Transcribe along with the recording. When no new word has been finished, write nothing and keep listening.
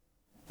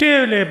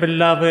Dearly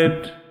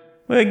beloved,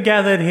 we're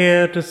gathered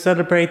here to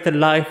celebrate the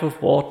life of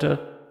water.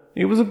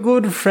 He was a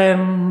good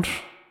friend.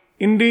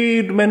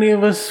 Indeed, many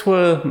of us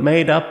were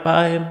made up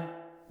by him.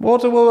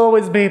 Water will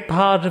always be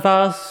part of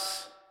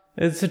us.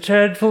 It's a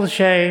dreadful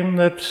shame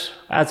that,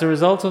 as a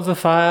result of the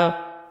fire,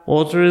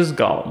 water is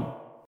gone.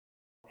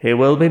 He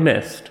will be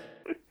missed.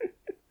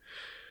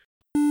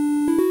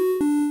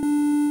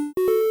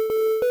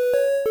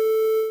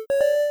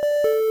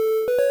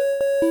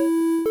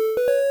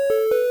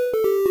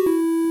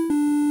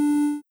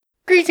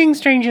 Greetings,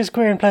 strangers,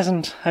 queer and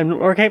pleasant. I'm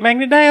Laura Kate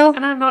Magnetdale.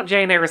 And I'm not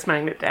Jane Eris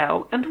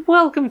Magnetdale, and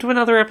welcome to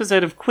another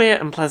episode of Queer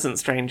and Pleasant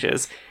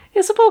Strangers.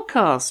 It's a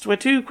podcast where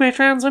two queer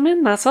trans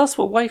women, that's us,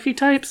 we're wifey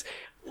types,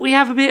 we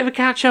have a bit of a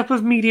catch-up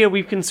of media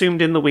we've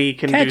consumed in the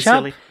week and do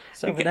silly...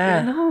 It's over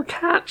there. No,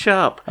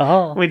 catch-up.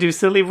 Oh. We do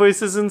silly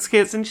voices and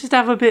skits and just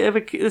have a bit of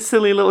a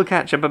silly little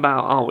catch-up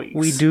about our weeks.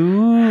 We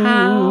do.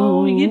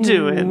 How are you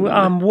doing?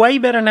 I'm way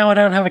better now I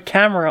don't have a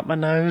camera up my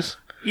nose.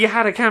 You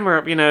had a camera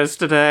up your nose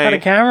today. Had a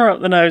camera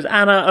up the nose,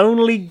 and I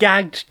only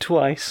gagged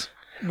twice.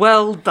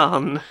 Well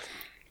done.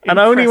 And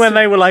only when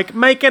they were like,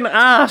 make an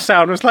ah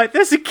sound. I was like,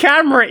 there's a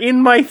camera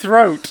in my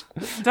throat.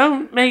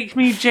 Don't make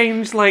me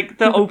change, like,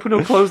 the open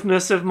or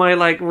closedness of my,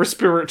 like,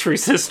 respiratory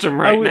system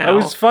now. I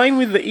was fine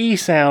with the E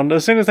sound.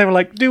 As soon as they were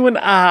like, do an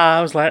ah,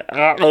 I was like,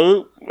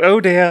 oh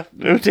dear,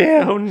 oh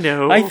dear. Oh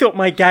no. I thought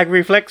my gag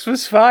reflex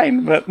was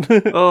fine, but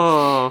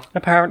Oh.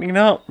 apparently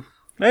not.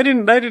 They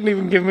didn't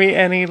even give me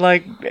any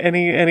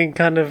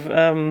kind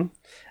of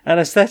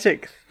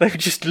anesthetic. They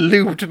just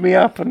lubed me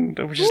up, and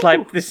I was just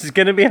like, this is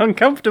going to be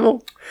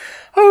uncomfortable.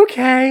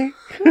 Okay.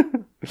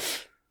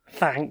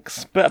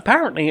 Thanks. But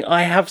apparently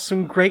I have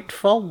some great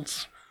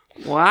folds.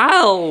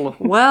 Wow.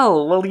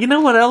 Well, you know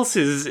what else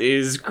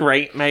is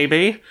great,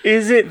 maybe?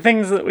 Is it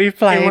things that we've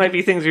played? It might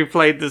be things we've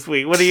played this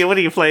week. What do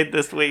you played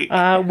this week?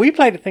 We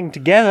played a thing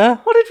together.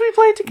 What did we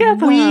play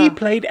together? We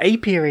played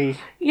Apiary.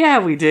 Yeah,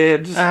 we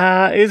did.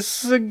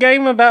 It's a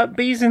game about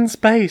bees in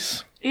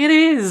space. It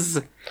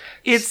is.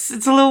 It's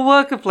a little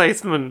worker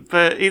placement,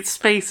 but it's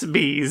space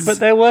bees. But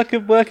they're worker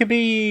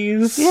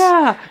bees.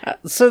 Yeah.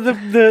 So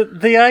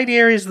the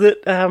idea is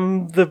that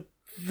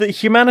the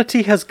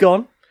humanity has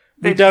gone.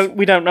 We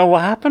don't know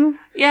what happened.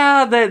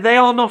 Yeah, they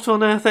are not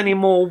on Earth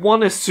anymore.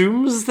 One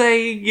assumes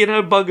they,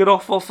 buggered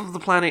off of the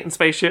planet in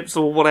spaceships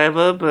or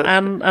whatever, but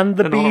and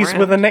the bees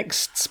were the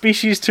next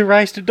species to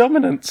rise to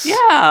dominance.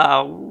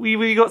 Yeah,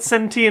 we got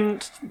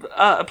sentient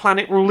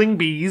planet-ruling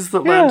bees that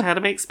learned how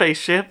to make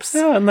spaceships.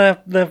 Yeah, and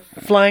they're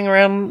flying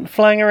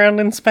around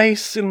in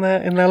space in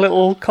their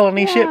little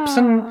colony ships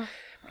and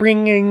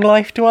bringing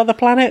life to other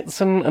planets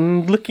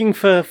and looking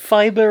for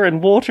fiber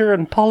and water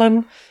and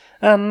pollen.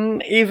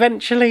 And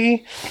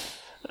eventually,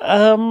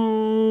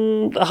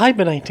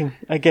 hibernating,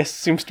 I guess,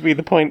 seems to be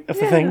the point of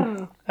the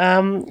thing.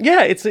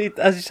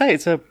 As you say,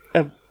 it's a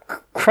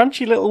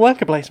crunchy little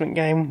worker placement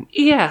game.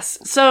 Yes,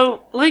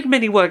 so, like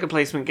many worker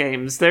placement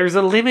games, there's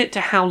a limit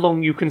to how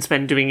long you can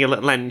spend doing your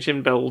little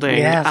engine building.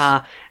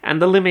 Yes.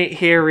 And the limit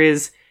here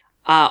is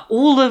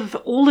all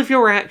of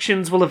your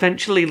actions will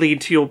eventually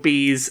lead to your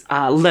bees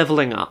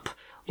leveling up.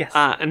 Yes.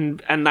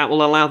 And that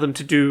will allow them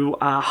to do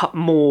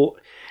more...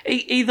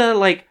 Either,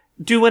 like,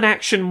 do an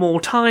action more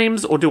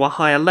times, or do a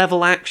higher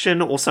level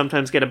action, or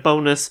sometimes get a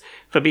bonus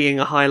for being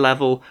a high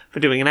level for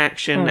doing an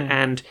action,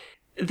 and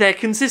they're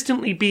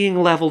consistently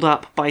being leveled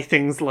up by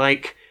things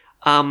like,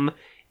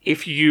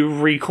 if you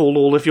recall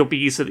all of your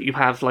bees so that you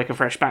have, like, a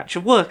fresh batch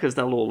of workers,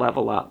 they'll all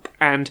level up,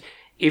 and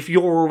if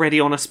you're already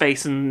on a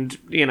space and,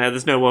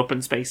 there's no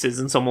open spaces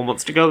and someone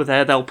wants to go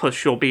there, they'll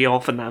push your bee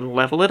off and that'll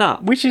level it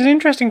up. Which is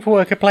interesting for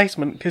worker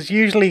placement, because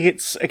usually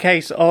it's a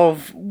case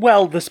of,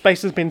 well, the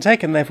space has been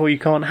taken, therefore you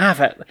can't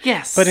have it.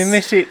 Yes. But in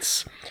this,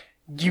 it's,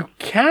 you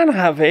can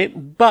have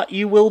it, but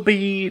you will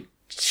be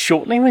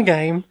shortening the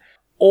game,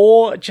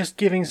 or just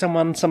giving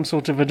someone some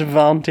sort of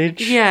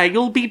advantage. Yeah,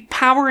 you'll be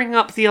powering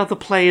up the other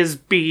player's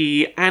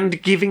bee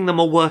and giving them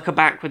a worker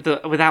back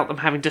without them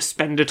having to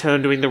spend a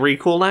turn doing the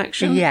recall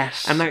action.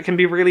 Yes. And that can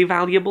be really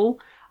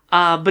valuable.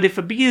 But if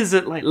a bee is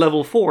at, like,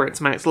 level 4,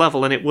 its max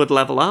level, and it would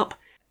level up,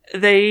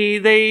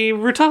 they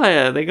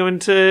retire. They go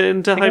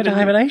into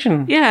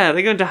hibernation. Yeah,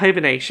 they go into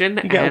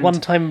hibernation. You get a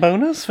one-time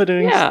bonus for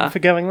for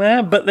going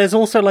there, but there's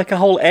also like a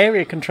whole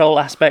area control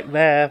aspect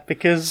there,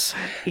 because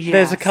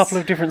there's a couple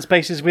of different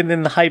spaces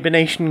within the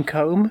hibernation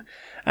comb,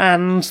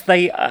 and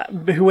they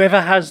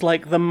whoever has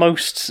like the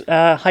most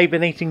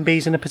hibernating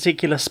bees in a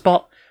particular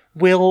spot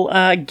will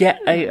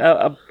get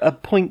a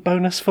point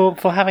bonus for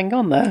having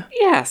gone there.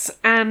 Yes,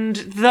 and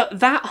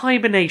that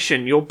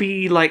hibernation, you'll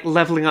be like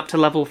leveling up to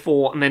level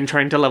 4 and then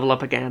trying to level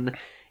up again,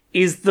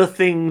 is the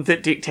thing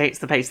that dictates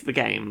the pace of the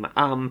game.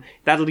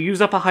 That'll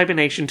use up a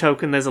hibernation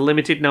token. There's a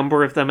limited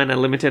number of them and a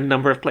limited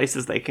number of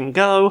places they can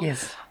go.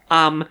 Yes.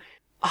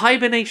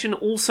 Hibernation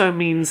also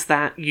means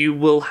that you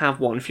will have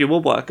one fewer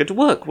worker to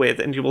work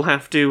with, and you will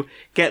have to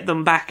get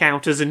them back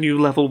out as a new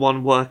level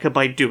 1 worker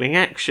by doing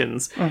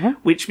actions,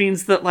 which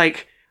means that,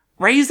 like,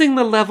 raising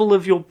the level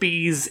of your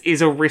bees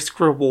is a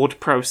risk-reward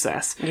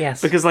process.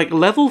 Yes. Because, like,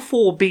 level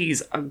 4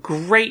 bees are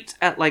great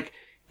at, like,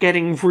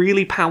 getting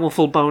really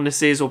powerful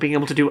bonuses or being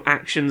able to do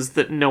actions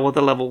that no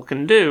other level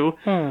can do.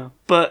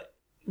 But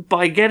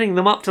by getting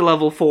them up to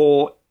level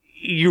 4,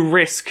 you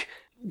risk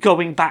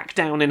going back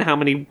down in how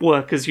many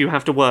workers you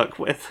have to work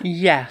with.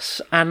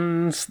 Yes,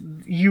 and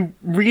you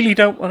really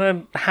don't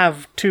want to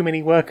have too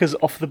many workers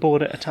off the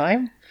board at a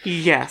time.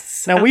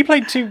 Yes. Now, we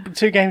played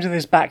two games of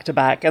this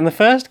back-to-back, and the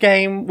first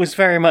game was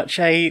very much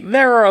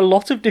there are a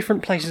lot of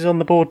different places on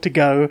the board to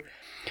go,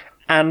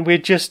 and we're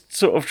just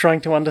sort of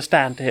trying to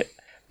understand it.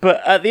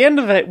 But at the end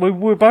of it, we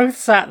were both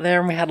sat there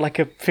and we had like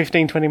a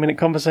 15-20 minute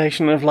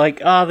conversation of like,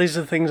 these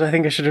are the things I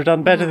think I should have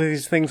done better,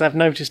 these things I've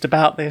noticed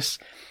about this.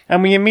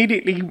 And we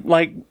immediately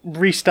like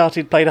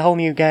restarted, played a whole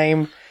new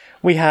game.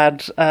 We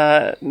had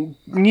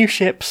new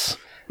ships,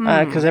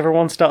 because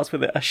everyone starts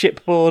with a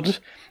shipboard,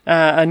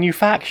 a new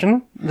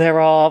faction. There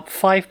are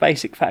 5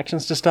 basic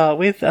factions to start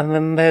with, and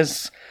then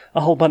there's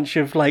a whole bunch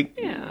of like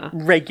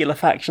regular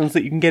factions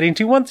that you can get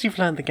into once you've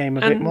learned the game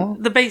a bit more.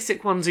 The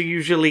basic ones are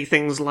usually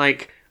things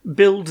like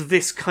build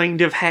this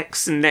kind of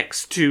hex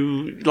next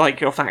to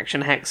like your faction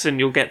hex and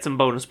you'll get some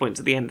bonus points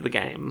at the end of the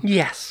game.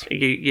 Yes.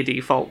 Your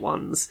default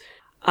ones.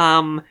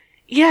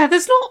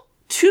 There's not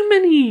too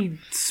many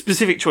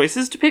specific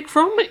choices to pick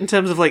from in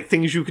terms of like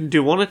things you can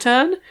do on a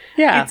turn.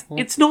 Yeah.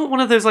 It's not one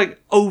of those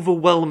like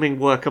overwhelming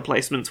worker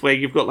placements where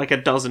you've got like a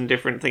dozen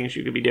different things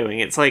you could be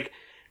doing. It's like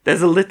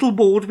there's a little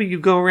board where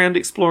you go around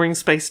exploring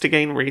space to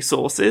gain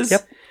resources.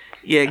 Yep.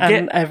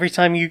 And every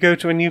time you go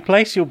to a new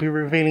place, you'll be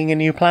revealing a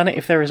new planet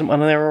if there isn't one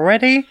there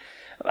already,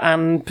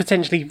 and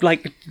potentially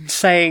like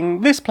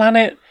saying this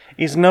planet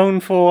is known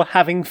for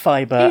having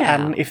fiber,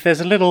 and if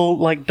there's a little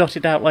like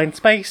dotted outline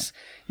space,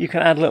 you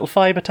can add a little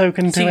fiber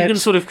token to it. So you can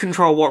sort of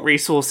control what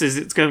resources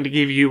it's going to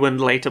give you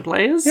and later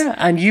players. Yeah,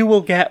 and you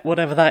will get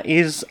whatever that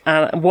is,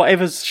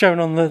 whatever's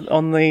shown on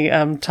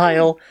the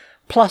tile,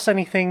 plus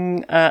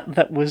anything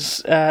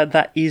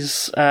that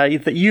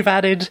you've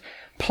added.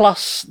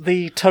 Plus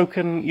the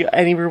token,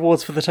 any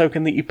rewards for the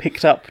token that you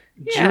picked up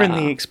during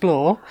the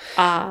explore.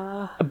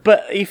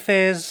 But if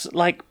there's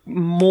like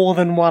more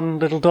than one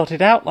little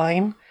dotted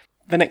outline,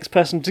 the next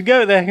person to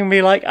go there can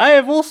be like, I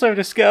have also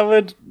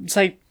discovered,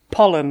 say,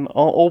 pollen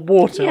or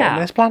water on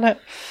this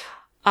planet.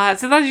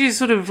 So that is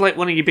sort of like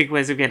one of your big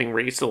ways of getting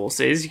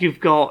resources.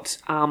 You've got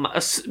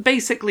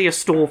basically a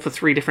store for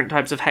 3 different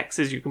types of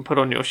hexes you can put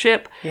on your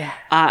ship. Yeah.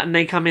 And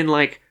they come in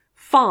like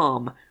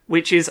farm,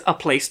 which is a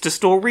place to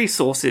store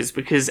resources,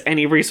 because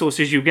any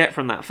resources you get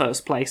from that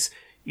first place,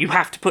 you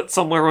have to put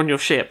somewhere on your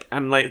ship,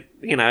 and like,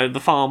 you know, the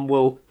farm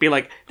will be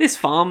like, this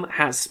farm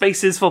has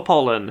spaces for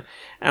pollen,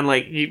 and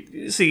like,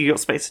 you got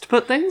spaces to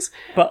put things.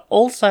 But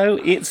also,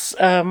 it's,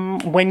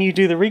 when you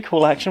do the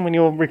recall action, when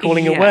you're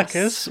recalling your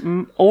workers,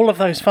 all of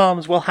those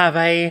farms will have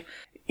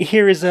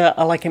here is a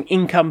like an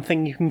income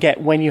thing you can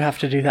get when you have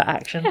to do that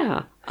action.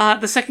 Yeah.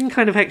 The second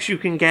kind of hex you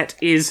can get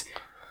is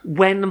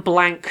when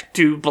blank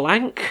do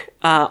blank,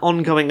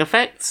 ongoing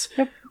effects,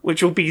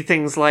 which will be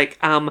things like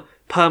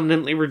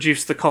permanently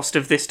reduce the cost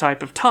of this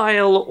type of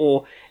tile,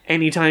 or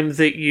anytime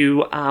that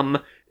you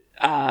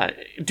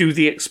do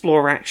the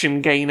explore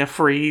action, gain a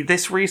free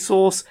this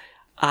resource.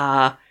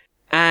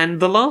 And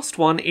the last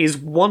one is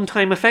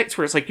one-time effects,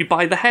 where it's like you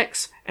buy the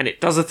hex, and it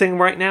does a thing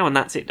right now, and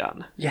that's it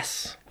done.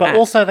 Yes, but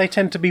also they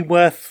tend to be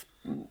worth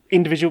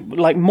individual,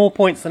 like more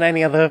points than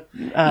any other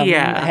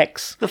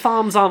hex. The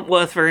farms aren't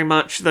worth very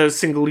much. Those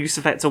single-use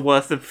effects are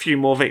worth a few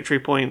more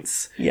victory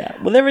points. Yeah,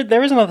 well,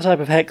 there is another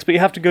type of hex, but you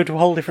have to go to a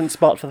whole different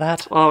spot for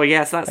that. Oh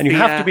yes, and you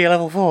have to be a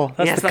level 4.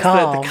 That's the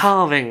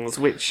carvings,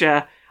 which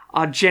are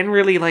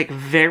generally like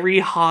very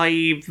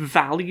high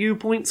value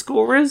point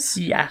scorers.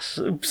 Yes,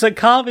 so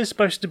carve is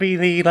supposed to be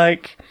the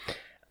like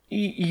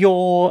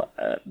your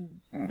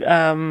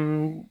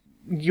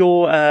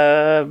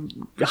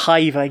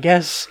hive, I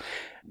guess.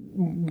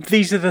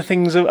 These are the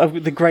things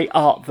of the great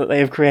art that they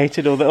have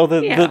created, or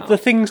the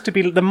things to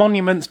be, the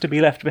monuments to be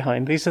left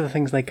behind. These are the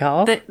things they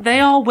carve. They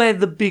are where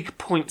the big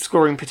point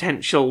scoring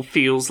potential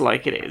feels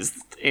like it is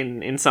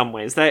in some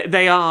ways.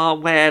 They are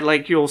where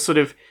like you're sort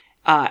of,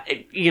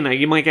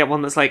 you might get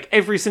one that's like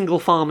every single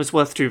farm is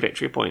worth 2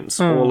 victory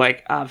points, or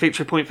like a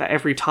victory point for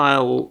every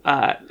tile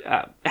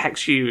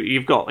hex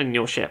you've got in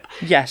your ship.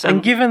 Yes,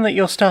 and given that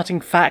your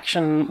starting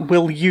faction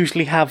will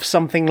usually have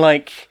something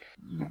like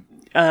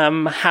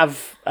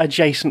have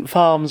adjacent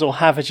farms or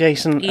have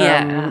adjacent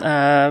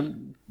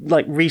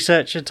like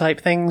researcher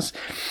type things.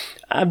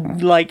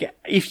 Like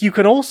if you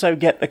can also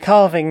get the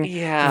carving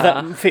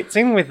that fits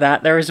in with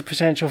that, there is a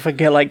potential for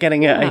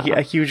getting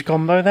a huge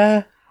combo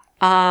there.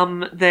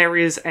 There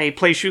is a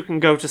place you can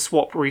go to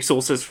swap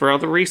resources for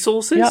other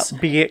resources. Yeah,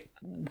 be it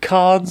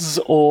cards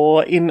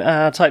or in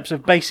types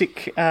of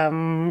basic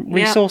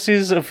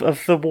resources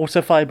of the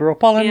water, fibre or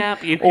pollen,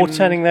 or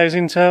turning those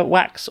into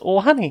wax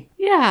or honey.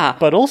 Yeah.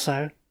 But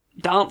also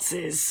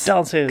dances.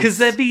 Because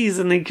they're bees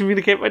and they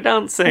communicate by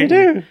dancing. They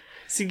do.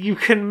 So you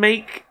can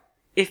make...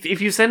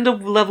 If you send a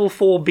level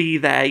 4 bee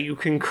there, you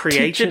can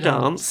create a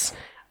dance.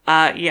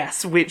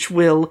 Yes, which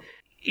will...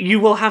 you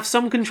will have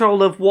some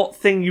control of what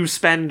thing you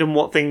spend and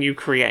what thing you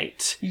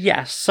create.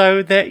 Yes, so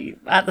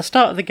at the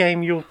start of the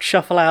game, you'll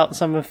shuffle out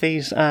some of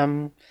these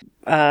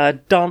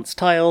dance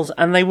tiles,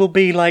 and they will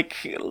be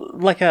like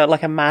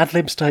a Mad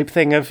Libs type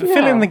thing of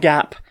fill in the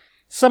gap.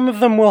 Some of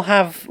them will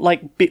have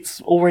like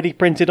bits already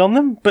printed on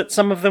them, but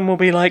some of them will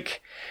be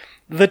like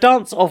the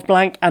dance of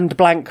blank and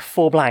blank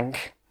for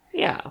blank.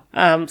 Yeah.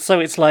 So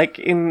it's like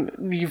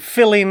you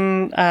fill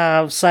in,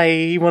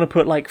 say you want to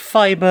put like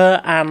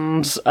fibre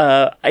and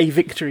a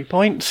victory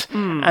point,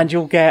 and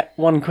you'll get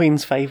 1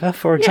 queen's favour,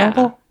 for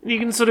example. Yeah. You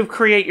can sort of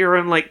create your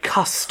own like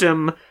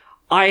custom.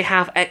 I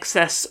have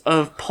excess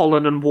of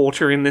pollen and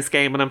water in this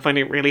game, and I'm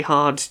finding it really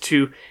hard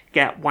to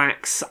get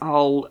wax.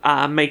 I'll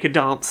make a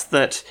dance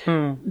that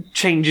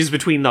changes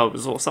between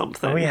those or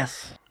something. Oh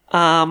yes.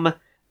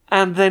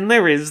 And then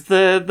there is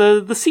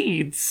the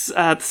seeds,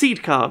 the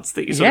seed cards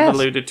that you sort of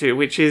alluded to,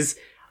 which is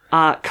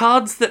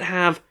cards that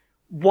have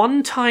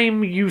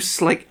one-time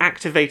use, like,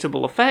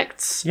 activatable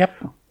effects. Yep.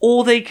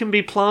 Or they can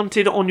be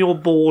planted on your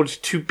board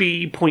to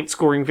be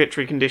point-scoring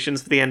victory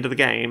conditions for the end of the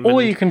game.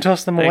 Or you can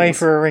toss them away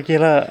for a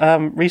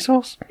regular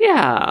resource.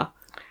 Yeah.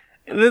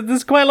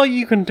 There's quite a lot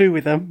you can do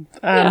with them.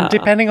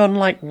 Depending on,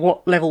 like,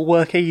 what level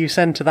worker you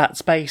send to that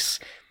space,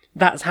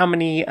 that's how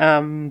many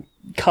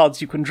cards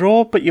you can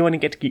draw, but you only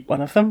get to keep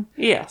one of them.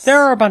 Yes. There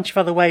are a bunch of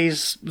other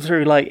ways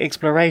through, like,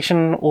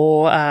 exploration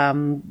or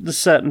the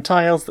certain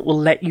tiles that will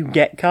let you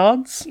get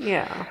cards.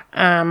 Yeah.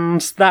 And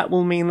that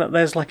will mean that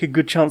there's, like, a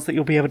good chance that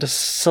you'll be able to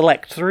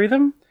select through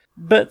them.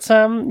 But,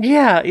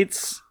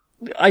 it's...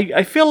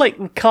 I feel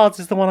like cards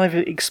is the one I've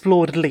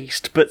explored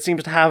least, but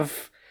seems to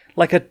have,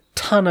 like, a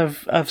ton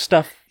of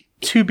stuff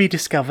to be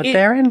discovered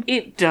therein.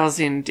 It does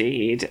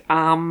indeed.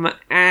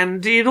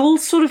 And it all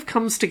sort of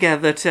comes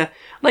together to,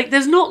 like,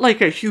 there's not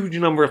like a huge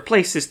number of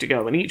places to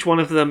go, and each one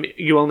of them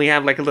you only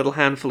have like a little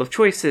handful of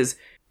choices.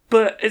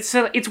 But it's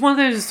one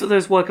of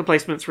those worker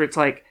placements where it's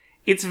like,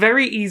 it's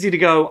very easy to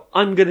go,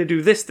 I'm gonna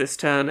do this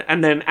turn,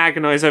 and then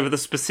agonize over the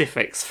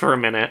specifics for a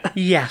minute.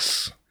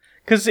 Yes.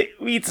 Because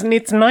it's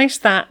nice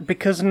that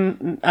because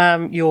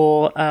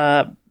your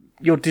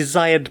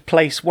desired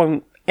place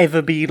won't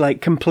ever be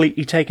like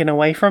completely taken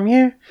away from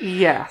you.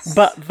 Yes.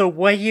 But the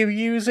way you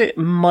use it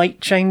might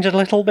change a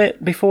little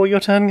bit before your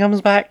turn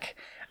comes back.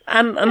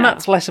 And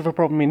that's less of a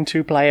problem in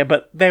 2-player,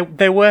 but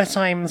there were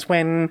times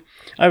when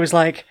I was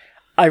like,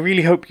 I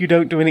really hope you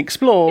don't do an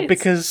explore,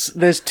 because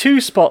there's 2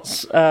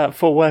 spots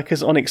for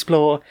workers on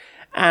explore,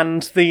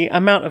 and the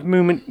amount of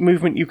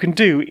movement you can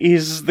do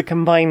is the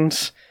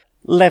combined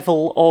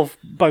level of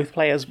both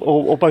players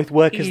or both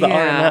workers that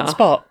are in that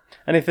spot.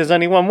 And if there's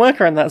only one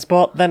worker in that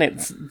spot, then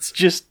it's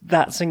just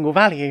that single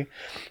value.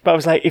 But I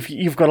was like, if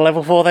you've got a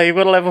level 4 there, you've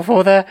got a level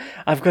 4 there,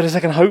 I've got a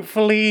second.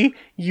 Hopefully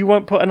you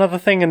won't put another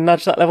thing and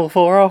nudge that level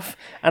 4 off,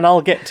 and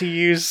I'll get to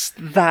use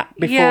that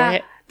before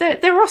it.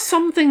 There are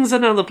some things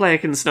another player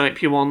can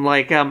snipe you on,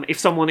 like if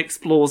someone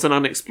explores an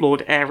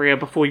unexplored area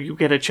before you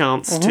get a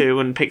chance to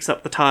and picks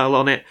up the tile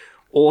on it,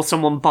 or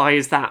someone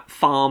buys that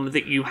farm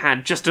that you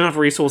had just enough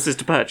resources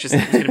to purchase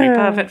and it's going to be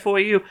perfect for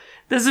you.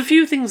 There's a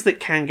few things that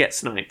can get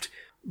sniped.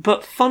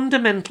 But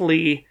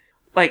fundamentally,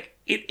 like,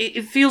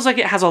 it feels like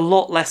it has a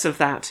lot less of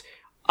that.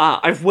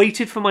 I've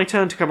waited for my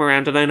turn to come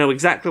around and I know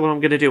exactly what I'm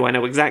going to do. I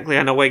know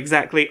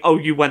exactly, oh,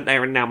 you went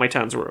there and now my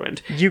turn's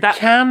ruined. You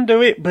can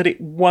do it, but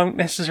it won't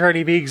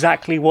necessarily be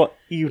exactly what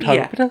you'd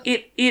hope.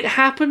 It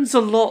happens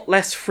a lot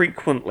less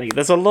frequently.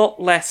 There's a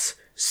lot less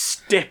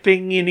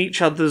stepping in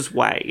each other's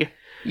way.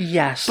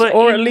 Yes, but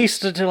or at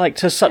least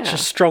to such a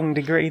strong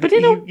degree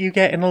that you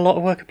get in a lot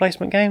of worker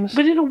placement games.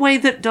 But in a way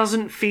that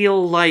doesn't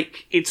feel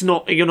like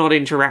you're not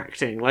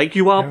interacting. Like,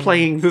 you are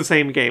playing the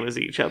same game as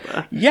each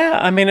other. Yeah,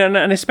 I mean,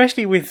 and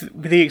especially with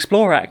the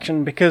explore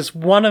action, because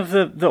one of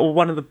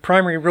the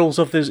primary rules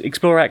of the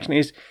explore action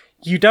is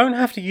you don't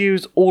have to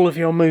use all of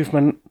your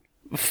movement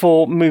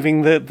for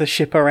moving the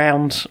ship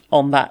around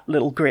on that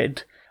little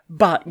grid,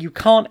 but you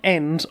can't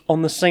end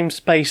on the same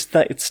space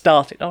that it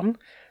started on.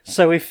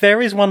 So if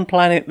there is one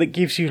planet that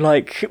gives you,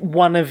 like,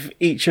 one of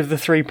each of the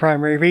 3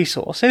 primary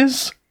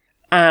resources,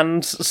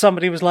 and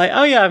somebody was like,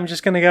 oh yeah, I'm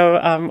just going to go,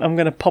 I'm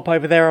going to pop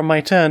over there on my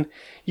turn,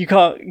 you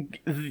can't,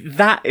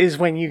 that is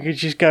when you could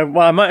just go,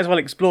 well, I might as well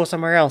explore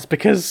somewhere else,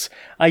 because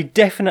I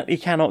definitely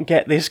cannot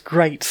get this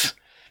great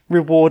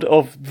reward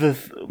of the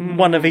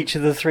one of each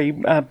of the 3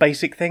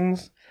 basic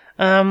things,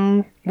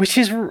 which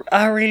is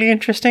a really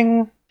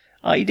interesting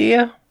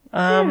idea.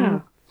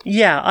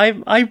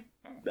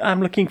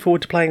 I'm looking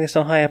forward to playing this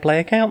on higher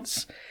player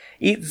counts.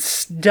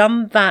 It's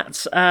done that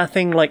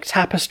thing like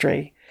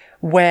Tapestry,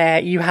 where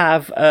you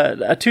have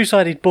a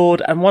 2-sided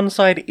board, and one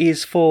side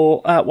is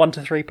for 1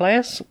 to 3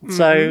 players. Mm-hmm.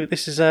 So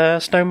this is a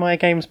Stonemaier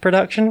Games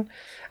production,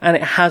 and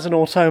it has an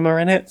Automa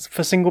in it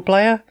for single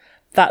player.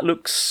 That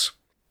looks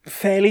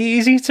fairly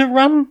easy to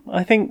run.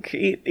 I think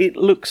it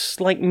looks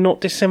like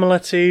not dissimilar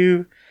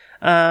to...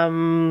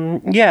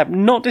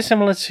 not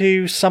dissimilar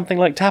to something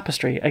like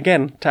Tapestry.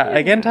 Again,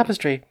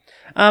 Tapestry.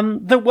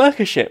 The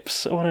worker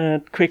ships. I want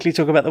to quickly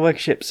talk about the worker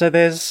ships. So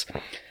there's,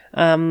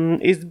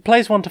 it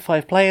plays 1 to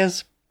 5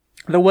 players.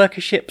 The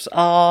worker ships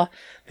are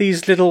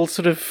these little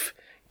sort of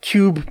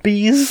cube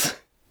bees.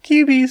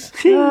 Cubies.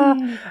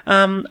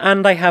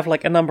 And they have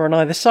like a number on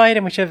either side,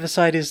 and whichever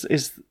side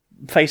is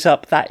face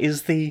up, that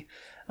is the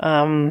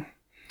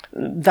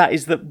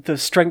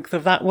strength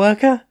of that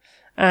worker.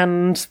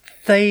 And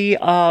they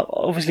are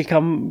obviously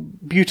come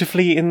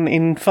beautifully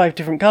in 5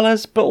 different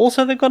colours, but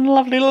also they've got a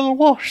lovely little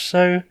wash,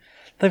 so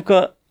they've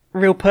got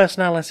real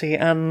personality,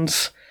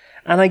 and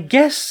I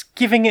guess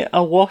giving it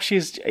a wash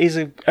is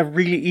a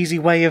really easy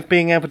way of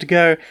being able to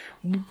go,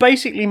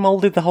 basically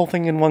moulded the whole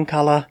thing in one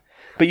colour,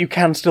 but you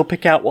can still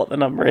pick out what the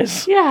number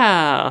is.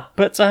 Yeah.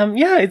 But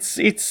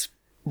it's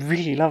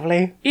really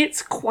lovely.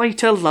 It's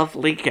quite a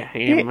lovely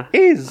game. It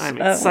is.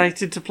 I'm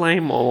excited to play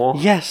more.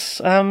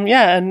 Yes.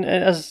 And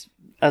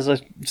as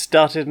I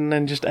started and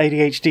then just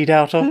ADHD'd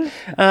out of.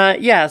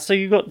 So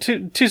you've got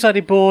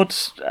two-sided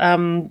boards,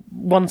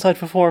 one side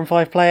for 4 and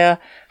 5 player.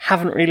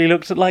 Haven't really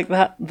looked at like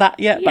that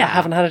yet, but I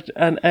haven't had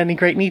any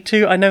great need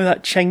to. I know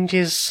that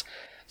changes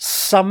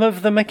some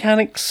of the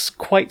mechanics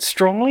quite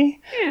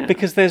strongly,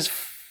 because there's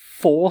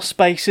 4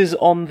 spaces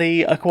on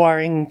the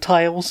acquiring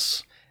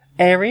tiles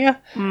area.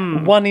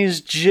 One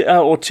is,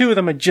 or 2 of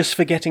them are just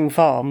for getting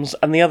farms,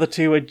 and the other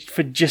 2 are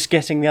for just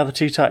getting the other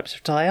 2 types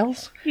of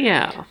tiles.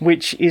 Yeah.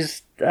 Which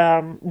is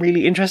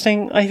really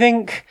interesting, I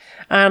think.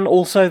 And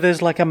also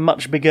there's like a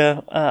much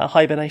bigger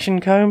hibernation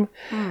comb.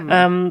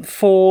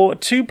 For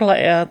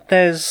 2-player,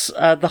 there's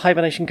the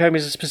hibernation comb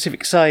is a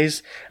specific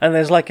size, and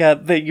there's like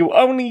that you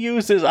only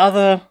use this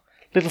other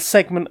little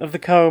segment of the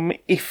comb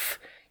if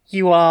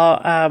you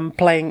are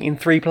playing in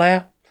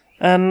 3-player.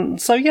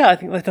 And so I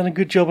think they've done a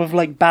good job of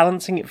like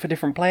balancing it for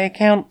different player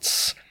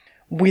counts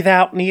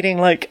without needing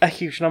like a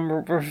huge number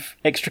of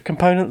extra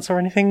components or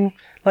anything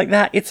like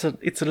that. It's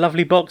a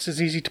lovely box.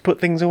 It's easy to put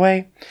things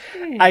away.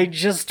 I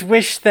just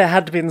wish there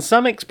had been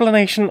some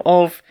explanation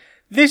of,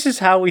 this is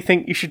how we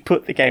think you should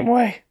put the game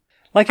away.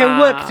 Like, I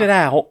worked it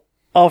out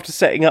after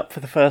setting up for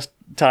the first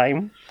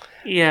time.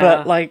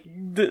 Yeah. But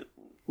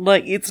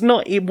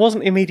it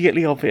wasn't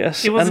immediately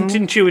obvious. It wasn't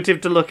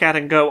intuitive to look at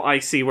and go, I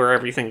see where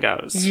everything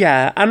goes.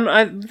 Yeah,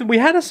 and we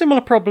had a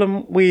similar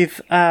problem with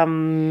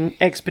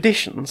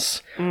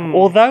Expeditions.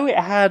 Although it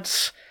had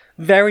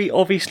very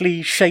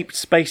obviously shaped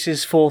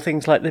spaces for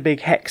things like the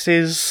big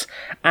hexes,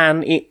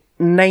 and it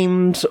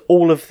named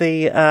all of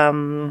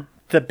the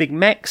big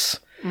mechs,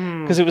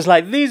 because it was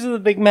like, these are the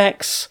big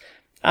mechs,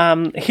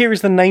 here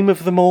is the name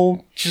of them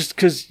all, just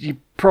because you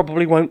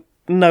probably won't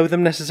know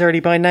them necessarily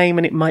by name,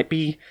 and it might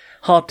be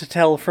hard to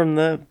tell from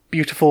the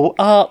beautiful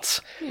art.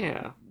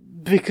 Yeah.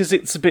 Because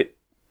it's a bit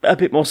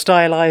more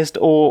stylized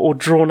or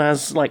drawn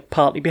as like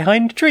partly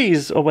behind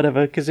trees or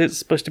whatever, because it's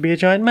supposed to be a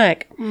giant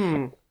mech.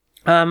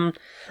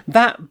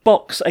 That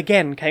box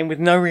again came with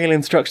no real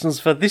instructions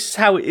for, this is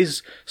how it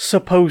is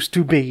supposed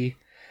to be.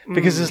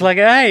 Because it's like,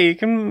 hey, you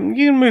can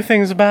move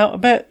things about a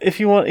bit if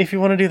you want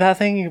to do that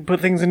thing. You can put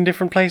things in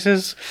different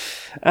places,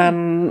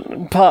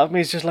 and part of me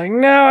is just like,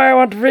 no, I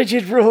want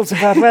rigid rules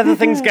about where the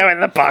things go in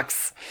the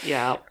box.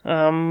 Yeah.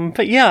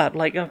 But yeah,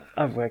 like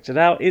I've worked it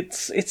out.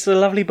 It's a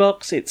lovely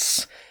box.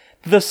 It's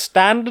the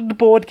standard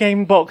board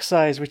game box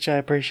size, which I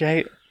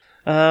appreciate.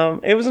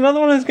 It was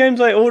another one of those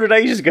games I ordered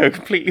ages ago,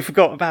 completely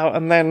forgot about,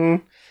 and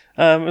then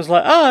it was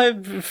like,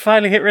 it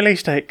finally hit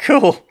release date.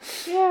 Cool.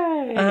 Yay.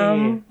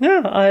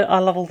 I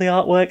love all the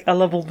artwork. I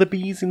love all the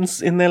bees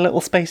in their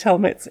little space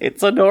helmets.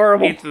 It's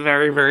adorable. It's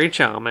very, very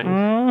charming.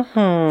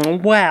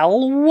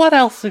 Well, what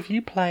else have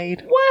you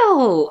played?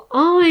 Well,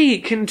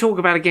 I can talk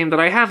about a game that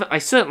I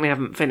certainly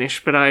haven't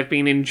finished, but I've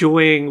been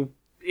enjoying,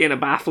 in a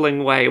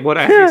baffling way, what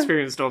I've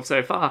experienced of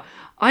so far.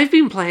 I've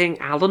been playing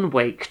Alan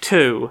Wake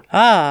 2.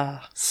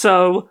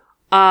 So,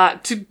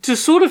 to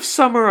sort of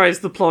summarize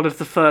the plot of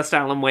the first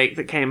Alan Wake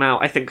that came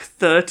out, I think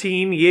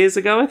 13 years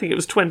ago, I think it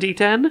was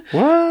 2010.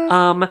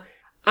 What?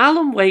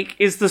 Alan Wake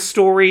is the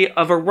story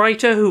of a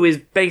writer who is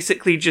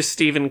basically just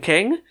Stephen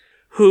King,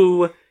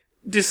 who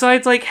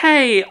decides like,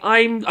 hey,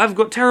 I've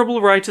got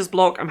terrible writer's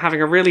block, I'm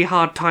having a really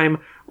hard time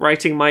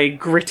writing my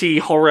gritty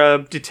horror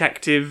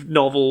detective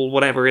novel,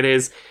 whatever it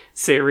is,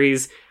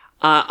 series.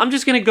 I'm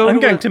just going to go... I'm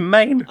going to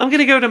Maine. I'm going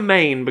to go to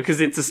Maine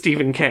because it's a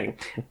Stephen King.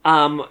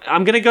 I'm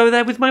going to go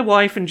there with my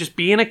wife and just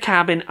be in a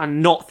cabin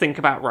and not think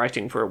about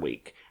writing for a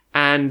week.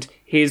 And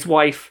his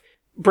wife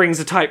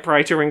brings a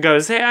typewriter and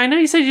goes, hey, I know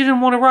you said you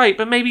didn't want to write,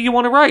 but maybe you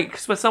want to write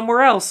because we're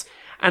somewhere else.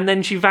 And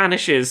then she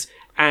vanishes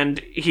and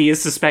he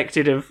is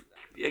suspected of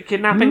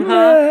kidnapping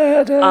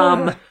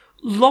her.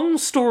 Long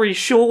story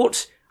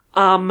short,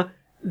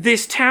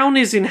 this town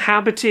is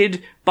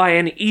inhabited by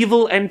an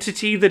evil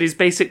entity that is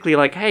basically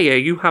like, hey, are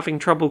you having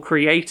trouble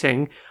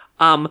creating?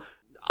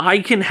 I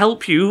can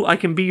help you, I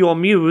can be your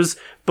muse,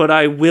 but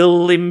I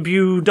will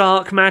imbue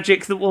dark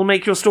magic that will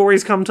make your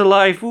stories come to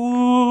life.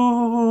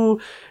 Ooh.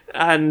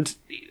 And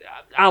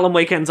Alan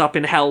Wake ends up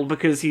in hell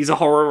because he's a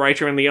horror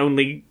writer and the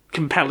only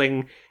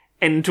compelling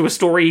end to a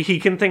story he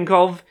can think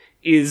of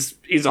is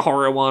a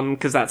horror one,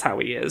 because that's how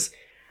he is.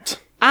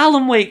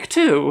 Alan Wake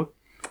 2,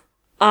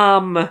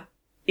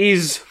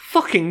 is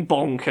fucking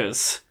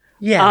bonkers.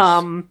 Yes.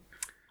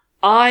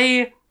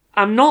 I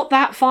I'm not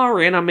that far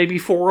in, I'm maybe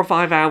 4 or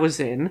 5 hours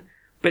in,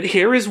 but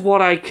here is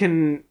what I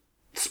can,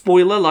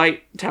 spoiler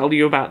light, tell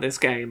you about this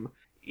game.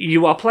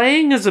 You are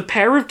playing as a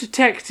pair of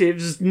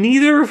detectives,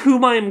 neither of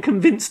whom I am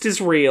convinced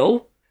is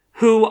real,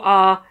 who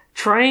are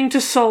trying to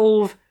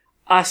solve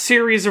a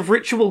series of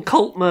ritual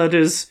cult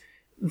murders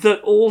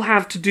that all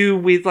have to do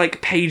with,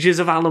 like, pages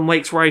of Alan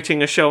Wake's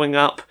writing are showing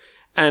up,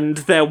 and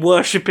they're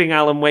worshipping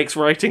Alan Wake's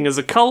writing as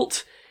a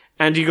cult,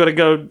 and you gotta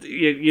go,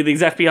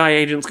 these FBI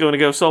agents going to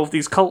go solve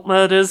these cult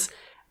murders,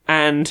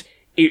 and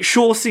it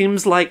sure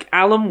seems like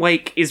Alan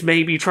Wake is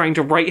maybe trying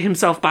to write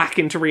himself back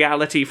into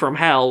reality from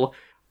hell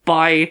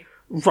by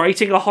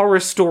writing a horror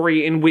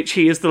story in which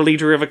he is the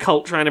leader of a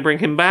cult trying to bring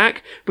him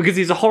back, because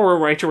he's a horror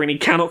writer and he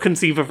cannot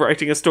conceive of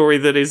writing a story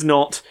that is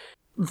not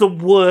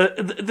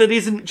that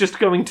isn't just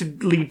going to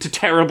lead to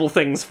terrible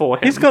things for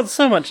him. He's got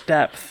so much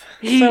depth.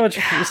 So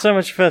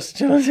much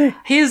versatility.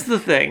 Here's the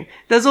thing.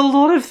 There's a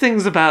lot of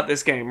things about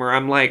this game where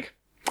I'm like,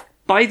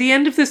 by the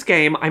end of this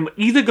game, I'm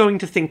either going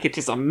to think it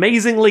is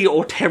amazingly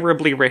or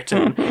terribly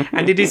written,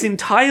 and it is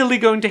entirely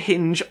going to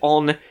hinge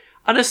on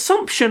an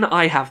assumption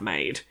I have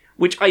made,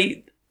 which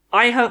I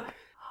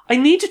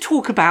need to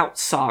talk about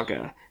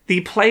Saga,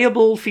 the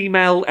playable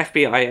female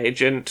FBI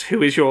agent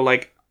who is your,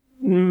 like,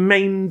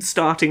 main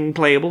starting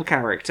playable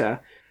character,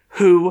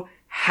 who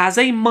has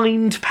a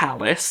mind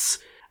palace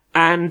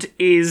and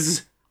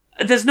is...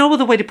 There's no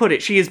other way to put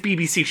it. She is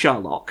BBC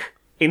Sherlock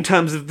in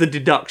terms of the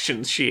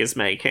deductions she is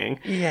making.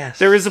 Yes.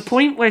 There is a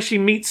point where she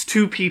meets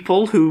 2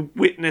 people who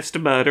witnessed a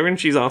murder and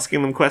she's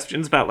asking them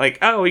questions about, like,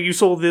 oh, you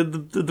saw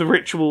the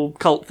ritual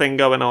cult thing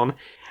going on.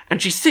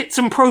 And she sits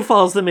and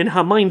profiles them in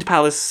her mind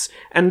palace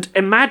and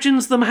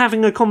imagines them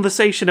having a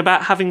conversation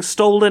about having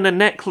stolen a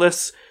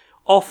necklace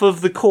off of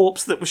the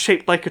corpse that was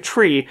shaped like a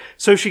tree.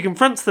 So she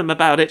confronts them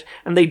about it,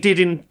 and they did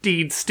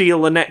indeed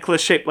steal a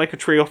necklace shaped like a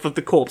tree off of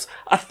the corpse.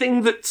 A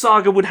thing that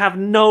Saga would have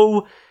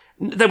no...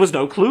 There was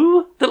no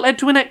clue that led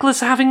to a necklace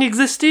having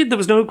existed. There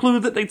was no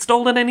clue that they'd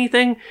stolen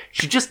anything.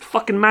 She just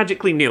fucking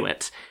magically knew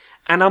it.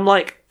 And I'm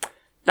like...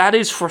 That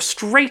is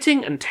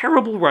frustrating and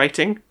terrible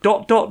writing, ...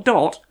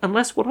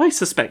 unless what I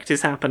suspect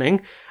is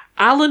happening.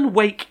 Alan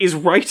Wake is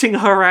writing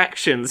her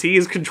actions. He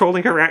is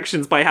controlling her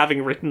actions by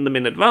having written them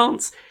in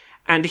advance,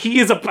 and he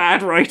is a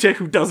bad writer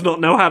who does not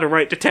know how to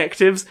write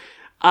detectives,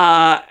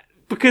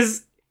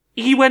 because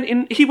he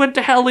went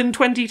to hell in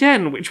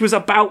 2010, which was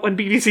about when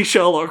BBC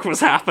Sherlock was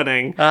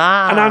happening.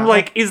 And I'm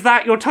like, is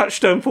that your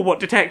touchstone for what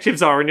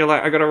detectives are? And you're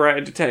like, I gotta write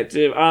a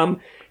detective.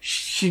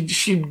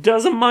 She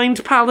does a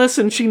mind palace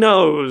and she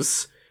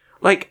knows.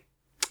 Like,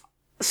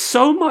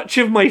 so much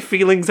of my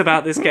feelings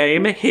about this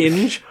game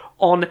hinge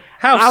on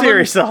How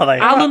serious are they?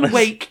 Alan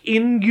Wake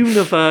in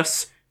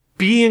universe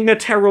being a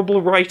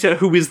terrible writer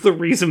who is the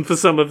reason for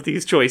some of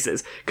these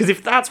choices. Because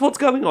if that's what's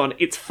going on,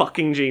 it's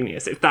fucking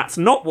genius. If that's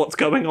not what's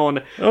going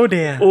on... Oh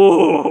dear.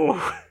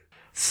 Oh.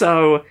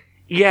 So,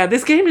 yeah,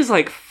 this game is,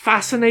 like,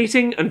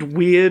 fascinating and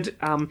weird.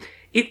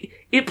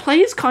 It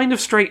plays kind of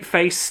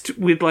straight-faced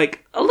with,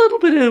 like, a little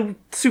bit of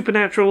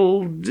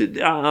supernatural,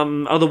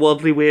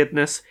 otherworldly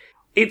weirdness.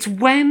 It's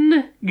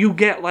when you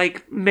get,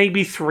 like,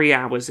 maybe 3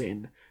 hours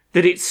in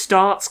that it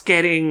starts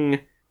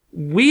getting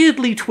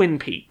weirdly Twin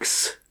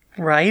Peaks.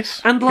 Right.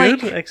 And, like...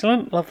 Good.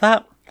 Excellent. Love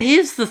that.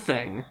 Here's the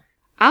thing.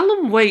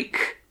 Alan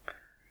Wake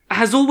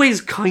has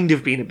always kind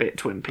of been a bit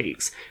Twin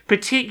Peaks,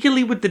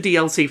 particularly with the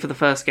DLC for the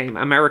first game,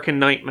 American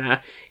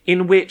Nightmare,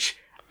 in which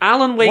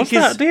Alan Wake What's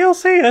that,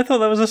 DLC? I thought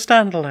that was a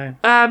standalone.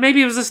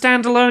 Maybe it was a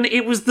standalone.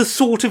 It was the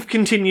sort of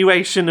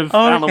continuation of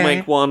Alan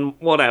Wake 1,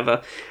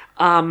 whatever.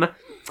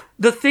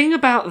 The thing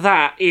about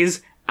that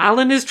is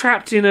Alan is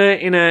trapped in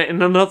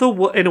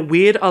a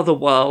weird other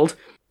world,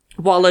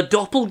 while a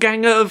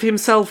doppelganger of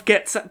himself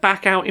gets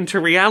back out into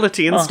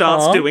reality and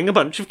starts doing a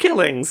bunch of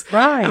killings.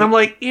 Right. And I'm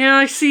like, yeah,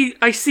 I see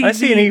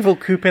an evil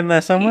coop in there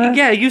somewhere.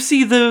 Yeah, you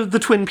see the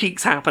Twin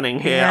Peaks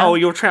happening here. Yeah. Oh,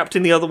 you're trapped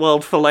in the other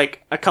world for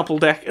like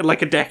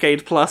a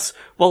decade plus,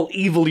 while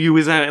evil you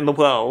is out in the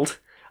world.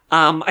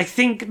 I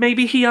think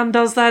maybe he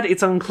undoes that.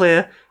 It's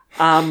unclear.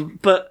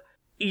 But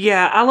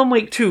yeah, Alan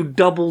Wake 2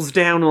 doubles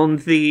down on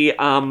the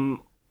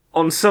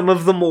on some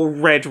of the more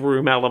Red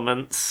Room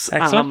elements.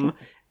 Excellent.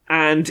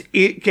 And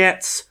it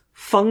gets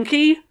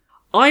funky.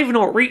 I've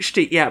not reached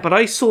it yet, but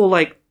I saw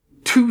like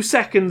 2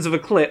 seconds of a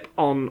clip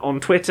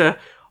on Twitter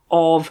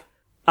of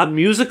a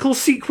musical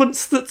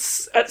sequence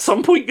that's at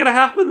some point going to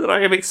happen that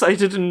I am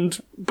excited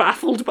and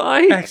baffled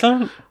by.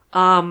 Excellent.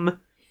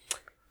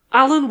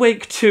 Alan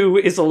Wake 2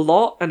 is a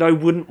lot, and I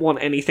wouldn't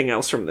want anything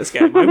else from this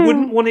game. I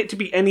wouldn't want it to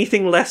be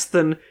anything less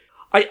than...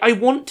 I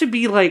want to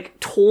be, like,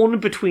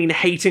 torn between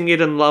hating it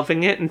and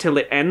loving it until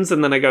it ends,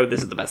 and then I go,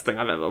 this is the best thing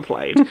I've ever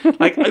played.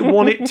 Like, I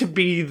want it to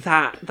be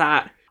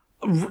that,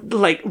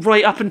 like,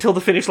 right up until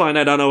the finish line,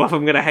 I don't know if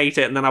I'm gonna hate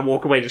it, and then I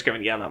walk away just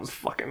going, yeah, that was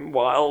fucking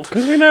wild.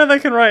 Because we know they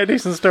can write a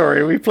decent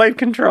story. We played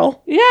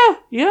Control.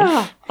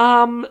 Yeah.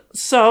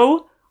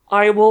 So,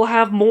 I will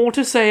have more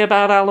to say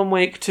about Alan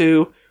Wake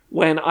 2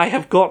 when I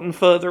have gotten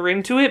further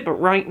into it, but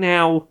right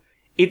now,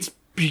 it's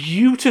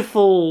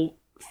beautiful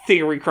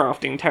theory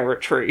crafting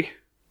territory.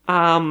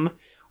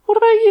 What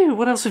about you?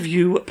 What else have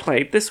you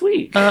played this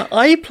week?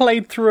 I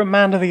played through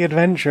Amanda the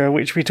Adventurer,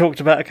 which we talked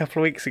about a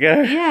couple of weeks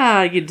ago.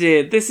 Yeah, you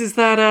did. This is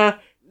that,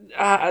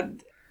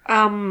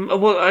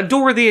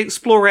 Dora the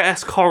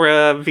Explorer-esque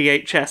horror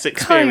VHS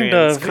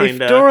experience.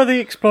 Kind of. If Dora the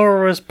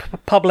Explorer was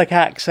public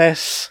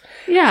access,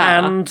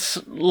 Yeah. and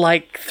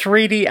like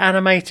 3D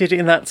animated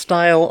in that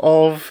style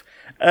of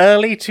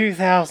early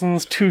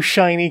 2000s too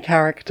shiny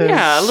characters.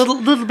 Yeah, a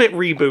little bit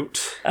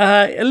reboot.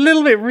 A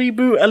little bit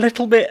reboot, a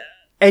little bit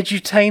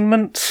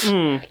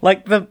edutainment.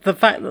 Like the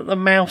fact that the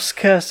mouse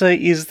cursor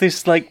is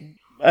this like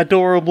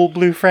adorable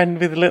blue friend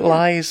with little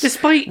eyes.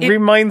 Despite it-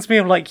 reminds me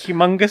of like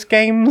Humongous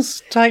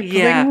Games type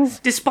Yeah. things.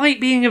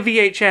 Despite being a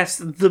VHS,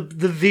 the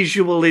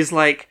visual is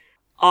like,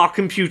 our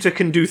computer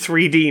can do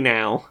 3D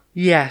now.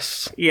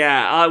 Yes.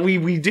 Yeah,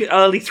 we did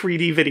early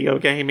 3D video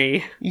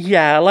gamey.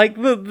 Yeah, like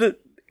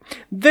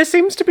there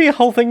seems to be a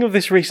whole thing of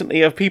this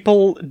recently of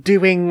people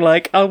doing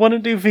like, I want to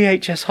do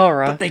VHS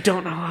horror, They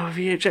don't know how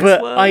VHS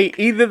but works.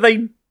 either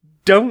they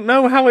don't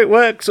know how it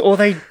works or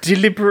they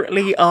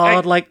deliberately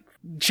are like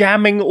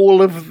jamming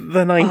all of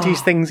the 90s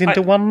things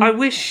into one. I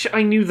wish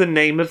I knew the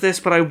name of this,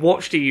 but I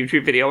watched a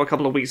YouTube video a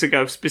couple of weeks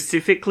ago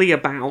specifically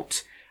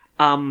about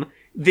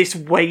this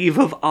wave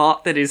of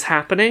art that is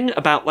happening,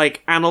 about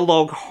like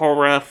analog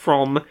horror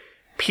from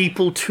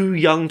people too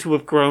young to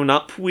have grown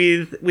up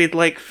with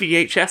like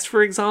VHS,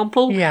 for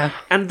example. Yeah.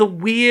 And the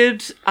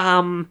weird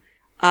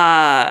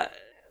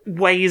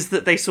ways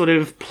that they sort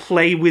of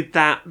play with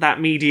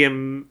that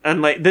medium,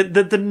 and like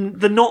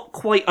the not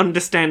quite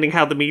understanding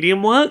how the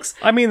medium works.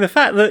 I mean, the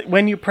fact that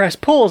when you press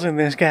pause in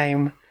this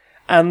game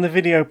and the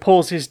video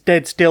pauses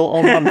dead still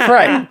on one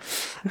frame.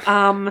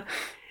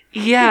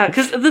 Yeah,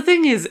 because the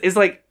thing is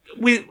like,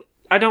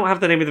 I don't have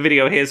the name of the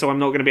video here, so I'm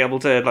not going to be able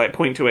to like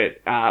point to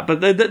it.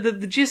 But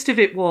the gist of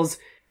it was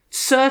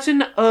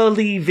certain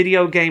early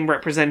video game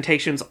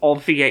representations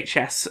of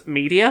VHS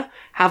media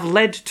have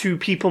led to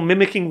people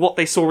mimicking what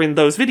they saw in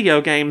those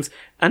video games,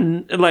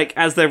 and like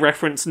as their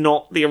reference,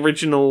 not the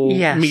original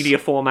Yes. media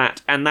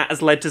format, and that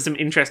has led to some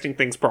interesting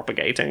things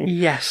propagating,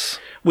 Yes.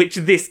 which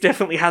this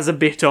definitely has a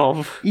bit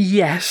of.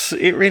 Yes,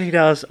 it really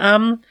does.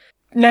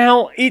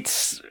 Now,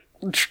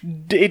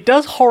 it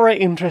does horror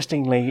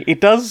interestingly.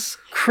 It does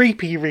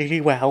creepy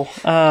really well.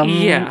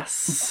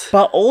 Yes.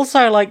 But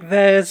also, like,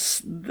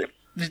 there's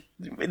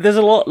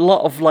a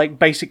lot of, like,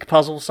 basic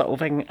puzzle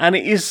solving, and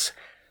it is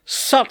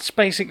such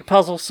basic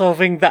puzzle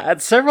solving that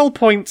at several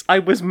points I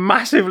was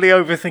massively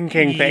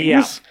overthinking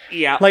things.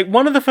 Yeah. Like,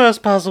 one of the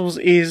first puzzles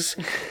is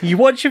you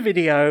watch a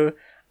video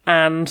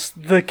and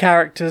the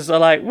characters are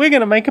like, we're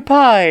gonna make a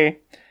pie.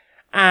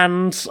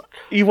 And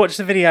you watch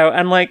the video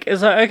and like,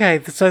 it's like,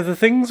 okay, so the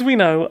things we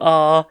know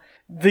are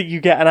that you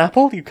get an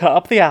apple, you cut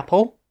up the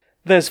apple,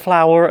 there's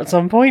flour at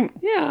some point,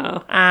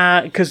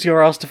 Yeah. because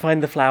you're asked to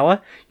find the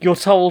flour. You're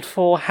told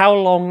for how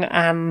long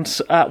and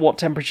at what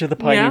temperature the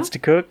pie Yeah. needs to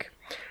cook.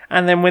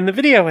 And then when the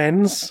video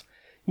ends,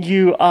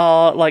 you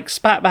are like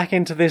spat back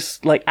into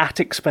this like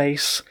attic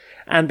space,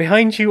 and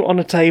behind you on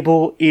a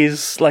table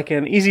is like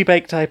an Easy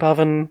Bake type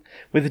oven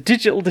with a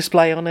digital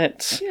display on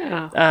it,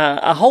 Yeah.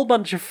 a whole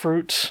bunch of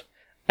fruit,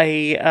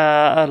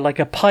 like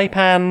a pie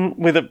pan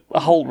with a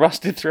hole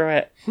rusted through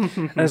it.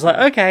 And it's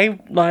like, okay,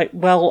 like,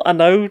 well, I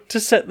know to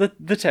set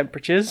the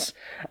temperatures,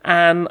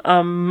 and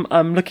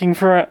I'm looking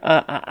for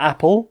a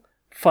apple.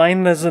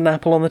 Fine, there's an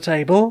apple on the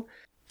table.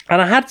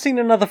 And I had seen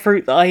another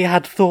fruit that I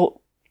had thought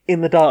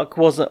in the dark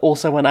was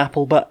also an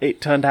apple, but it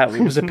turned out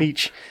it was a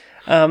peach.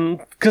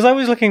 Because I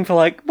was looking for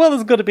like, well,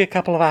 there's got to be a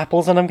couple of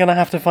apples, and I'm going to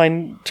have to try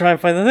and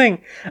find the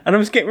thing. And I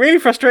was getting really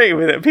frustrated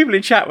with it. People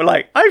in chat were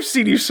like, I've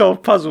seen you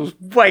solve puzzles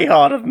way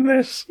harder than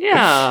this.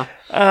 Yeah.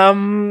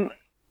 And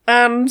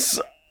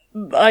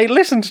I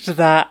listened to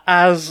that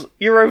as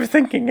you're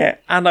overthinking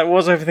it, and I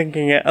was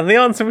overthinking it. And the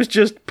answer was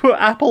just put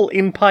apple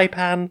in pie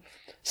pan,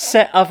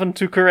 set oven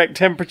to correct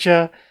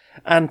temperature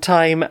and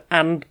time,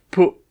 and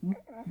put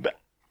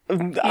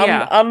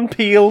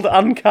unpeeled,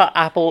 uncut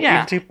apple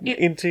Yeah.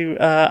 into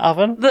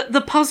oven.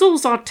 The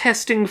puzzles are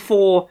testing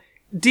for,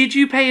 did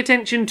you pay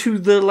attention to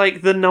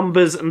the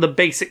numbers and the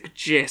basic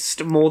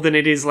gist more than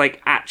it is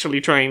like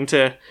actually trying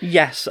to.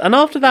 Yes, and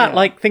after that,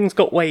 like, things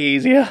got way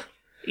easier.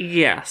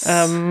 Yes.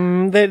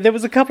 There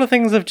was a couple of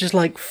things of just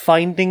like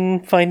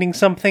finding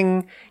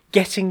something,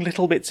 getting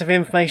little bits of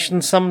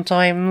information.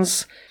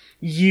 Sometimes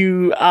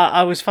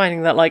I was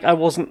finding that like I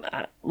wasn't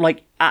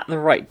like at the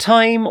right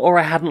time, or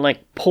I hadn't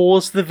like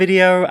paused the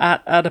video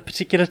at a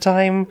particular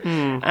time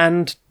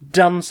and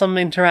done some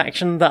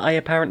interaction that I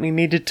apparently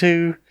needed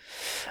to.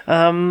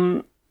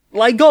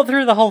 I got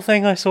through the whole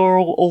thing. I saw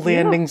all the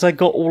endings. I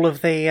got all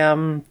of the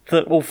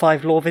all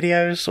 5 lore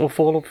videos, or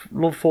 4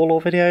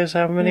 lore videos,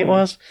 however many it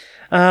was.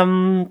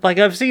 Like,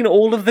 I've seen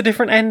all of the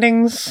different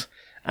endings,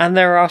 and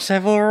there are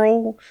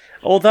several.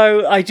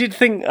 Although I did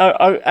think,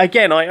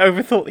 again, I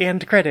overthought the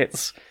end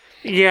credits.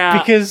 Yeah.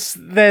 Because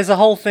there's a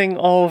whole thing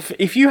of,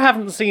 if you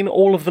haven't seen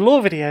all of the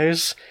lore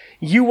videos,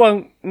 you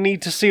won't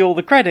need to see all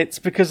the credits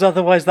because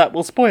otherwise that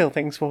will spoil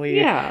things for you.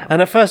 Yeah.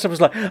 And at first I was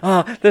like,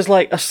 there's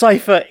like a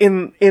cipher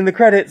in the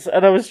credits,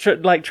 and I was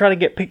trying to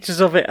get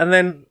pictures of it, and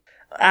then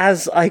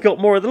as I got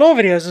more of the lore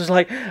videos, I was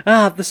like,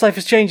 the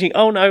cipher's changing.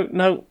 Oh,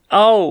 no.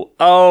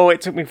 Oh,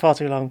 it took me far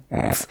too long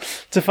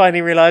to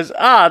finally realise,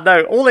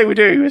 no, all they were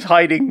doing was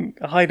hiding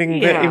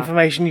the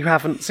information you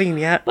haven't seen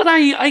yet. But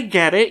I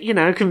get it,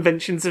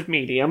 conventions of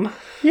medium.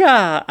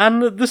 Yeah,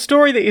 and the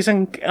story that is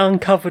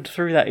uncovered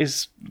through that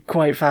is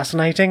quite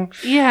fascinating.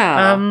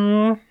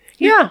 Yeah.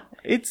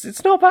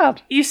 It's not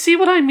bad. You see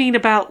what I mean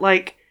about,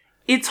 like,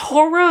 its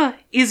horror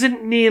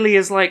isn't nearly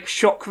as, like,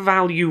 shock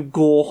value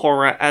gore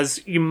horror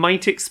as you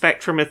might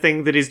expect from a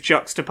thing that is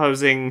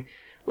juxtaposing,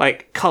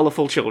 like,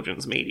 colourful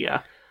children's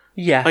media.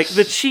 Yes. Like,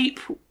 the cheap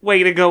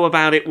way to go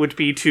about it would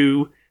be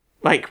to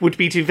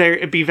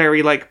be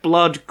very, like,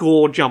 blood,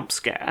 gore, jump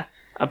scare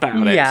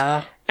about it.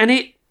 Yeah. And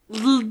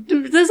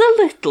there's a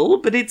little,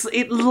 but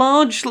it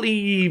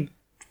largely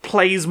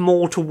plays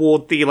more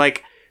toward the,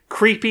 like,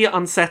 creepy,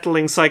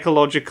 unsettling,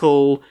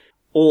 psychological,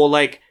 or,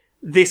 like,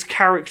 this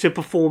character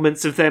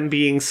performance of them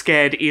being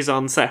scared is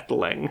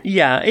unsettling.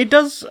 Yeah, it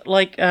does,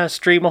 like,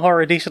 stream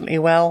horror decently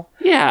well.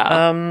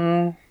 Yeah.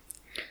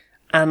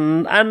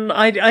 And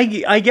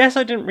I guess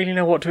I didn't really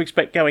know what to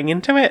expect going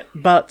into it,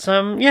 but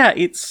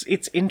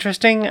it's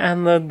interesting,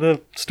 and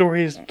the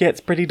story gets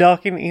pretty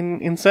dark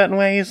in certain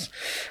ways,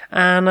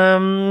 and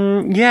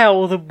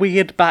all the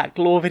weird back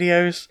lore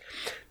videos,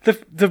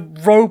 the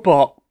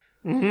robot.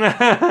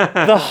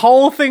 The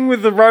whole thing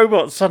with the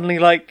robot suddenly,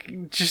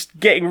 like, just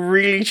getting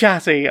really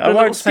chatty. I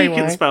won't say why.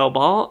 Speak and spell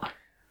bot.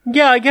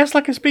 Yeah, I guess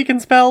like a speak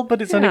and spell, but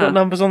it's only got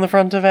numbers on the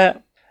front of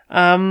it.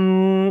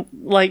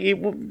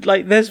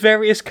 There's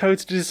various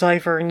codes to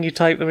decipher, and you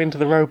type them into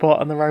the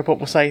robot, and the robot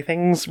will say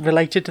things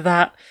related to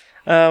that.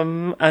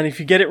 And if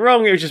you get it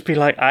wrong, it would just be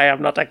like, I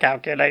am not a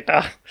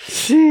calculator.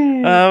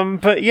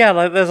 But yeah,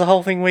 like, there's a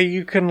whole thing where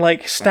you can,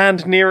 like,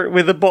 stand near it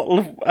with a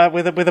bottle of,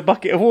 with a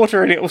bucket of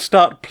water, and it will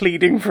start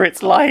pleading for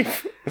its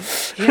life.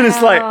 And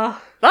it's like,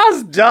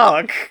 that's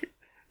dark.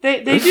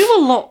 They do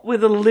a lot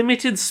with a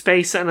limited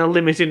space and a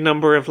limited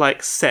number of,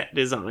 like, set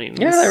designs.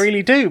 Yeah, they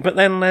really do. But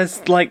then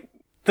there's, like,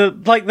 the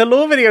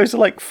lore videos are,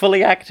 like,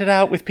 fully acted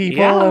out with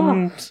people,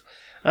 and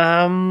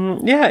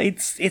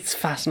it's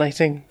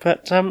fascinating.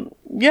 But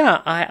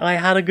I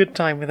had a good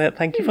time with it.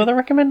 Thank you for the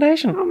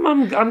recommendation.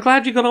 I'm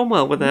glad you got on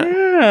well with it.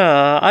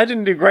 Yeah, I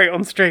didn't do great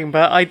on stream,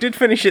 but I did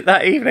finish it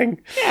that evening.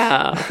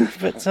 Yeah.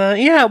 But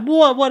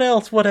what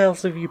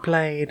else have you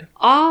played?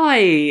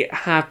 I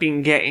have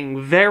been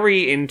getting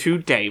very into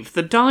Dave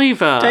the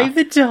Diver. Dave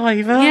the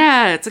Diver?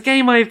 Yeah, it's a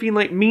game I've been,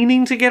 like,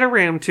 meaning to get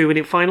around to, and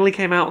it finally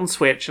came out on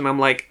Switch, and I'm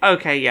like,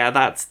 okay, yeah,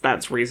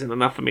 that's reason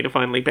enough for me to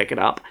finally pick it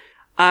up.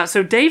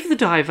 So Dave the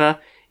Diver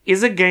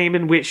is a game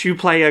in which you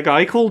play a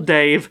guy called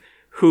Dave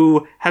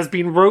who has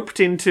been roped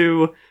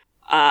into,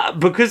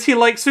 because he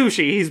likes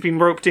sushi, he's been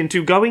roped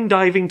into going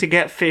diving to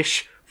get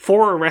fish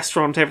for a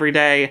restaurant every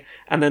day,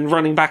 and then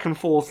running back and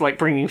forth, like,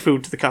 bringing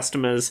food to the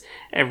customers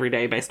every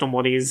day based on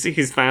what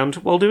he's found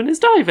while doing his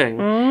diving.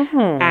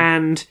 Mm-hmm.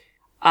 And,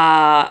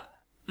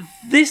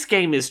 this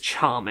game is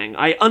charming.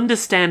 I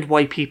understand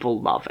why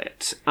people love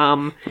it.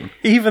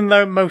 Even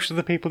though most of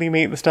the people you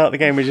meet at the start of the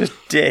game are just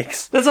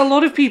dicks. There's a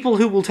lot of people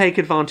who will take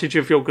advantage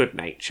of your good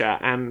nature,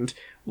 and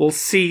we'll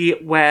see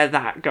where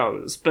that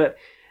goes. But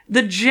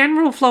the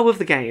general flow of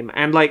the game,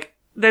 and, like,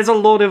 there's a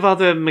lot of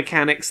other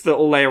mechanics that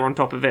will layer on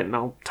top of it, and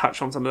I'll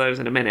touch on some of those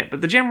in a minute,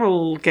 but the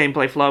general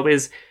gameplay flow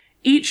is,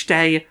 each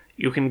day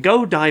you can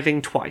go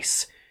diving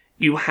twice.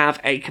 You have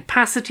a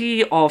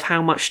capacity of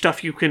how much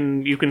stuff you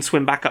can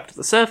swim back up to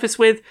the surface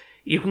with.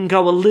 You can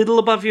go a little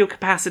above your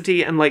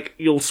capacity and, like,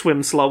 you'll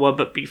swim slower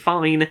but be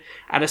fine.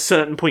 At a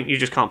certain point, you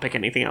just can't pick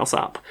anything else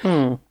up.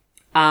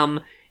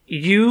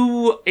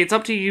 It's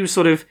up to you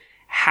sort of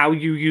how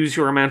you use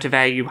your amount of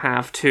air you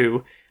have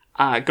to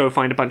go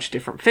find a bunch of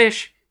different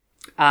fish.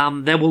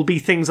 There will be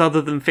things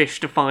other than fish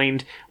to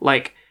find,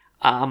 like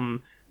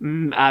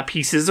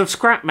pieces of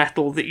scrap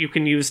metal that you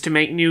can use to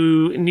make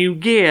new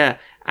gear,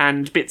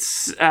 and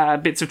bits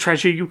of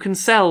treasure you can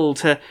sell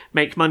to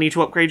make money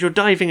to upgrade your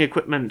diving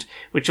equipment,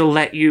 which will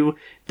let you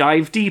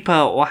dive deeper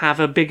or have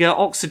a bigger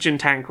oxygen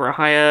tank or a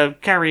higher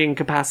carrying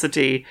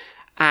capacity.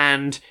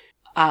 And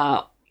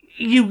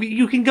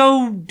you can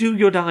go do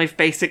your dive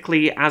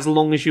basically as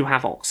long as you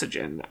have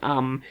oxygen.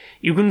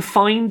 You can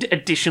find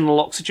additional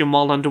oxygen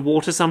while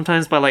underwater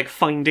sometimes by, like,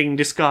 finding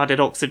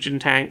discarded oxygen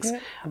tanks.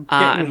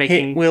 And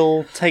making hit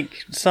will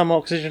take some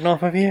oxygen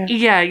off of you.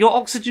 Yeah, your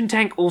oxygen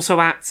tank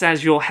also acts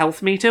as your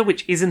health meter,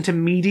 which isn't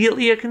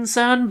immediately a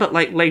concern, but,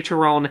 like,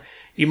 later on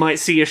you might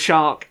see a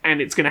shark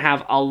and it's going to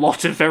have a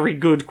lot of very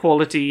good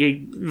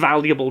quality,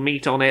 valuable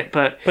meat on it,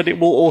 but it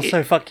will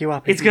also fuck you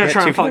up. It's going to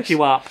try and fuck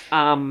you up.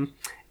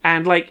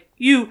 And, like,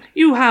 you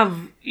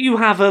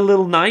have a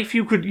little knife.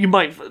 You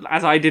might,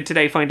 as I did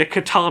today, find a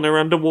katana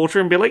underwater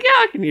and be like, yeah,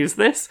 I can use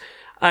this.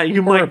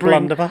 You might bring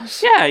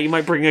blunderbuss. Yeah, you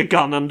might bring a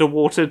gun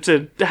underwater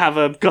to have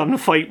a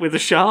gunfight with a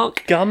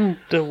shark. Gun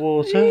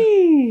underwater.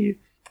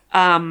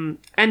 And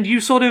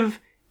you sort of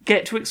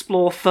get to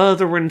explore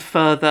further and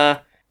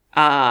further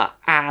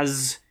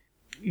as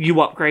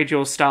you upgrade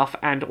your stuff,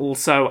 and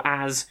also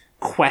as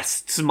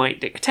quests might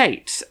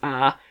dictate.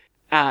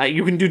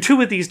 You can do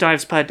 2 of these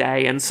dives per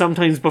day, and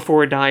sometimes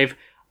before a dive,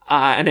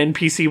 an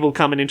NPC will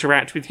come and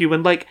interact with you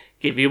and, like,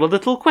 give you a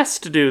little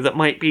quest to do that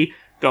might be,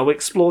 go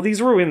explore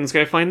these ruins,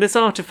 go find this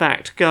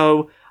artifact,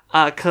 go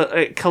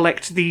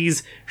collect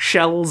these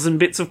shells and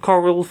bits of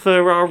coral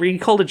for our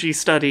ecology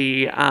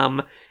study,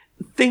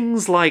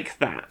 things like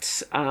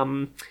that.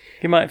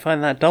 You might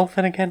find that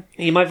dolphin again.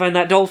 You might find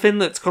that dolphin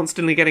that's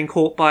constantly getting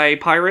caught by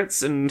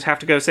pirates and have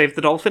to go save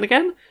the dolphin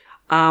again.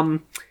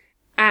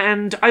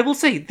 And I will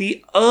say,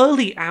 the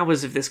early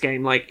hours of this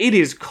game, like, it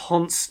is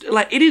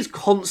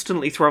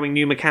constantly throwing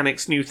new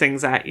mechanics, new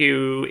things at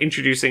you,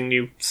 introducing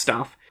new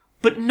stuff,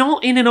 but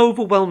not in an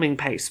overwhelming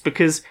pace,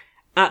 because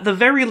at the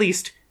very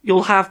least,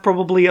 you'll have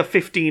probably a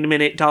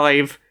 15-minute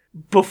dive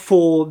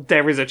before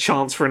there is a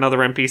chance for another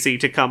NPC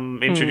to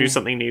come introduce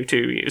something new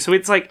to you. So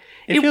it's like...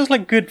 It feels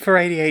like good for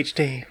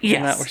ADHD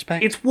in that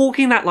respect. It's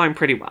walking that line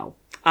pretty well.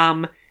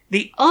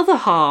 The other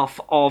half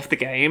of the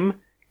game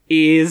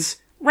is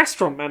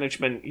restaurant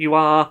management. You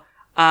are...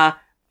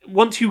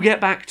 once you get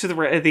back to the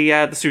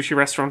sushi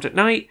restaurant at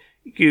night,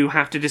 you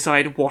have to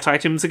decide what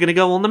items are going to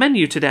go on the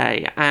menu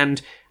today,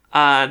 and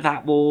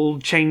that will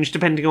change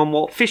depending on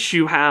what fish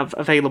you have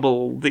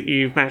available that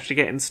you've managed to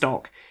get in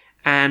stock.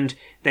 And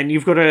then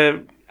you've got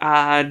to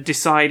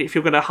decide if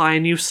you're going to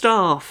hire new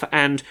staff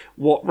and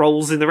what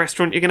roles in the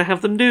restaurant you're going to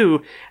have them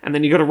do. And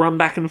then you've got to run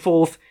back and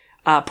forth,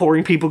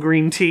 pouring people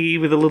green tea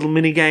with a little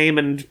mini game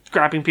and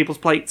grabbing people's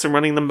plates and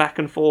running them back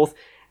and forth.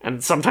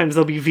 And sometimes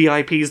there'll be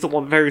VIPs that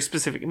want very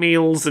specific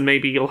meals, and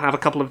maybe you'll have a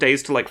couple of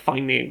days to, like,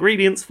 find the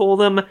ingredients for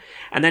them.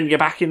 And then you're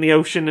back in the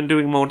ocean and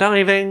doing more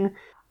diving.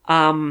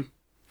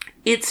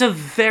 It's a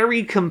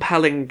very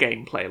compelling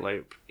gameplay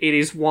loop. It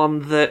is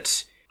one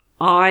that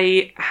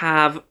I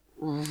have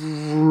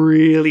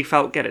really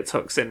felt get its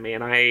hooks in me,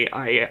 and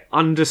I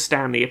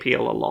understand the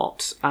appeal a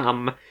lot.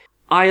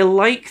 I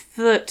like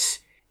that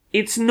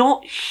it's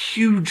not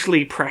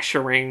hugely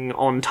pressuring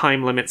on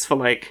time limits for,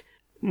 like,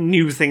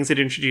 new things it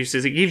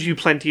introduces. It gives you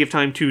plenty of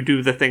time to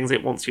do the things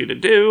it wants you to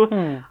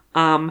do.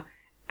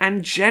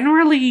 And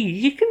generally,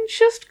 you can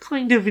just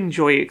kind of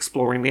enjoy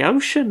exploring the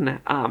ocean.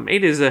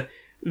 It is a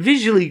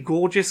visually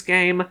gorgeous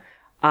game.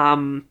 I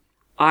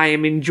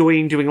am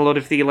enjoying doing a lot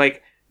of the,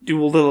 like, do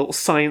all the little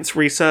science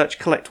research,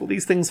 collect all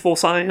these things for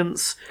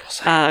science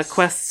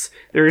quests.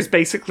 There is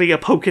basically a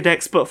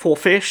Pokedex, but for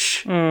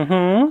fish.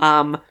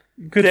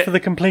 Good for the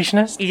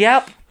completionist.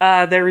 Yep.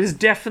 There is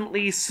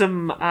definitely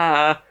some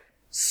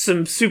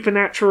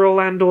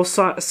supernatural and or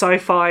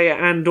sci-fi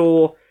and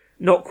or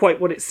not quite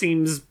what it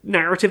seems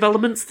narrative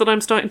elements that I'm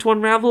starting to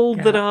unravel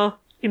that are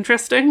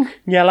interesting.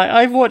 Yeah, like,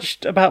 I've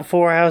watched about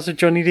 4 hours of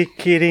Johnny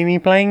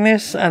Chiodini playing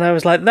this, and I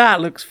was like, that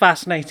looks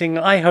fascinating.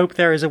 I hope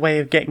there is a way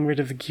of getting rid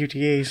of the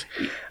QTEs.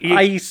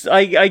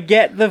 I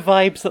get the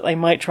vibes that they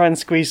might try and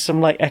squeeze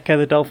some, like, Echo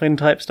the Dolphin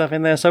type stuff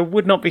in there, so I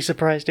would not be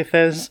surprised if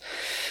there's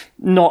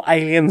not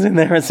aliens in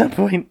there at some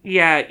point.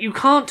 Yeah, you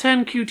can't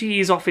turn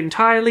QTEs off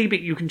entirely, but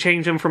you can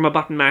change them from a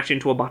button mash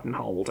into a button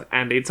hold,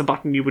 and it's a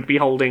button you would be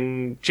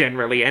holding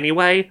generally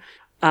anyway.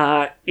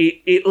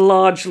 It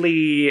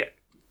largely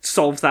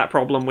solves that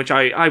problem, which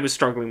I was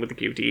struggling with the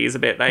QTEs a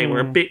bit. They were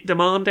a bit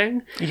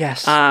demanding.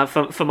 Yes.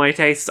 For my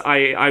taste,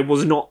 I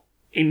was not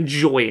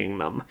enjoying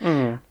them.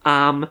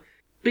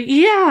 But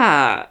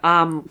yeah,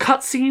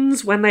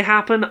 cutscenes when they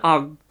happen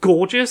are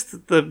gorgeous.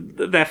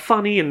 They're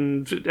funny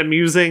and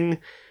amusing.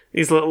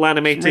 These little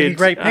animated, really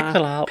great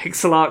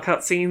pixel art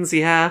cutscenes.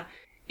 Yeah,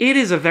 it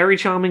is a very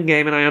charming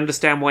game, and I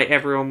understand why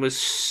everyone was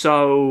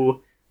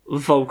so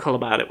vocal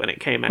about it when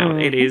it came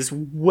out. It is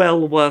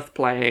well worth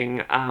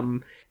playing.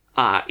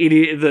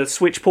 The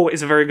Switch port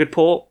is a very good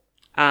port.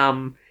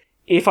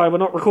 If I were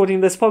not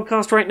recording this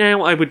podcast right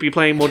now, I would be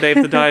playing more Dave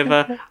the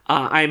Diver.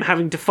 I'm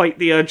having to fight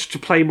the urge to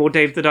play more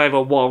Dave the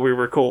Diver while we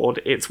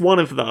record. It's one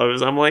of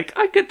those. I'm like,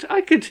 I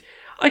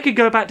could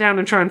go back down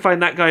and try and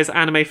find that guy's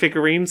anime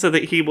figurine so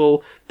that he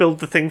will build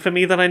the thing for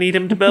me that I need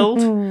him to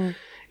build.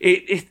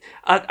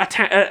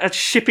 A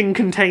shipping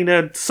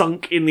container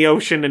sunk in the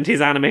ocean and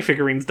his anime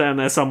figurine's down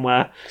there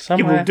somewhere.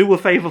 He will do a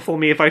favour for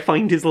me if I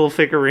find his little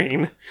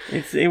figurine.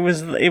 It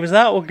was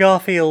that or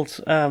Garfield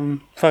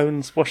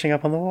phones washing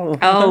up on the wall.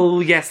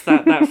 Oh yes,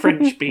 that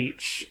French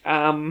beach.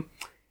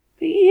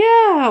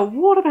 Yeah,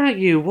 what about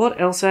you?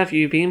 What else have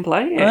you been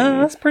playing?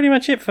 That's pretty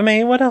much it for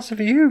me. What else have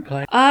you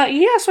played?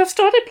 Yeah, so I've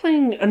started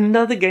playing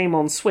another game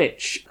on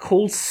Switch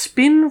called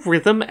Spin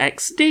Rhythm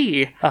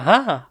XD.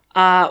 Aha.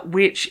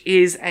 Which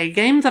is a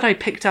game that I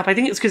picked up. I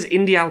think it's because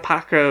Indie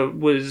Alpaca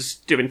was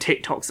doing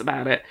TikToks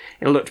about it.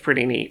 It looked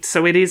pretty neat.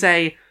 So it is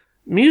a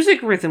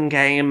music rhythm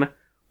game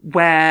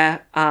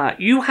where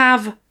you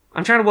have...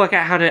 I'm trying to work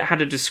out how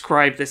to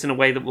describe this in a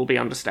way that will be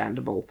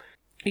understandable.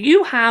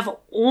 You have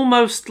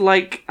almost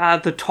like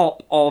the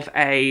top of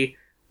a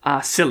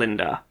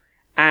cylinder,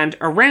 and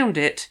around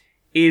it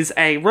is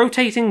a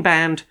rotating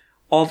band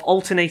of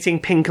alternating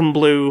pink and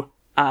blue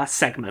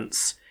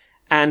segments.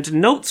 and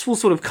notes will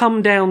sort of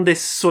come down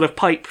this sort of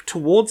pipe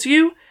towards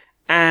you,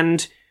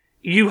 and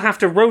you have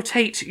to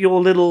rotate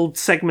your little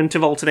segment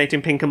of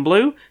alternating pink and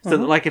blue, so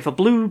that, like, if a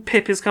blue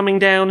pip is coming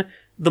down,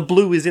 the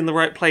blue is in the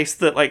right place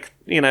that, like,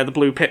 the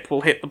blue pip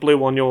will hit the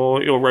blue on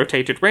your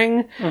rotated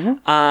ring.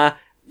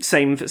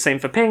 Same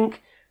for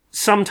pink.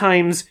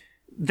 Sometimes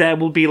there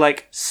will be,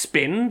 like,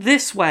 spin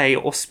this way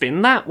or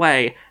spin that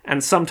way,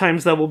 and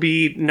sometimes there will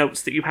be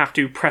notes that you have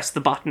to press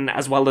the button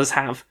as well as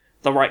have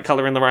the right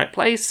colour in the right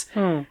place.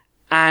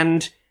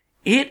 And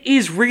it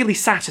is really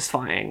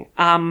satisfying.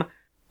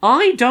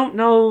 I don't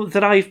know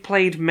that I've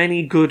played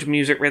many good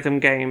music rhythm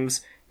games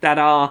that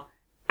are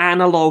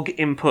analog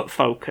input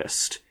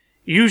focused.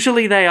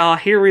 Usually they are,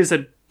 here is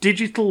a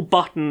digital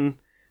button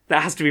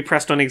that has to be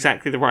pressed on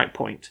exactly the right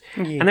point.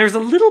 And there's a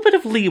little bit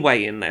of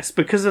leeway in this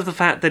because of the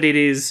fact that it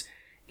is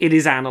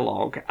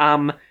analog.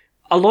 A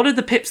lot of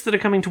the pips that are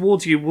coming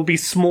towards you will be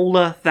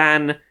smaller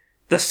than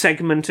the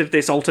segment of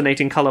this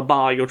alternating colour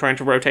bar you're trying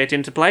to rotate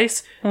into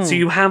place. So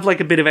you have, like,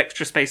 a bit of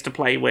extra space to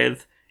play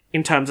with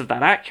in terms of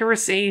that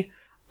accuracy.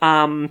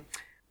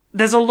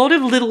 There's a lot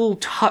of little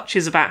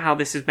touches about how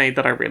this is made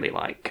that I really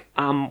like.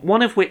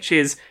 One of which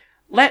is,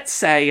 let's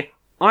say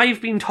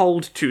I've been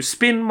told to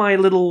spin my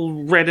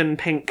little red and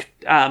pink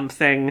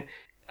thing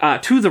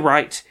to the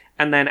right,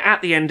 and then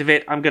at the end of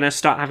it, I'm going to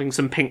start having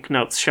some pink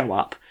notes show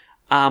up.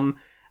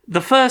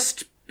 If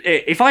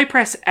I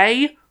press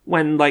A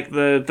when, like,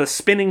 the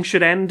spinning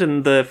should end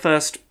and the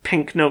first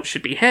pink note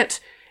should be hit,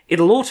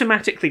 it'll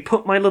automatically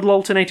put my little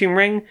alternating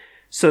ring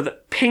so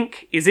that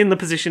pink is in the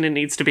position it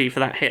needs to be for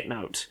that hit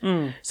note.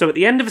 So at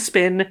the end of a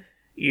spin,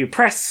 you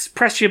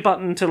press your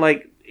button to,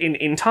 like,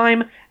 in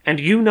time, and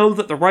you know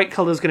that the right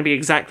colour is going to be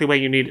exactly where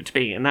you need it to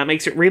be, and that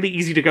makes it really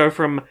easy to go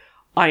from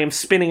I am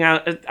spinning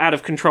out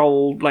of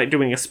control, like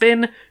doing a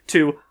spin,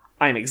 to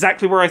I am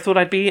exactly where I thought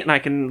I'd be, and I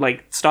can,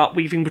 like, start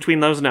weaving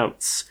between those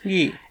notes.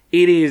 Yeah.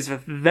 It is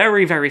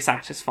very, very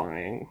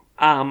satisfying.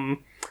 I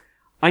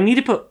need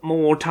to put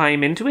more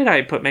time into it.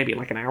 I put maybe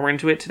like an hour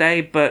into it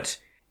today, but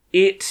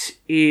it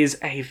is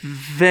a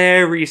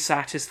very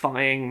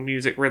satisfying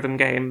music rhythm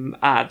game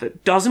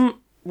that doesn't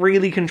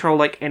really control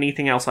like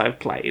anything else I've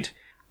played.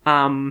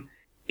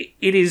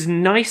 It is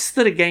nice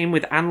that a game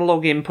with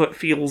analog input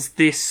feels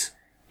this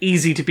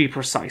easy to be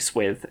precise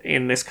with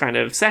in this kind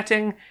of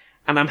setting,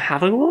 and I'm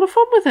having a lot of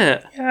fun with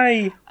it.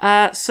 Yay.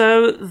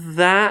 So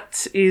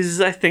that is,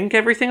 I think,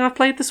 everything I've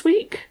played this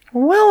week.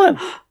 Well,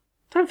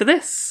 Time for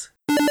this.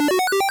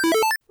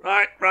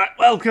 Right.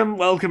 Welcome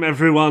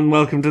everyone.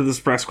 Welcome to this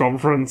press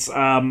conference.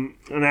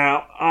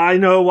 Now, I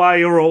know why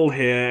you're all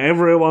here.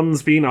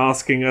 Everyone's been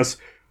asking us.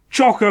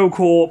 Choco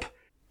Corp,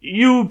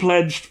 you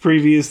pledged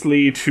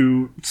previously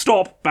to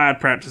stop bad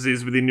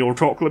practices within your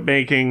chocolate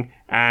making,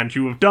 and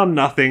you have done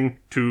nothing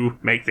to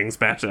make things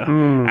better.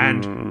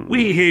 And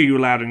we hear you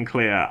loud and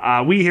clear.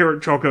 We here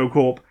at Choco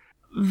Corp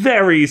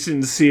very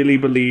sincerely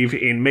believe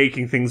in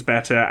making things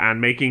better and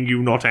making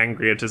you not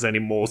angry at us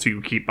anymore so you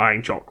keep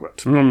buying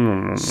chocolate.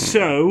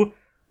 So,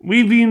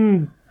 we've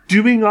been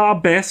doing our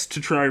best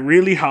to try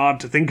really hard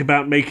to think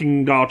about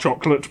making our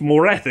chocolate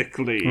more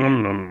ethically.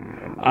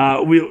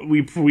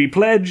 We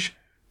pledge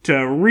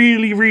to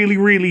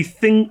really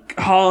think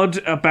hard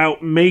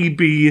about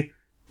maybe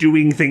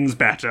doing things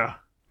better.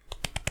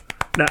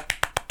 Now,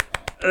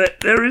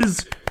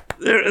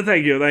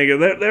 thank you.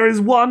 There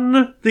is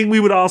one thing we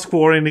would ask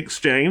for in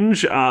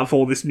exchange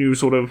for this new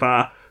sort of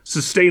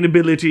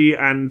sustainability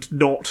and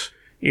not,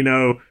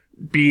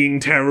 being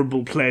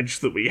terrible pledge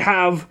that we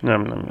have.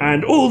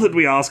 And all that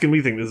we ask, and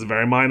we think this is a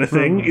very minor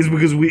thing, is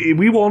because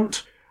we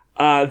want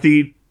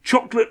the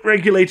chocolate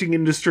regulating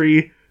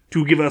industry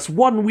to give us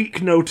 1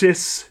 week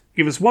notice,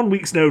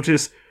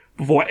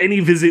 before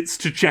any visits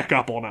to check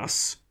up on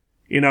us.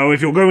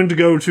 If you're going to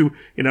go to,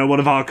 one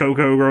of our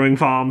cocoa growing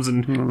farms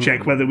and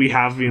check whether we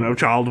have,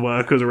 child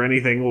workers or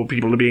anything, or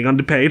people are being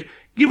underpaid,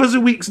 give us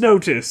a week's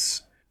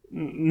notice.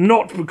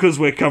 Not because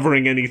we're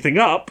covering anything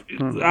up.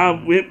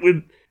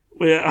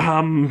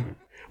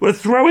 We're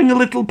throwing a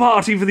little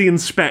party for the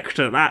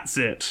inspector, that's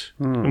it.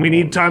 And we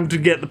need time to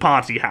get the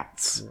party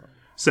hats.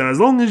 So as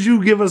long as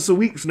you give us a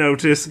week's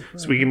notice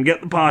so we can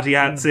get the party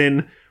hats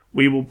in,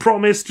 we will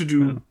promise to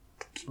do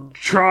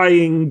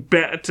trying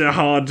better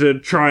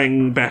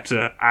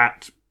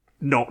at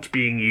not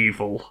being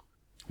evil.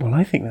 Well,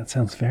 I think that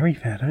sounds very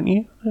fair, don't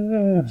you?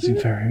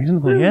 Seems very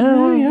reasonable.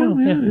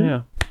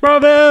 Yeah.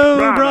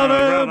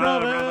 Bravo!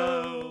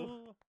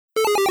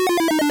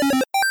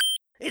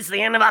 It's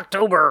the end of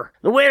October.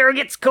 The weather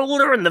gets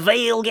colder and the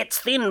veil gets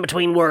thin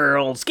between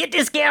worlds. Get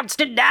discounts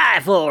to die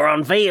for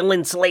on veil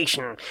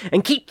insulation.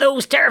 And keep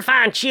those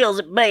terrifying chills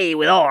at bay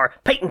with our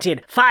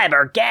patented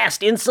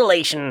fiber-gassed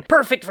insulation.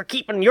 Perfect for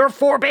keeping your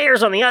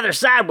forebears on the other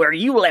side where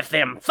you left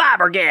them.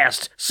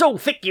 Fiber-gassed. So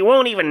thick you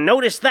won't even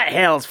notice that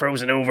hell's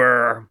frozen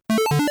over.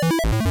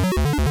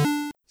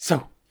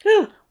 So,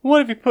 what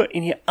have you put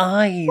in your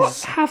eyes?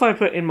 What have I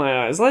put in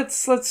my eyes?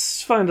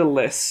 Let's find a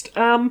list.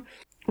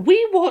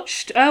 We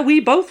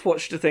both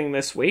watched a thing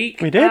this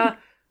week. We did?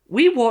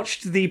 we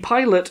watched the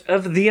pilot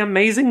of The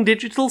Amazing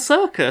Digital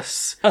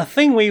Circus. A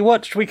thing we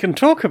watched we can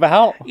talk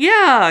about.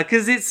 Yeah,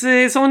 because it's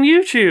on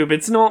YouTube.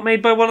 It's not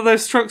made by one of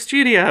those Struck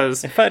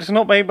Studios. In fact, it's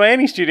not made by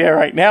any studio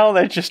right now.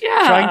 They're just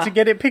Yeah. trying to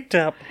get it picked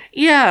up.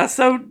 Yeah,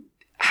 so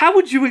how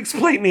would you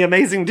explain The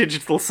Amazing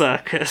Digital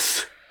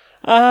Circus?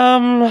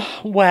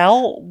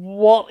 Well,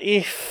 what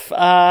if,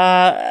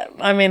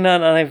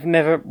 I've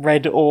never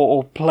read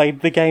or played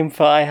the game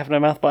for I Have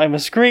No Mouth But I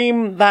Must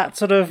Scream, that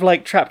sort of,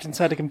 like, trapped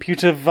inside a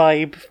computer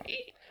vibe.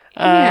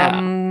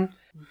 Yeah.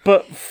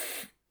 But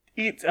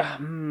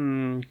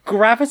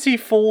Gravity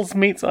Falls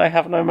meets I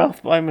Have No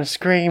Mouth But I Must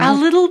Scream. A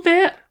little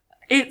bit.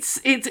 It's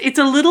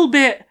a little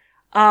bit,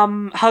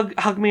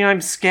 Hug Me,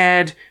 I'm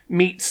Scared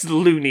meets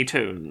Looney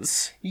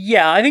Tunes.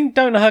 Yeah, I think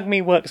Don't Hug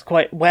Me works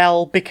quite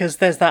well because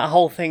there's that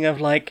whole thing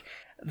of, like,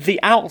 the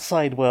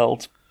outside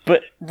world.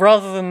 But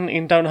rather than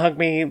in Don't Hug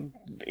Me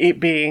it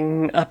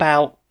being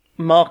about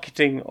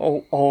marketing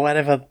or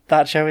whatever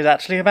that show is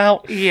actually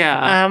about,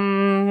 Yeah.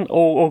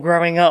 or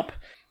growing up,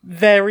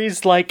 there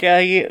is like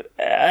hey,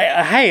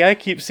 I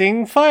keep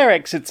seeing fire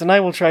exits and I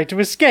will try to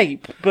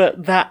escape.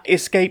 But that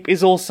escape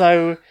is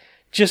also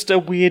just a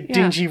weird,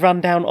 dingy,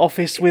 rundown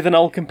office with an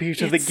old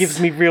computer that gives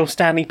me real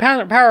Stanley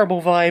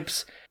Parable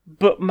vibes,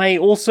 but may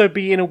also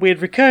be in a weird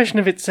recursion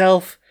of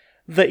itself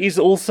that is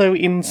also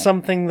in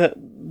something that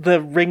the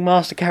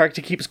Ringmaster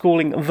character keeps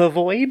calling the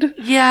Void.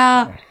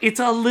 Yeah, it's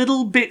a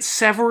little bit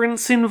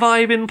Severance in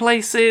vibe in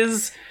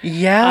places.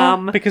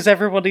 Yeah, because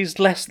everybody's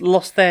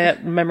lost their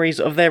memories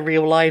of their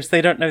real lives.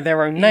 They don't know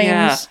their own names.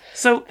 Yeah.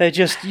 So they're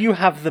just, you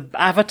have the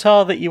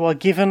avatar that you are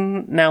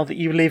given now that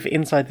you live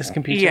inside this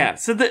computer. yeah,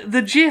 so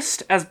the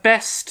gist, as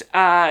best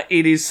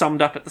it is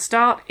summed up at the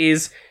start,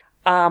 is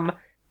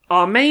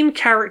our main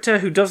character,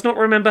 who does not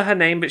remember her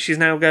name, but she's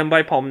now going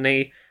by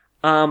Pomni,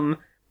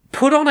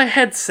 put on a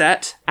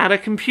headset at a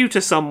computer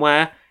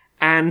somewhere,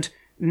 and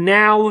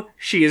now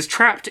she is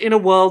trapped in a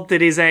world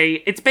that is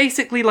it's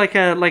basically like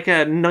a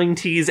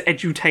 90s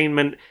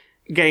edutainment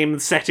game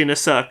set in a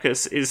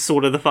circus is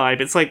sort of the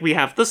vibe. It's like we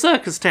have the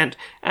circus tent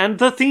and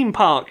the theme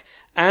park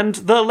and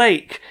the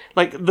lake.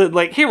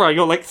 Here are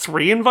your like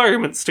 3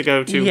 environments to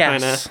go to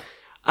kind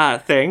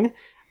of thing.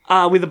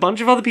 With a bunch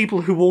of other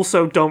people who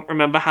also don't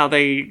remember how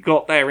they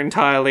got there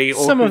entirely.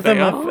 Or some who of them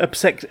they have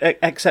are.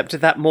 accepted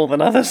that more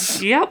than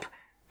others. Yep.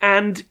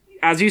 And,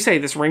 as you say,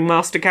 this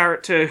Ringmaster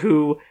character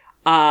who,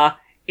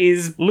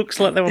 is... Looks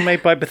like they were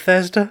made by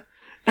Bethesda.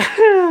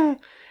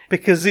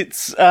 Because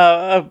it's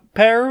a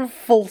pair of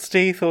false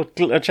teeth or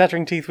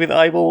chattering teeth with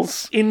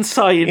eyeballs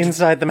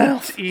inside the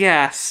mouth.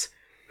 Yes.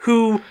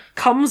 Who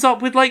comes up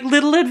with, like,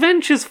 little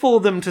adventures for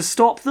them to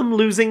stop them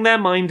losing their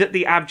mind at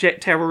the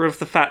abject terror of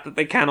the fact that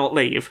they cannot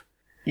leave.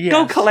 Yes.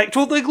 Go collect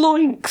all the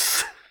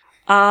gloinks!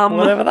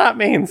 Whatever that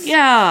means.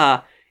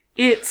 Yeah.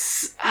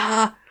 It's,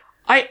 I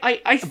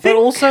think... But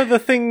also the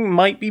thing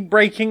might be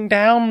breaking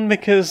down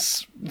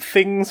because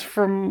things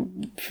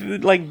from,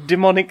 like,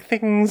 demonic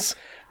things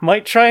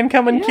might try and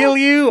come and kill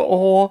you,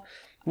 or,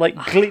 like,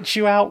 glitch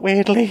you out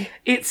weirdly.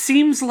 It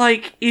seems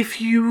like if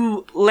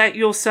you let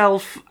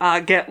yourself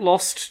get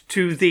lost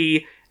to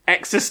the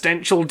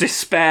existential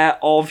despair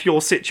of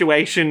your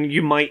situation,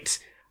 you might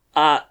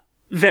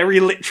very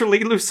literally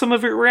lose some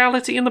of your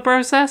reality in the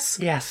process.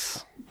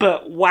 Yes.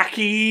 But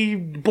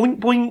wacky boink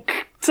boink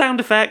sound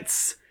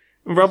effects,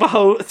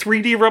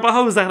 3D rubber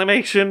hose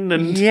animation,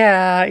 and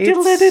yeah, it's...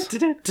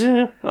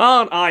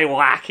 aren't I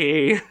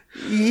wacky?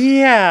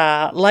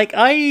 Yeah, like,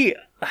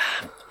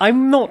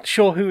 I'm not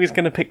sure who is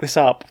going to pick this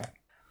up,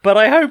 but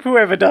I hope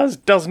whoever does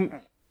doesn't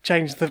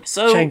change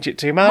it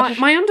too much.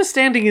 My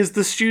understanding is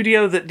the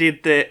studio that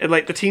did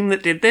the team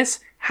that did this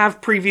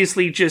have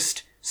previously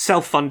just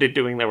self-funded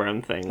doing their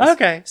own things.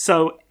 Okay.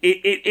 So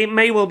it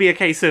may well be a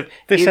case of...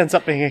 This ends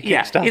up being a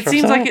Kickstarter. Yeah, it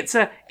seems like it's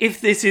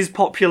if this is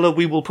popular,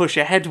 we will push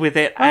ahead with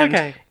it.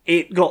 And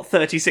it got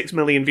 36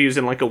 million views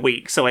in like a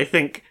week, so I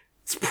think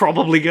it's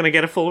probably going to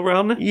get a full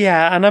run.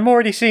 Yeah, and I'm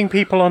already seeing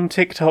people on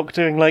TikTok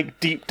doing like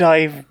deep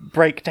dive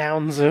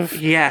breakdowns of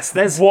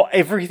what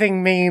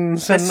everything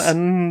means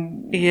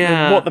and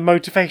what the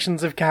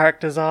motivations of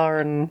characters are.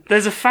 And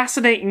there's a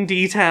fascinating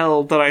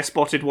detail that I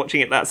spotted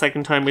watching it that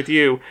second time with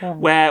you,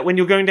 where when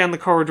you're going down the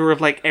corridor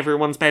of like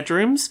everyone's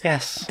bedrooms,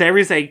 there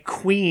is a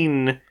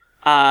queen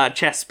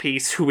chess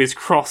piece who is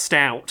crossed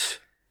out.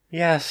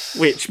 Yes.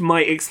 Which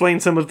might explain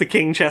some of the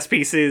king chess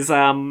piece's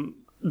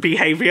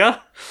behaviour.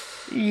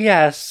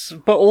 Yes,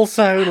 but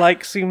also,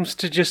 like, seems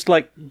to just,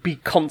 like, be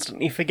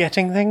constantly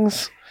forgetting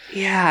things.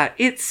 Yeah,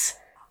 it's...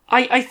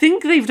 I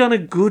think they've done a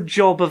good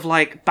job of,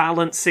 like,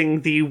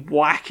 balancing the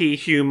wacky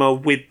humour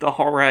with the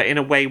horror in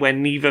a way where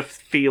neither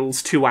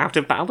feels too out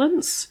of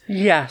balance.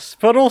 Yes,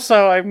 but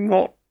also I'm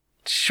not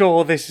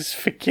sure this is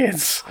for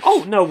kids.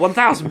 Oh, no,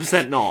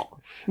 1000% not.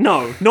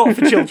 No, not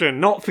for children,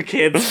 not for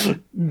kids.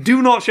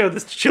 Do not show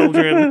this to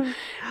children.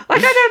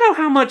 Like, I don't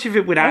know how much of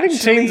it would actually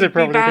think teens would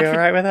probably be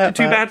alright with that.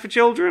 Too bad for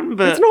children,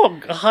 but... It's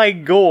not high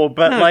gore,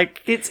 but,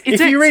 if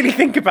you really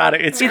think about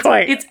it, it's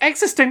quite... It's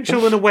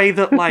existential in a way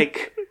that,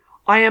 like,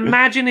 I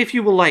imagine if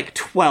you were, like,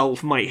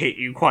 12 might hit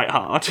you quite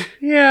hard.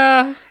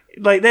 Yeah.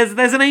 Like,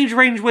 there's an age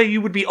range where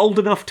you would be old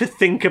enough to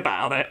think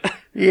about it.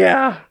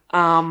 Yeah.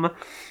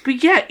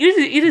 But yeah,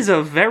 it is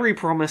a very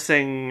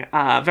promising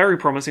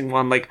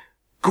one. Like,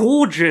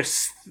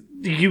 gorgeous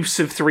use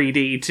of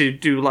 3D to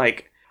do,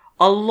 like,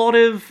 a lot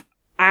of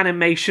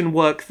animation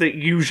work that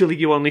usually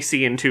you only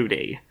see in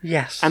 2D.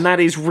 Yes. And that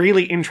is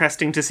really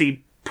interesting to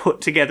see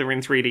put together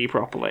in 3D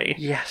properly.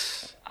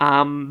 Yes.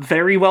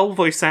 Very well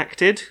voice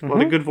acted. A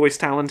lot of good voice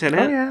talent in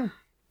it. Oh,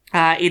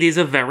 yeah. It is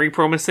a very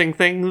promising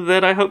thing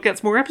that I hope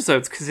gets more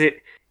episodes, because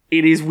it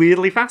is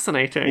weirdly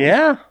fascinating.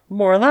 Yeah,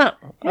 more of that.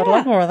 I'd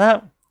love more of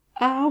that.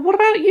 What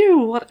about you?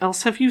 What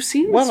else have you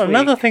seen Well, this week?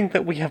 another thing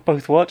that we have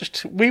both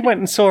watched, we went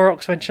and saw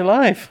Oxventure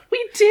live.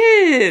 We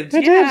did!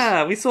 We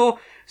yeah, we saw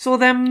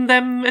them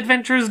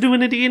adventurers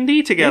doing a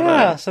D&D together.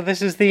 Yeah, so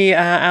this is the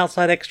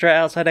Outside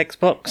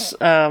Xbox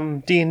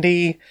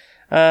D&D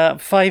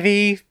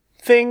 5e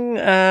thing,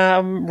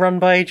 run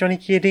by Johnny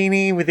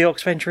Chiodini with the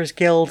Oxventurers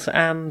Guild,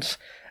 and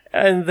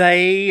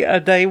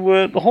they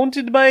were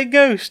haunted by a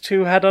ghost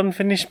who had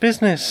unfinished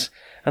business,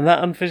 and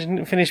that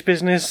unfinished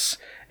business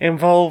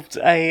involved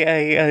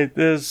a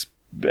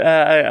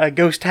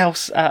ghost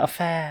house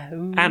affair.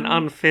 Ooh. An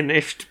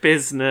unfinished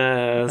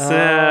business.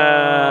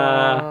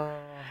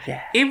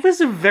 Yeah. It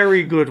was a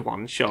very good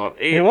one-shot.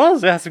 It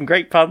was. It had some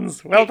great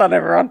puns. Well done,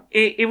 everyone.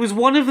 It was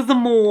one of the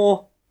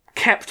more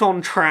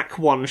kept-on-track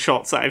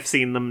one-shots I've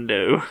seen them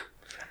do.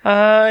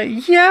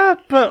 Yeah,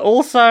 but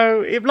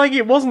also, it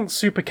wasn't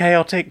super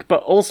chaotic,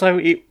 but also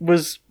it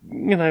was,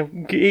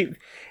 it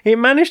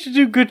managed to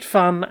do good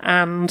fun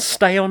and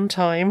stay on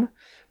time,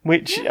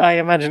 which I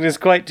imagine is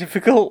quite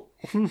difficult,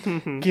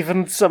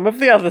 given some of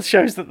the other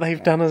shows that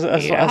they've done as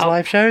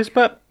live shows.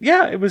 But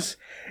yeah, it was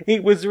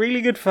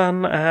really good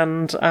fun,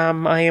 and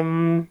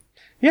I'm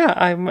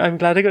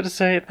glad I got to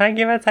say it. Thank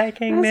you for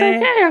taking me.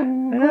 That's okay.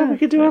 I'm glad we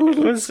could do a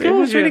little It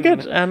was really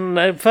good,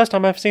 and first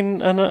time I've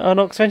seen an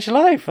Oxventure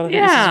live. I think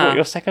this is what,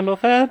 your second or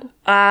third?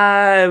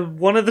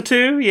 One of the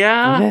two,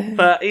 yeah.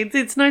 But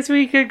it's nice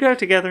we could go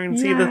together and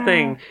see the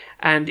thing.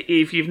 And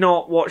if you've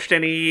not watched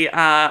any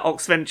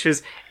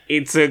Oxventures,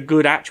 it's a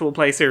good actual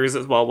play series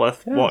as well,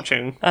 worth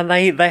watching. And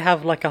they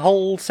have like a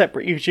whole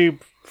separate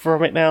YouTube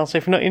from it now. So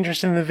if you're not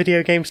interested in the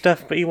video game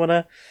stuff, but you want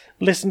to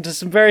listen to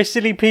some very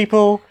silly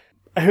people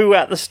who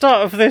at the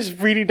start of this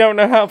really don't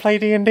know how to play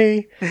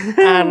D&D,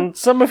 and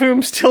some of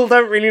whom still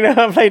don't really know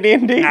how to play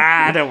D&D.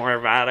 Don't worry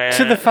about it.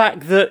 To the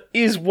fact that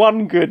is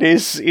one good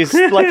is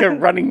like a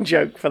running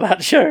joke for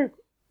that show.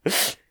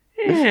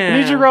 Yeah.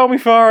 Need you roll me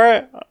for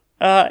it?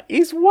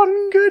 Is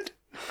one good?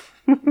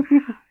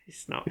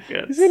 It's not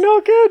good. Is it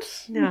not good?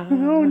 No.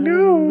 Oh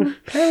no.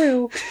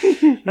 Peril.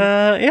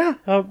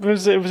 It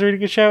was a really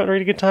good show, a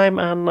really good time,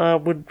 and I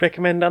would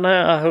recommend, and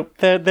I hope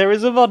there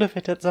is a VOD of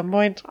it at some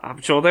point.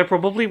 I'm sure there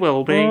probably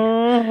will be.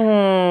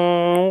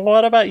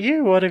 What about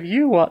you? What have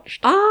you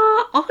watched?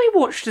 I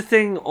watched a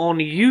thing on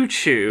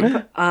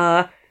YouTube,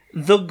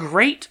 The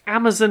Great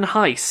Amazon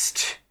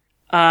Heist.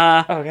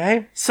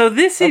 Okay. So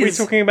this Are we is...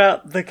 talking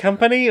about the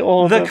company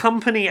or the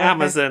company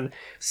Amazon.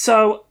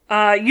 So,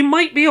 you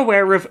might be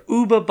aware of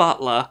Uber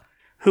Butler,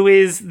 who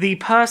is the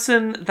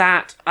person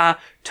that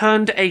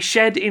turned a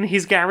shed in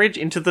his garage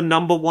into the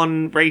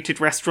 #1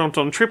 rated restaurant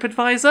on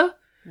TripAdvisor.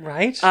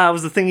 Right.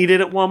 Was the thing he did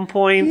at one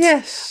point.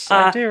 Yes,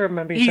 I do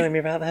remember you telling me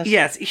about this.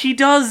 Yes, he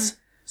does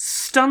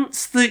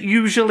stunts that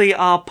usually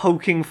are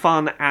poking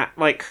fun at,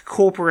 like,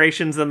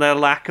 corporations and their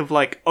lack of,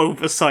 like,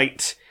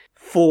 oversight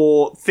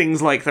for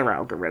things like their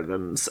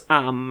algorithms,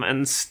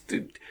 and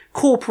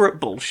corporate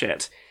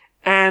bullshit.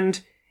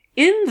 And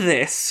in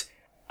this,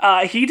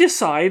 he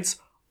decides,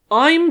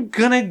 I'm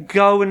gonna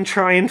go and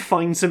try and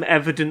find some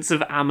evidence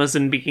of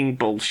Amazon being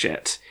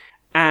bullshit.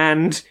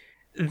 And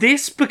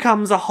this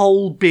becomes a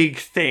whole big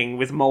thing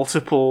with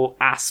multiple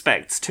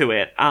aspects to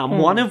it,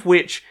 one of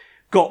which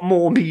got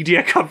more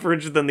media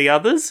coverage than the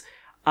others,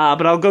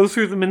 but I'll go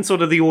through them in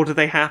sort of the order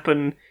they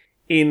happen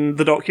in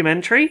the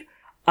documentary.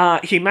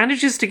 He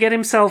manages to get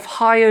himself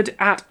hired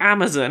at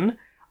Amazon.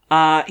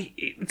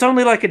 It's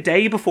only like a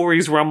day before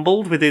he's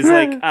rumbled with his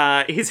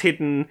his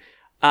hidden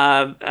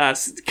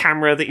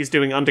camera that he's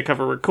doing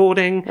undercover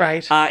recording.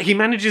 Right. He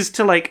manages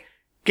to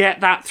get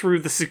that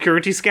through the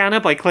security scanner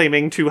by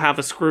claiming to have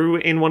a screw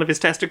in one of his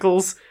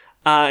testicles.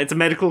 It's a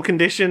medical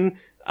condition.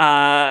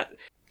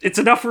 It's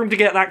enough for him to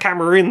get that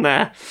camera in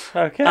there.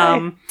 Okay.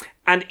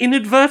 And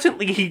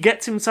inadvertently he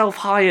gets himself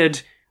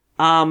hired.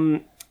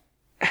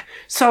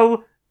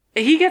 So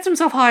he gets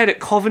himself hired at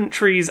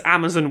Coventry's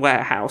Amazon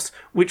warehouse,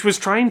 which was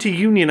trying to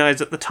unionize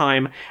at the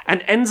time,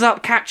 and ends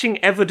up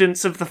catching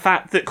evidence of the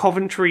fact that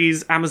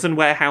Coventry's Amazon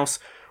warehouse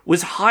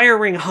was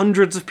hiring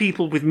hundreds of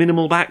people with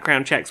minimal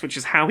background checks, which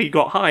is how he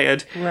got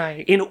hired,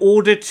 Right. in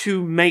order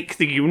to make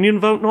the union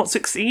vote not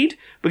succeed,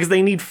 because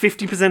they need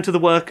 50% of the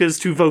workers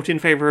to vote in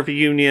favor of a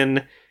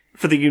union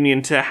for the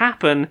union to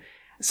happen.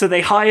 So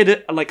they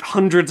hired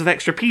hundreds of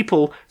extra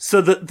people so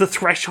that the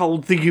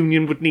threshold the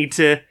union would need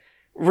to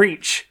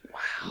reach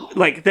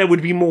like, there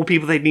would be more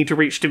people they'd need to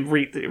reach the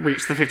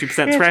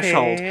 50%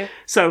 threshold.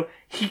 So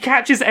he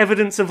catches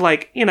evidence of,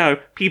 like, you know,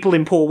 people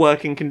in poor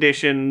working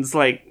conditions,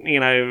 like, you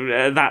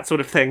know, that sort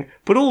of thing.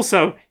 But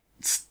also,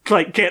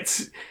 like,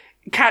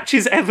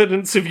 catches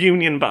evidence of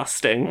union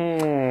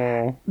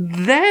busting.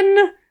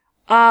 Then,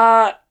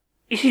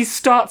 he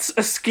starts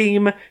a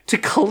scheme to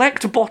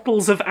collect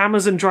bottles of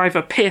Amazon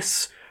driver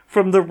piss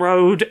from the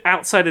road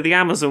outside of the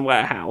Amazon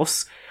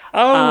warehouse.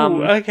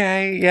 Oh,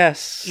 okay,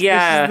 yes.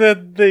 Yeah. This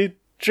is the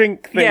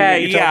drink thing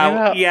that you're talking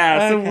about?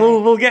 Yeah, Okay.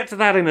 so we'll get to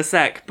that in a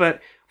sec.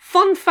 But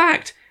fun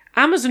fact,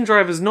 Amazon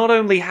drivers not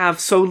only have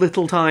so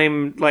little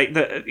time, like,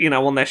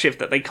 on their shift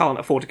that they can't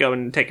afford to go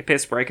and take a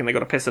piss break and they got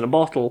to piss in a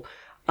bottle,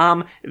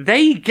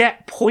 they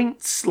get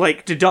points,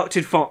 like,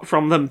 deducted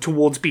from them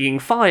towards being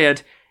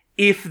fired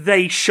if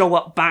they show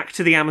up back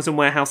to the Amazon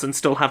warehouse and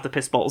still have the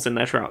piss bottles in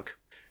their truck.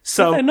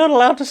 So They're not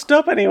allowed to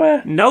stop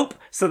anywhere. nope.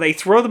 So they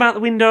throw them out the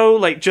window,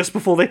 like, just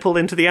before they pull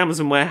into the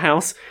Amazon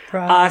warehouse.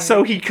 Right.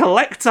 So he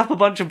collects up a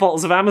bunch of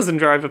bottles of Amazon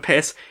driver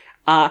piss,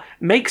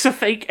 makes a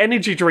fake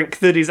energy drink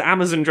that is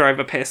Amazon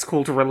driver piss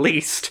called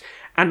Released,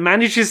 and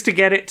manages to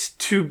get it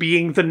to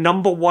being the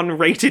 #1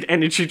 rated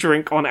energy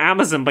drink on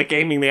Amazon by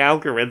gaming the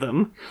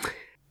algorithm.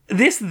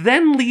 This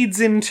then leads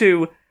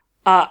into,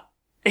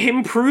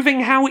 him proving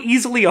how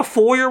easily a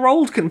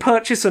 4-year-old can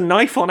purchase a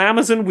knife on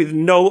Amazon with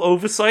no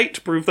oversight to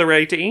prove they're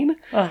 18.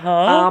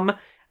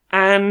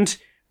 And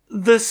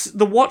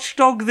the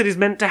watchdog that is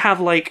meant to have,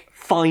 like,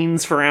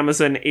 fines for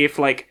Amazon if,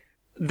 like,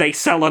 they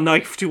sell a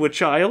knife to a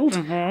child.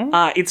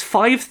 It's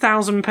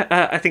 5,000.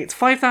 I think it's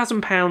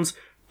 £5,000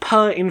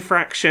 per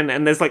infraction,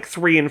 and there's, like,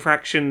 3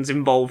 infractions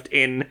involved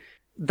in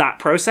that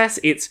process.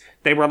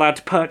 They were allowed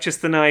to purchase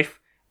the knife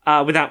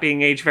without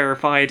being age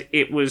verified.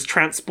 It was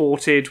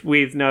transported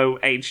with no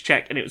age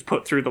check, and it was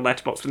put through the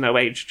letterbox with no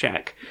age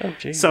check. Oh,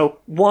 geez. So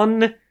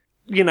one,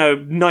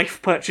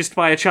 knife purchased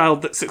by a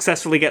child that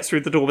successfully gets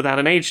through the door without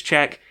an age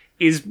check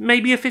is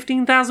maybe a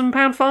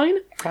 £15,000 fine.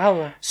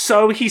 Wow.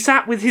 So he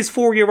sat with his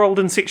 4-year-old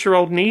and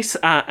 6-year-old niece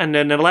and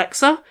an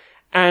Alexa,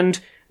 and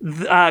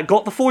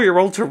got the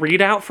 4-year-old to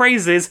read out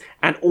phrases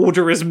and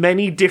order as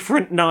many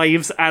different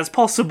knives as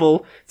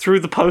possible through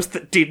the post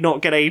that did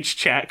not get age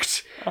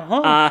checked.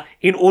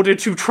 In order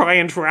to try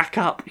and rack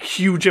up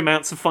huge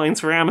amounts of fines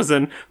for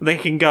Amazon. They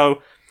can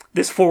go,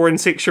 this 4 and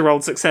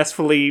 6-year-old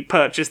successfully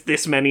purchased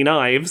this many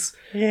knives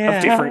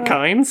of different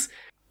kinds.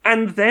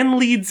 And then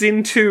leads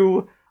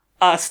into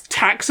a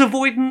tax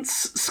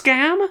avoidance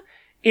scam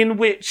in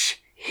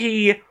which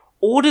he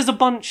orders a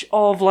bunch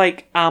of,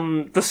 like,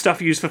 the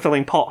stuff used for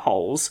filling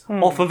potholes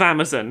off of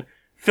Amazon,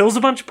 fills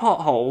a bunch of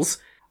potholes,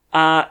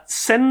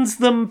 sends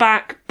them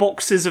back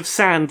boxes of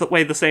sand that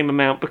weigh the same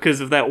amount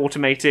because of their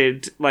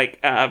automated, like,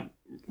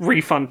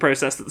 refund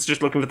process that's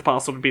just looking for the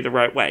parcel to be the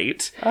right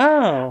weight.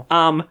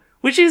 Oh.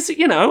 Which is,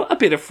 a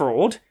bit of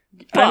fraud.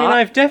 But, I mean,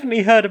 I've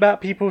definitely heard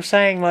about people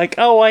saying, like,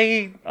 oh,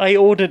 I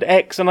ordered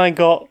X and I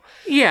got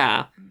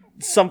yeah.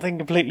 something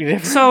completely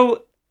different.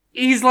 So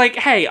he's like,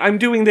 hey, I'm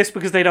doing this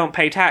because they don't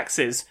pay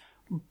taxes.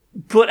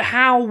 But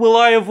how will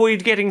I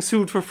avoid getting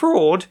sued for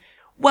fraud?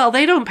 Well,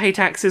 they don't pay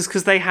taxes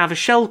because they have a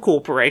shell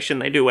corporation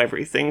they do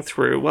everything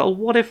through. Well,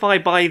 what if I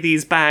buy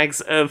these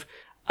bags of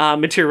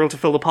material to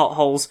fill the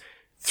potholes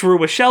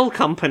through a shell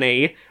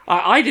company?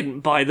 I didn't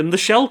buy them. The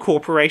Shell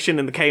Corporation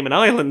in the Cayman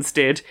Islands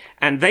did,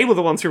 and they were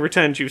the ones who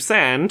returned you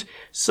sand.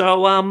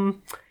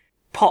 So,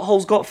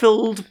 potholes got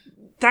filled.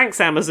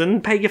 Thanks,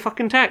 Amazon. Pay your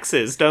fucking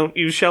taxes. Don't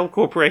use shell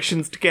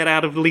corporations to get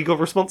out of legal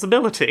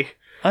responsibility.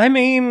 I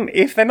mean,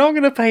 if they're not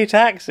going to pay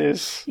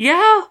taxes,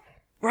 Yeah,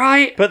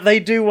 right. but they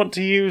do want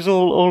to use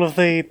all of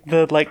the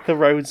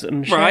roads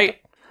and shit.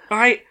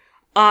 Right.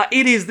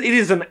 It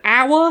is an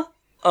hour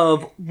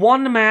of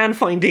one man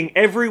finding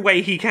every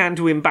way he can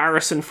to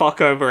embarrass and fuck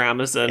over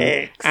Amazon,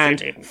 and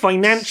Excellent.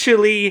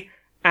 financially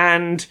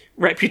and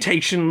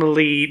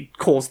reputationally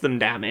cause them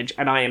damage,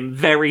 and I am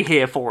very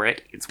here for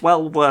it. It's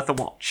well worth a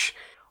watch.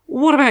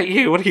 What about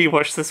you? What have you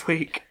watched this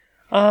week?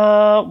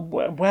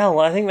 Well,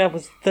 I think that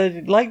was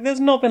there's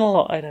not been a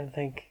lot, I don't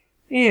think.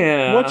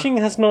 Yeah. Watching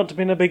has not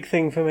been a big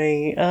thing for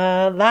me.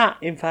 That,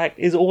 in fact,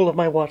 is all of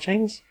my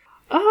watchings.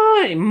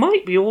 It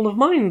might be all of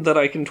mine that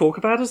I can talk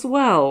about as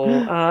well.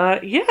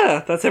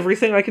 Yeah, that's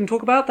everything I can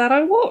talk about that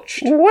I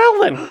watched.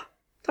 Well then.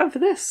 Time for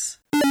this.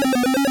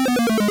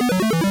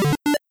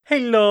 Hey,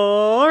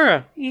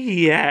 Laura.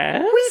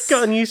 Yes? We've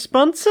got a new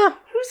sponsor.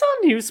 Who's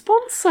our new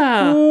sponsor?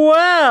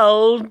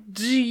 Well,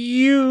 do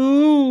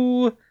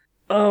you...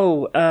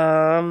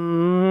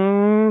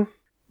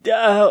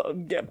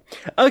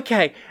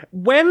 okay,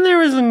 when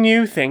there is a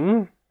new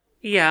thing,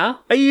 Yeah.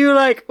 are you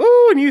like,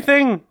 ooh, a new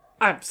thing?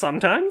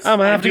 Sometimes. I'm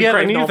gonna have I to do get the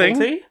crave new thing.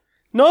 novelty.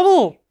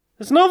 Novel.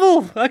 It's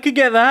novel. I could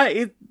get that.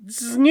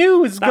 It's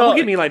new. It's That will got...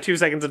 give me like 2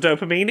 seconds of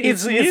dopamine.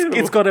 It's new.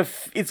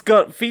 It's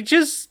got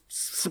features.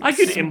 I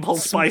could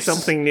impulse buy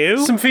something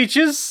new. Some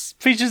features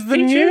that are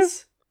new.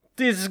 Features?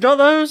 It's got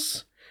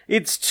those.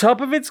 It's top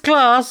of its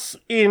class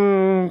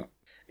in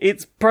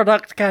its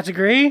product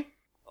category.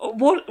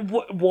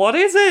 What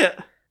is it?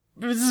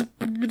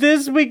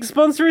 This week's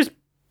sponsor is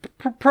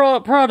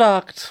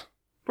Product.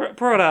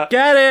 Product.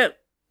 Get it?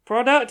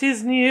 Product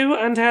is new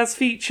and has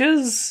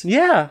features.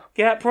 Yeah.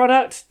 Get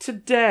product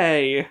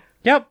today.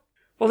 Yep.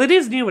 Well, it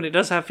is new and it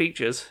does have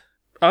features.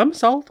 I'm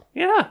sold.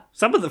 Yeah,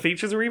 some of the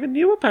features are even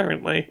new,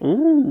 apparently.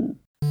 Ooh.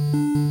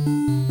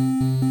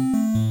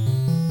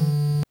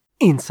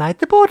 Inside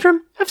the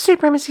boardroom of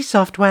Supremacy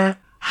Software.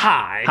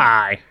 Hi.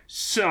 Hi.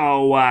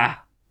 So,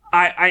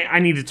 I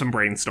needed some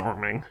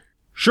brainstorming.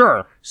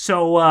 Sure.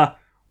 So,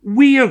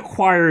 we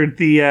acquired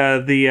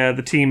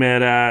the team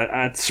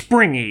at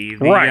Springy,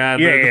 Right,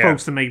 the yeah.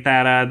 folks that make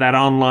that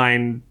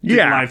online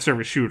Yeah. live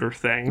service shooter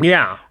thing.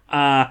 Yeah.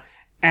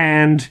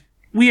 And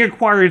we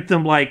acquired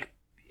them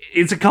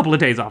it's a couple of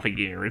days off a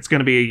year. It's going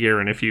to be a year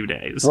in a few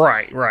days.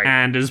 Right.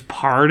 And as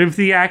part of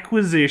the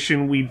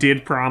acquisition, we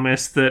did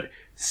promise that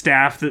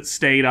staff that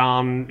stayed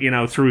on,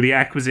 through the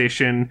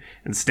acquisition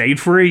and stayed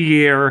for a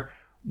year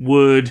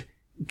would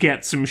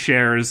get some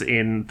shares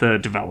in the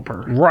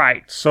developer.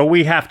 Right. So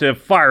we have to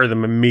fire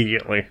them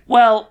immediately.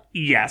 Well,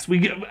 yes.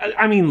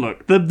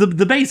 Look,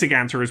 the basic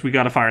answer is we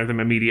got to fire them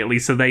immediately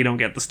so they don't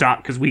get the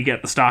stock, because we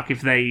get the stock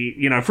if they,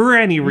 for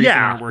any reason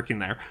Yeah. aren't working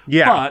there.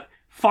 Yeah. But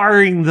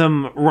firing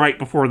them right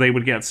before they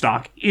would get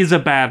stock is a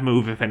bad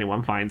move if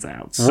anyone finds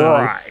out. So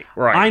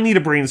Right. I need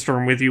to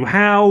brainstorm with you.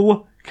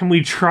 How can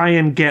we try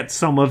and get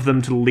some of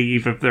them to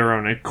leave of their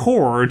own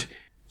accord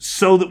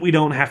so that we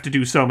don't have to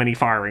do so many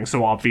firings?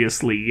 So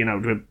obviously,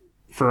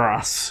 for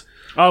us.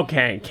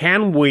 Okay.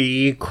 Can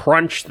we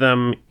crunch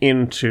them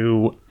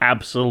into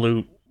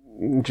absolute,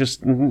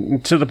 just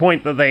to the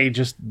point that they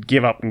just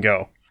give up and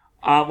go?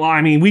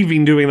 We've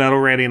been doing that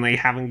already and they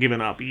haven't given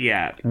up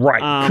yet.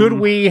 Right. Could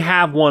we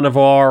have one of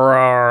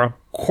our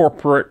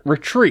corporate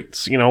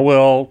retreats?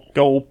 We'll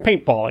go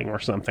paintballing or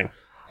something.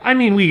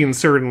 We can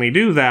certainly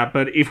do that,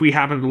 but if we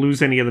happen to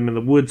lose any of them in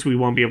the woods, we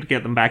won't be able to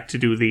get them back to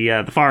do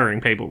the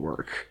firing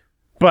paperwork.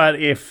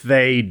 But if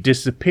they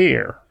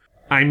disappear...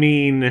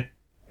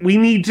 we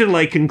need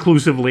to,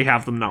 conclusively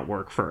have them not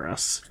work for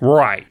us.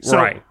 Right, So,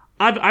 right.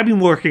 I've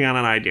been working on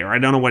an idea. I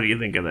don't know what you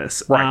think of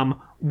this. Right.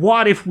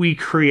 What if we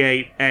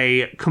create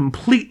a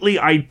completely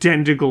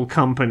identical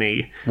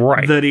company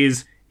Right. that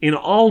is, in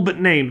all but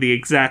name, the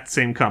exact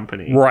same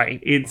company?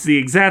 Right. It's the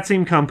exact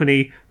same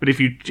company, but if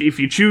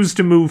you choose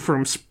to move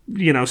from,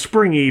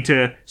 Springy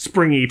to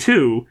Springy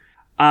 2,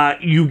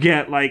 you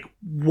get,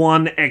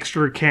 one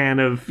extra can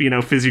of,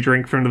 fizzy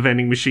drink from the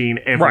vending machine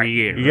every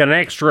year. You get an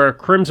extra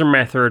Crimson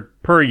Method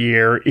per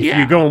year if Yeah.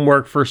 you go and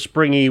work for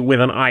Springy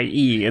with an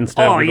IE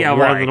instead of Oh, with yeah, a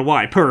rather Y. than a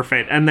Y.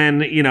 Perfect. And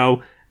then,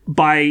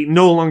 by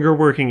no longer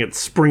working at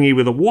Springy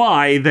with a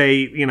Y,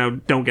 they,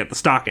 don't get the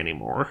stock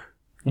anymore.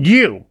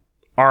 You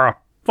are a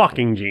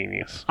fucking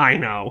genius. I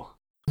know.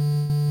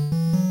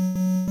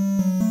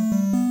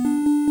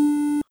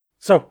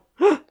 So,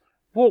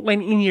 what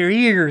went in your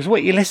ears?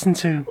 What you listened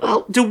to?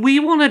 Well, do we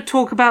want to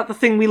talk about the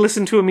thing we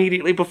listened to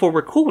immediately before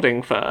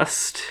recording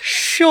first?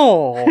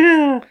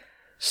 Sure.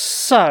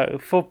 So,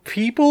 for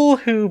people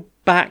who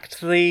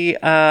backed the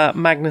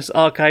Magnus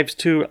Archives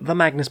to the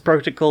Magnus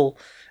Protocol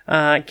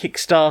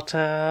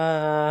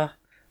Kickstarter,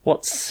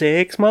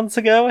 6 months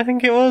ago, I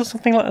think it was?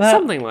 Something like that?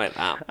 Something like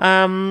that.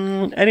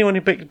 Anyone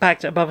who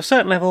backed it above a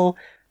certain level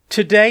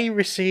today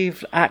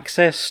received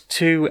access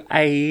to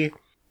a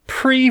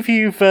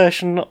preview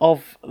version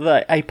of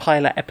a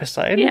pilot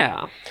episode.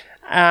 Yeah.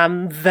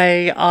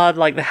 They are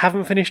they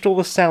haven't finished all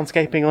the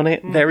soundscaping on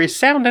it. There is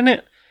sound in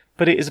it,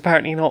 but it is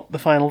apparently not the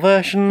final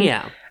version.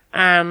 Yeah.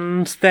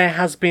 And there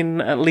has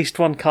been at least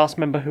one cast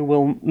member who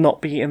will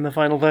not be in the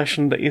final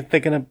version that they're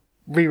going to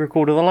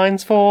re-record all the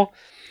lines for.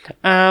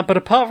 But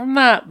apart from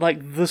that,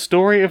 the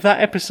story of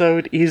that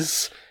episode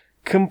is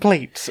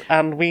complete,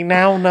 and we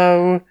now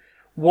know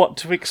what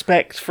to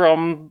expect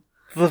from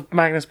the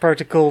Magnus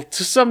Protocol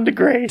to some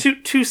degree.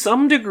 To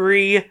some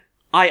degree,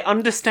 I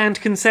understand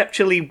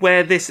conceptually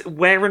where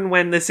and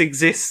when this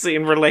exists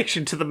in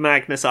relation to the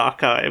Magnus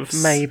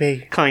Archives.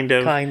 Maybe. Kind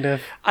of.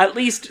 At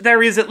least,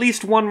 there is at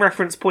least one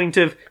reference point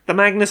of the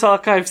Magnus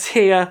Archives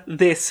here,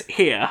 this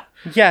here.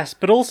 Yes,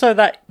 but also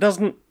that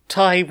doesn't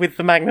tie with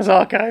the Magnus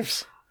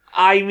Archives.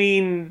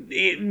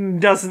 It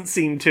doesn't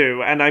seem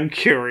to, and I'm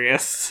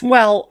curious.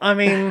 Well,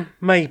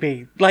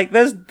 maybe.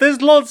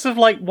 There's lots of,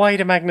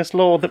 wider Magnus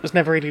lore that was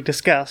never really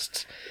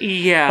discussed.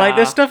 Yeah.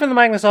 There's stuff in the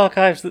Magnus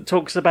Archives that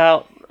talks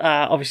about,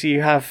 obviously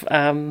you have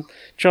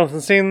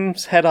Jonathan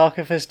Sims, head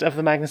archivist of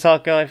the Magnus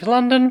Archives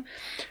London,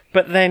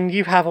 but then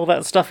you have all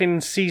that stuff in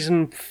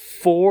Season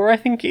 4, I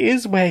think it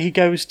is, where he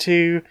goes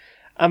to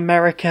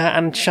America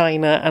and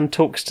China and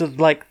talks to,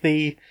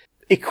 the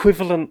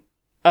equivalent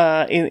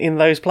in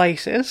those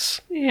places.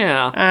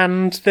 Yeah.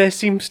 And there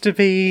seems to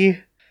be,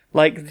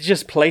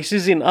 just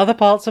places in other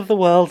parts of the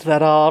world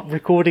that are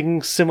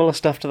recording similar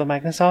stuff to the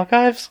Magnus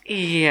Archives.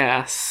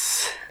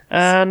 Yes.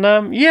 And,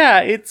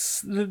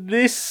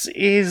 this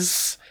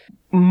is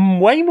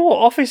way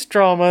more office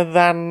drama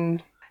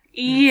than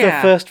the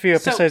first few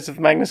episodes of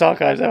the Magnus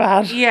Archives ever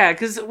had. Yeah,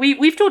 because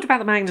we've talked about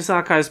the Magnus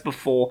Archives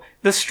before.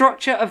 The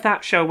structure of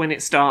that show when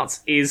it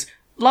starts is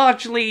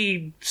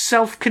largely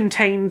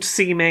self-contained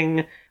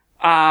seeming.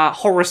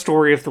 horror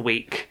story of the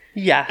week.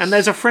 Yes. And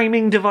there's a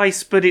framing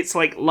device, but it's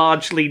like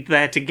largely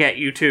there to get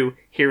you to,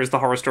 here is the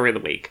horror story of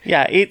the week.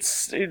 Yeah,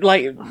 it's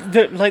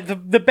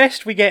the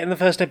best we get in the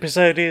first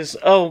episode is,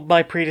 oh,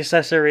 my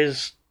predecessor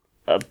is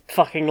a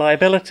fucking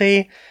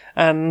liability,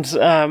 and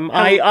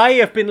I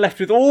have been left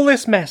with all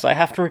this mess. I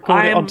have to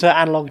record it onto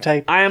analog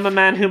tape. I am a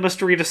man who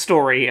must read a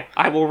story.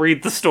 I will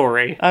read the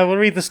story. I will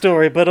read the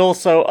story, but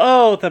also,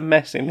 oh, the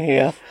mess in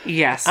here.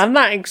 Yes. And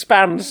that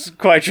expands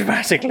quite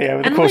dramatically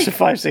over the course of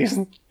 5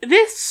 seasons.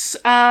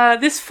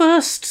 This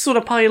first sort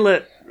of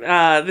pilot,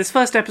 this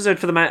first episode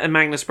for the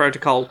Magnus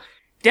Protocol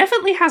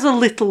definitely has a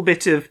little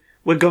bit of,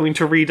 we're going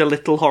to read a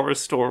little horror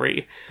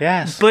story.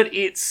 Yes. But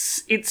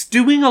it's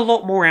doing a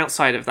lot more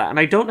outside of that, and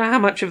I don't know how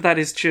much of that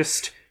is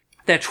just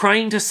they're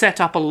trying to set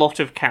up a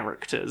lot of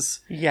characters.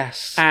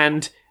 Yes.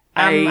 And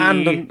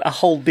a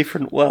whole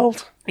different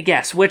world.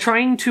 Yes, we're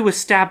trying to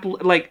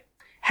establish, like,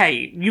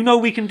 hey, you know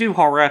we can do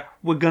horror,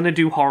 we're gonna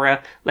do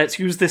horror, let's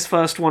use this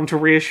first one to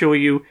reassure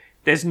you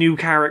there's new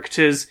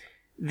characters,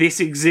 this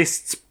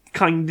exists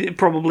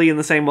probably in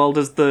the same world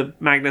as the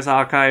Magnus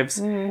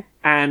Archives,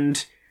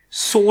 and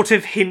sort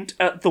of hint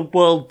at the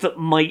world that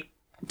might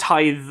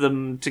tie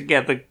them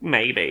together,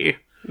 maybe.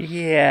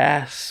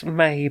 Yes,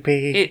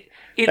 maybe.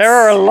 It's, there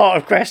are a lot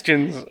of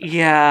questions.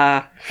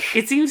 Yeah.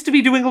 It seems to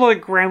be doing a lot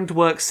of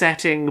groundwork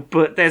setting,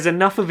 but there's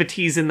enough of a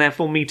tease in there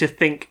for me to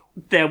think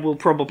there will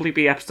probably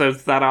be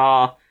episodes that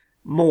are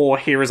more,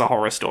 here is a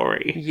horror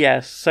story.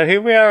 Yes, so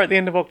here we are at the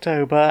end of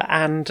October,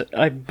 and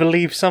I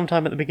believe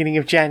sometime at the beginning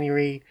of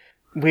January,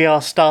 we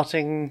are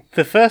starting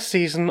the first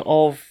season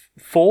of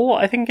 4,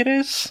 I think it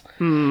is.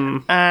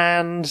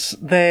 And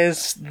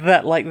there's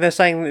that, like, they're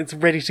saying it's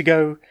ready to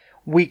go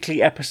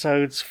weekly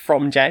episodes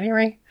from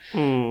January.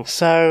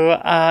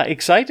 So,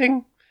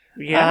 exciting.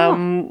 Yeah.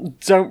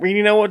 Don't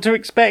really know what to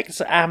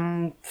expect.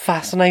 I'm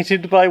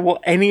fascinated by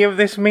what any of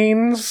this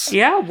means.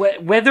 Yeah,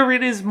 whether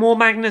it is more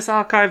Magnus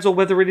Archives or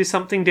whether it is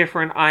something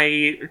different,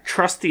 I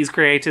trust these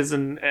creators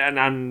and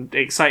I'm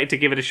excited to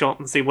give it a shot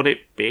and see what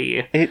it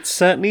be. It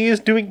certainly is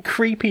doing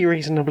creepy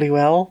reasonably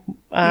well.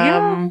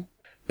 Yeah.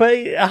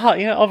 But,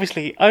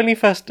 obviously, only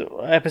first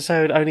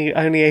episode,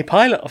 only a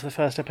pilot of the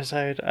first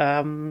episode.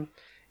 I'm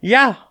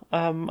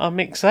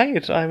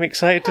excited. I'm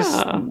excited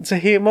to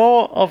hear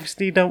more.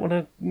 Obviously, don't want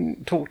to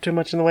talk too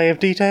much in the way of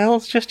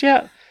details just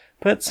yet.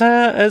 But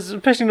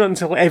especially not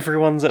until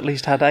everyone's at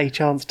least had a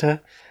chance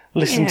to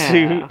listen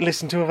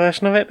to a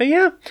version of it. But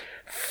yeah,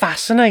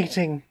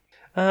 fascinating.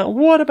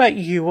 What about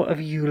you? What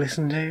have you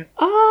listened to?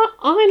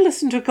 I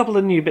listened to a couple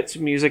of new bits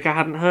of music I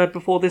hadn't heard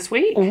before this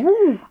week.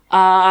 Ooh.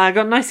 I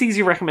got a nice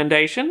easy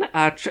recommendation.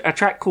 A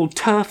track called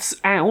Turfs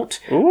Out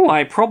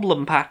by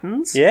Problem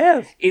Patterns.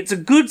 Yes. It's a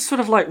good sort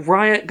of like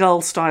Riot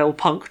Girl style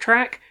punk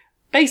track.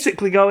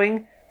 Basically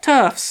going,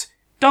 Turfs,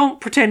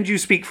 don't pretend you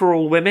speak for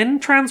all women.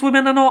 Trans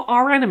women are not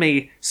our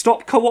enemy.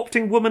 Stop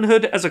co-opting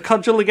womanhood as a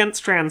cudgel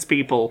against trans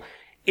people.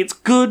 It's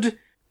good,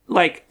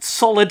 like,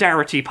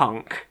 solidarity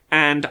punk.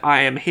 And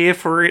I am here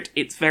for it.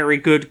 It's very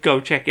good. Go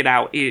check it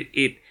out.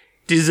 It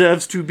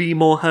deserves to be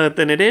more heard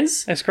than it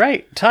is. It's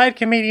great. Tired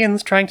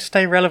comedians trying to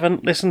stay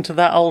relevant. Listen to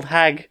that old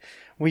hag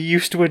we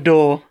used to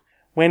adore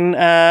when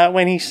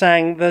he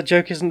sang "The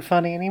Joke Isn't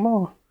Funny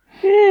Anymore."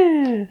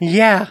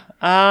 Yeah.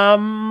 I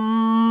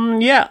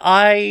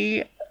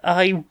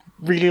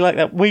really like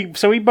that.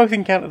 We both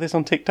encountered this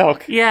on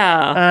TikTok.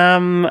 Yeah.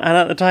 And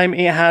at the time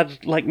it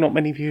had like not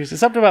many views.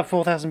 It's up to about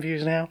 4,000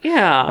 views now.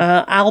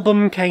 Yeah.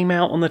 Album came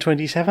out on the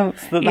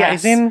 27th. That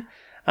is in.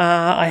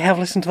 I have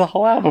listened to the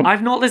whole album.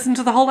 I've not listened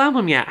to the whole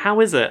album yet. How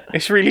is it?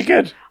 It's really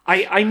good.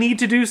 I need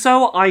to do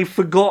so. I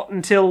forgot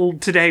until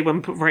today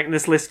when writing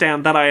this list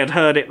down that I had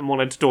heard it and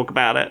wanted to talk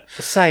about it.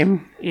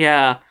 Same.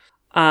 Yeah.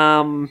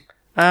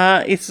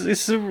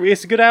 It's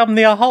a good album.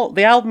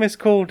 The album is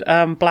called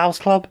Blouse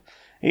Club.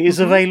 It is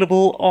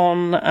available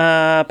on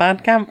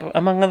Bandcamp,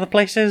 among other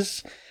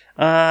places.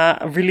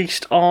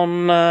 Released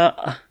on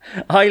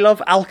I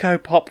Love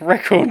Alco Pop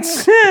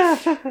Records.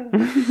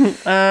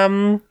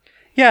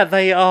 Yeah,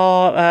 they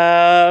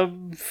are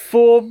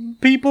 4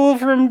 people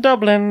from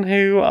Dublin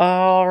who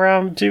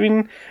are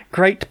doing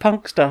great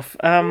punk stuff.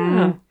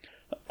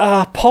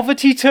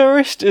 Poverty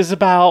Tourist is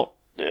about,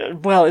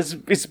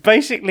 it's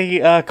basically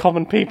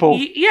common people.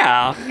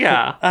 Yeah.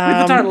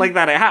 With a title like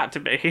that, it had to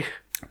be.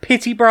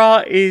 Pity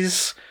Bra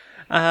is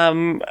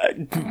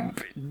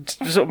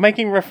sort of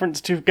making reference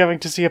to going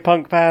to see a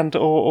punk band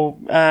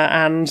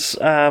and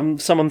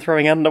someone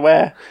throwing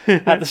underwear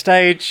at the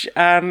stage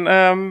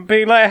and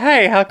being like,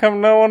 hey, how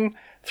come no one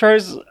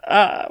throws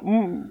underwear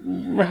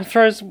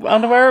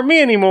at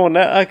me anymore?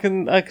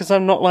 Because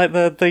I'm not like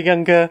the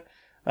younger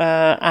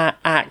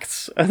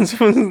acts, and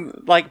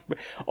someone like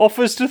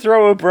offers to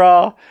throw a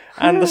bra,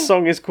 and the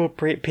song is called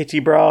Pity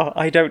Bra.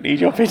 I don't need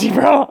your pity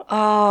bra.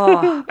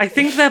 I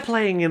think they're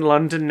playing in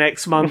London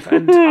next month,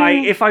 and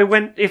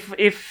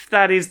if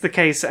that is the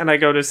case, and I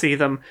go to see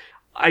them,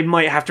 I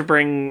might have to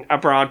bring a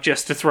bra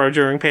just to throw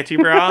during Pity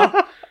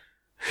Bra.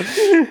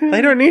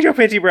 They don't need your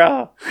pity,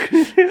 bro.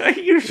 Are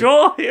you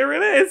sure? Here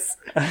it is.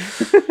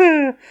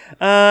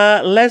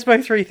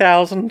 Lesbo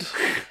 3000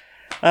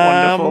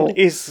 Wonderful.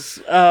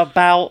 is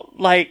about,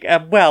 like,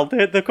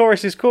 the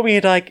chorus is, call me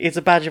a dyke, it's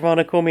a badge of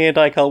honor, call me a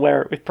dyke, I'll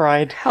wear it with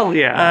pride. Hell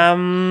yeah.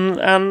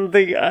 And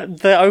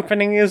the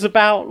opening is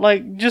about,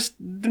 like, just,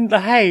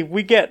 hey,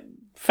 we get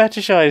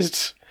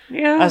fetishized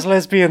Yeah. as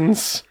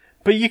lesbians,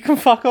 but you can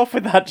fuck off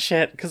with that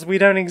shit, because we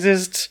don't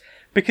exist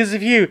because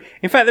of you.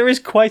 In fact, there is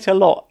quite a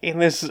lot in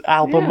this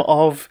album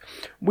of,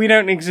 we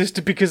don't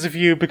exist because of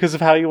you, because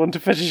of how you want to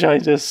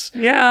fetishize us.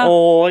 Yeah.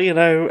 Or,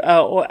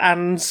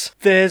 and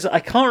there's, I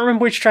can't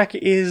remember which track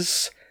it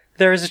is.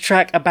 There is a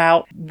track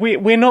about,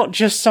 we're not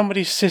just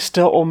somebody's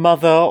sister or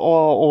mother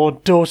or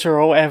daughter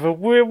or whatever.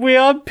 We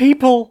are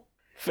people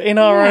in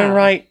our own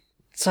right.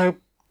 So,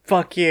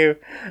 fuck you.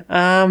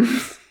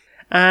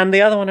 And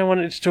the other one I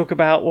wanted to talk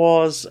about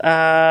was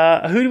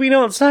Who Do We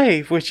Not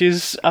Save, which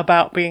is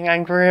about being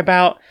angry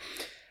about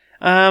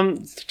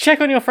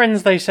check on your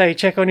friends, they say,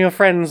 check on your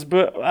friends,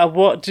 but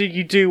what do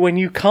you do when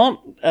you can't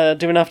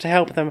do enough to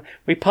help them?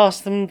 We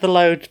pass the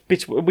load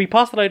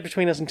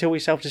between us until we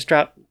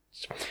self-destruct.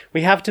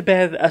 We have to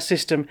bear a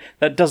system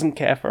that doesn't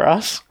care for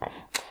us.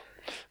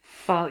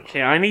 Fuck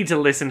yeah, I need to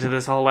listen to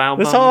this whole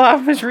album. This whole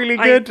album is really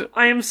good.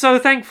 I am so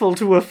thankful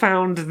to have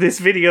found this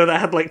video that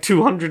had like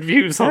 200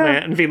 views on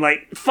it and been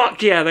like,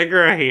 fuck yeah, they're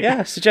great.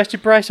 Yeah,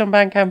 suggested price on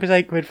Bandcamp is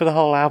 £8 for the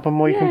whole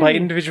album, or you can buy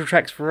individual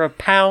tracks for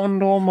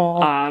 £1 or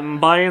more. I'm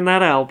buying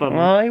that album.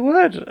 I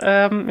would.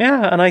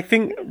 And I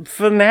think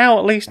for now,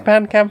 at least,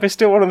 Bandcamp is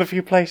still one of the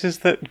few places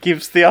that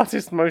gives the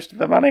artist most of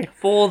the money.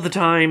 For the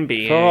time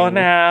being. For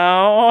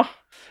now.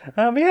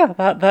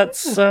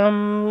 That's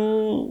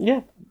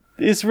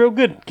it's real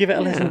good. Give it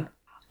a listen.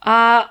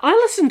 I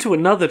listened to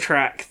another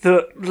track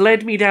that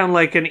led me down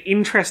like an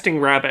interesting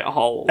rabbit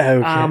hole.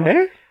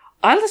 Okay.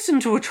 I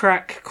listened to a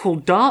track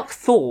called Dark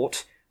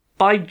Thought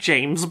by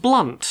James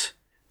Blunt.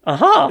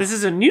 Uh-huh. This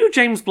is a new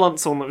James Blunt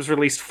song that was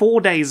released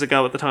 4 days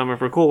ago at the time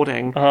of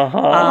recording.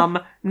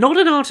 Uh-huh. Not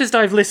an artist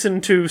I've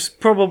listened to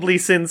probably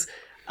since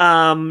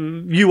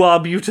You Are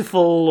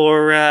Beautiful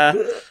or,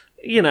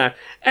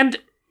 and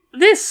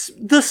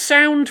the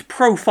sound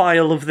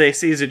profile of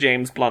this is a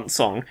James Blunt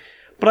song,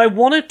 but I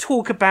want to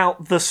talk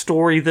about the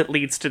story that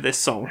leads to this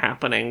song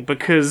happening,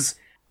 because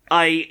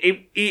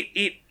it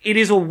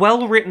is a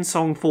well-written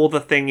song for the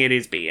thing it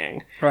is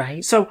being.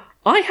 Right. So,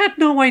 I had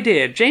no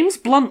idea. James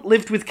Blunt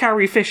lived with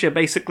Carrie Fisher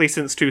basically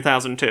since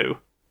 2002.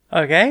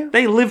 Okay.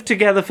 They lived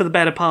together for the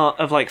better part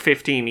of,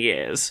 15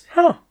 years.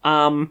 Huh.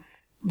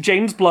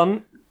 James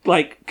Blunt,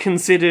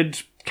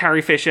 considered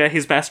Carrie Fisher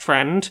his best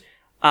friend.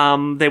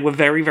 They were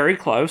very, very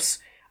close.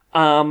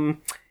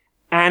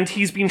 And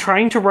he's been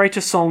trying to write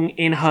a song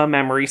in her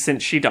memory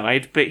since she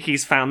died, but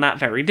he's found that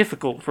very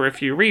difficult for a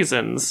few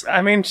reasons.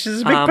 I mean,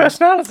 she's a big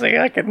personality,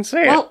 I can see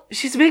it. Well,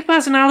 she's a big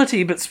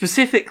personality, but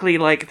specifically,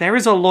 there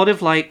is a lot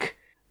of,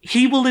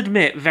 he will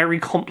admit,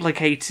 very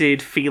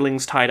complicated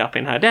feelings tied up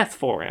in her death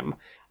for him.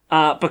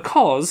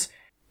 Because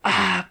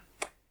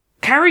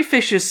Carrie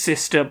Fisher's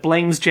sister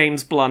blames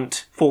James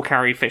Blunt for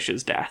Carrie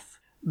Fisher's death.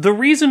 The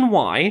reason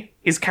why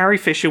is Carrie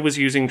Fisher was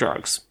using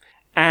drugs.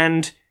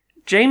 And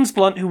James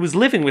Blunt, who was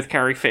living with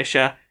Carrie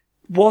Fisher,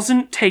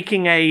 wasn't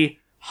taking a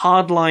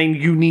hardline,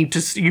 you need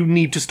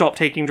to stop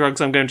taking drugs,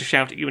 I'm going to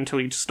shout at you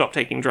until you stop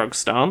taking drugs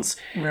stance.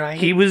 Right.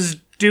 He was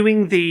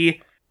doing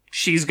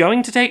she's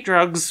going to take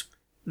drugs,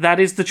 that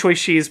is the choice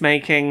she is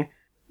making.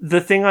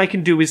 The thing I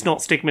can do is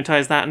not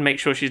stigmatize that and make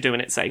sure she's doing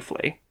it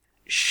safely.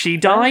 She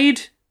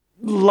died,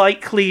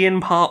 likely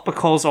in part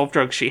because of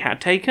drugs she had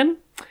taken.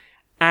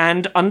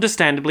 And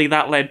understandably,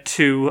 that led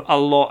to a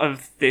lot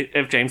of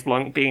James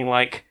Blunt being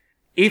like,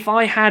 if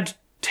I had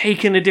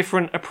taken a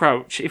different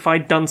approach, if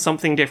I'd done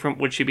something different,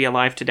 would she be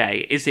alive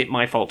today? Is it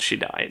my fault she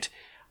died?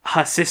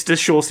 Her sister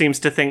sure seems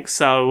to think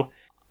so.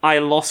 I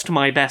lost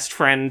my best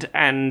friend,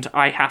 and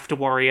I have to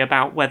worry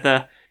about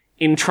whether,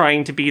 in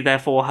trying to be there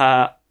for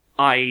her,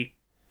 I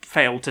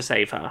failed to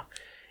save her.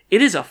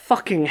 It is a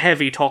fucking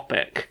heavy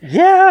topic.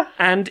 Yeah.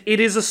 And it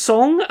is a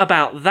song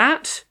about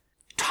that,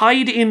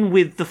 tied in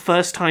with the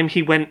first time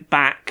he went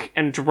back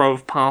and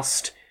drove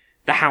past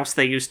the house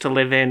they used to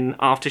live in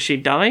after she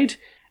died,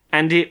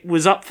 and it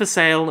was up for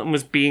sale and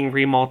was being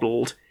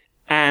remodeled,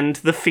 and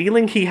the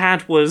feeling he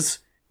had was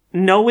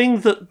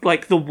knowing that,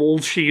 the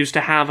walls she used to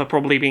have are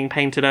probably being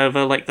painted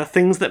over, the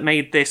things that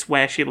made this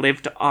where she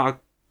lived are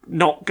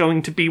not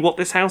going to be what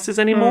this house is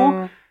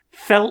anymore,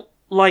 felt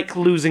like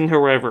losing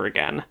her over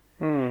again.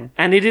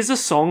 And it is a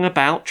song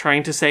about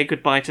trying to say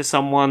goodbye to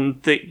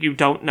someone that you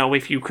don't know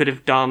if you could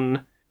have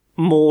done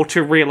more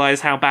to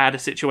realize how bad a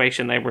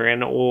situation they were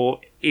in, or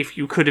if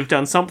you could have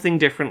done something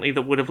differently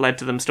that would have led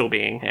to them still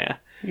being here.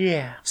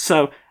 Yeah.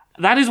 So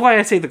that is why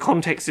I say the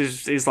context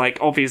is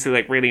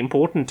obviously really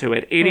important to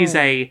it. It is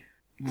a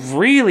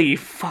really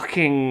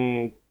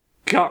fucking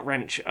gut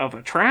wrench of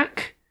a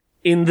track,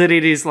 in that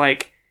it is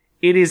it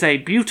is a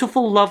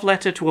beautiful love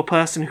letter to a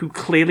person who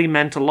clearly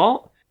meant a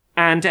lot,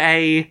 and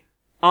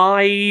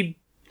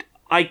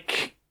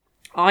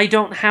I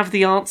don't have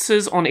the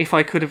answers on if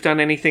I could have done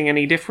anything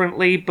any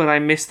differently, but I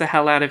miss the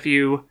hell out of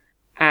you,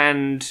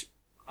 and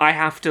I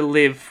have to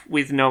live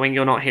with knowing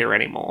you're not here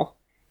anymore.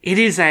 It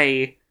is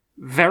a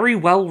very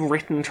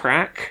well-written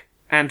track,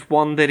 and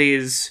one that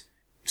is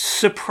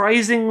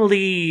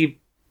surprisingly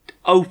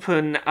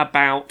open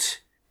about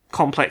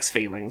complex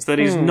feelings, that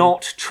is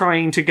not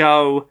trying to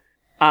go,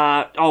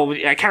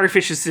 Carrie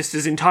Fisher's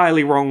sister's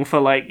entirely wrong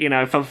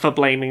for, for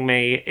blaming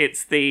me.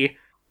 It's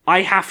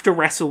I have to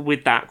wrestle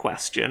with that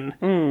question.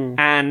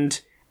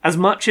 And as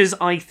much as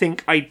I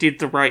think I did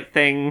the right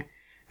thing,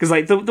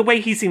 because, the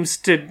way he seems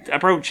to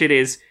approach it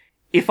is,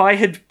 if I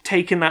had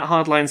taken that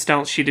hardline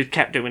stance, she'd have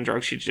kept doing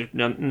drugs, she'd have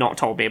not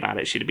told me about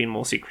it, she'd have been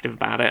more secretive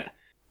about it.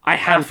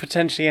 And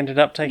potentially ended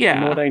up taking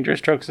more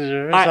dangerous drugs as a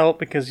result,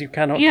 because you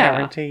cannot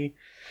guarantee.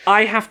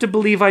 I have to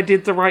believe I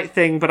did the right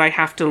thing, but I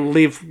have to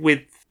live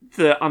with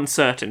the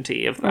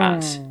uncertainty of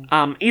that.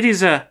 It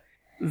is a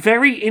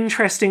very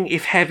interesting,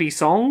 if heavy,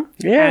 song,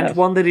 and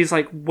one that is,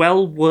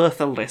 well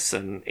worth a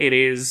listen. It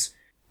is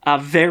a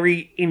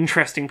very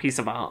interesting piece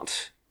of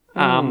art.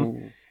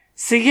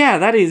 So yeah,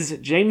 that is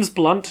James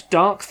Blunt,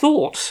 Dark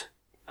Thought.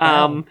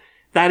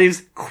 That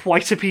is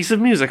quite a piece of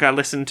music I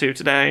listened to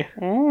today.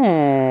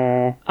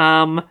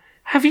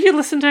 Have you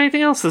listened to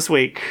anything else this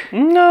week?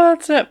 No,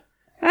 that's it.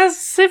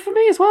 That's it for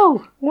me as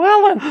well.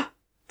 Well then.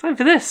 Time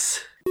for this.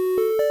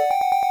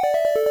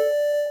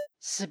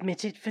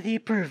 Submitted for the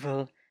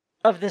approval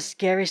of the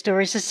Scary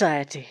Story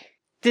Society.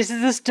 This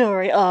is the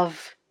story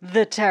of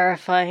the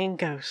terrifying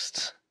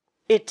ghost.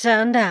 It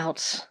turned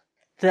out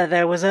that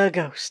there was a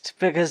ghost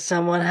because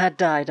someone had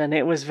died and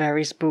it was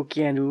very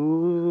spooky and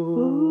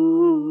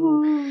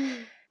ooh.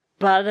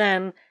 But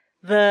then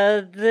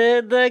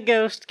the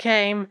ghost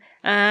came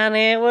and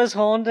it was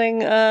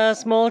haunting a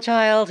small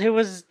child who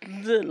was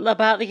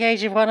about the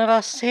age of one of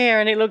us here,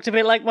 and it looked a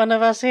bit like one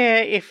of us here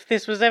if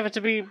this was ever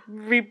to be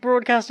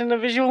rebroadcast in the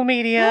visual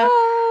media.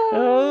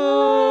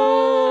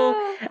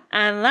 Oh.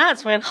 And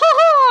that's when,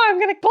 I'm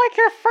gonna break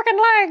your frickin'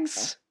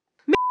 legs!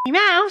 Mickey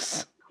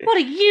Mouse! What are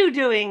you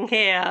doing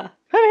here?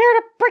 I'm here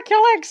to break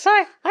your legs.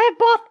 I have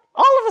bought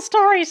all of the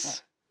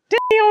stories.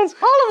 Disney owns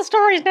all of the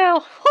stories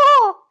now.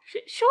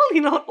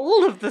 Surely not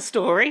all of the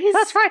stories.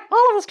 That's right,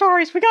 all of the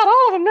stories. We got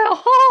all of them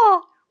now.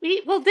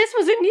 Well, this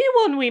was a new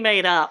one we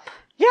made up.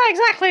 Yeah,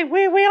 exactly.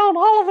 We own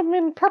all of them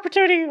in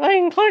perpetuity,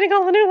 including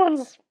all the new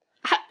ones.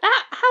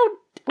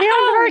 We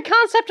own the very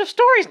concept of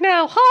stories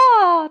now.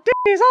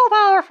 Disney's all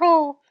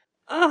powerful.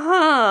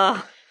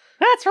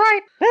 That's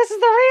right. This is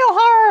the real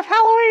horror of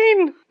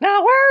Halloween.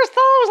 Now, where's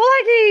those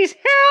leggies?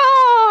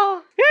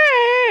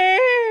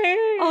 Yay!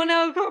 Oh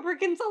no, corporate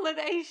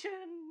consolidation.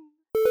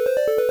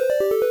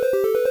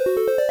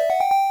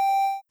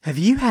 Have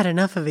you had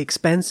enough of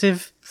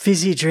expensive,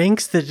 fizzy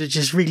drinks that are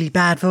just really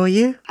bad for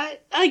you?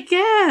 I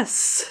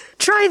guess.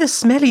 Try the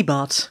Smelly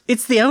Bot.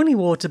 It's the only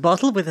water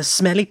bottle with a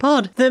smelly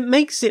pod that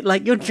makes it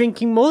like you're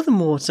drinking more than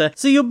water.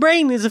 So your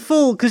brain is a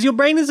fool, because your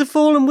brain is a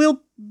fool and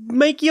we'll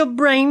make your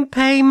brain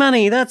pay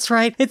money. That's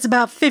right. It's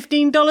about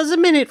 $15 a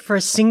minute for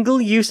a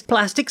single-use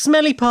plastic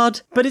smelly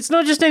pod. But it's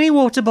not just any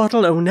water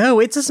bottle. Oh no,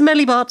 it's a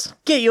Smelly Bot.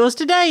 Get yours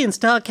today and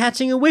start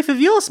catching a whiff of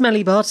your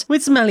Smelly Bot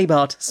with Smelly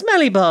Bot.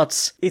 Smelly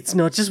Bots. It's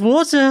not just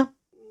water.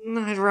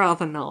 I'd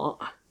rather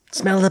not.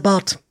 Smell the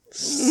bot.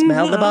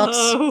 Smell the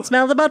bots.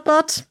 Smell the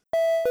bot.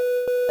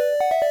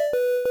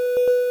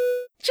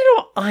 Do you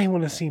know what I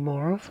want to see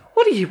more of?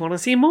 What do you want to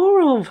see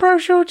more of?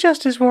 Brochure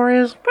Justice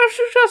Warriors.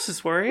 Brochure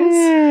Justice Warriors?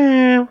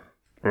 Yeah.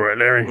 All right,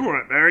 Larry. All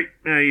right, Barry.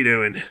 How you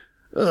doing?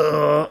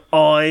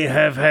 I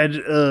have had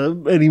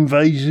an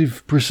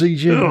invasive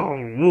procedure.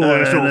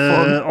 That's not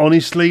fun.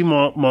 Honestly,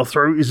 my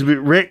throat is a bit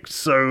wrecked,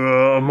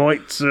 so I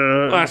might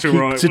That's keep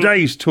all right.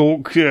 today's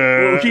talk.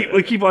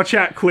 We'll keep our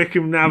chat quick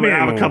and have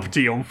a cup of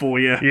tea on for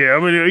you. Yeah, I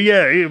mean,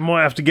 you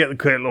might have to get the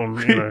kettle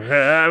on. You know.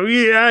 How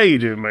you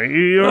doing, mate?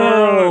 You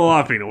all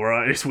right? I've been all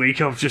right this week.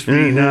 I've just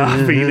been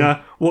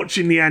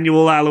watching the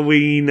annual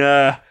Halloween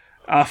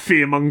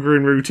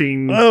fear-mongering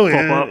routine pop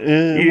up.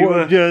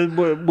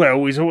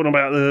 Well, we're talking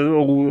about the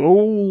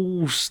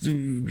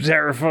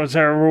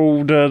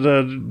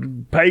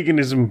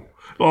paganism.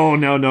 Oh,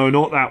 no,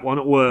 not that one.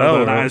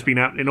 That has been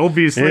happening,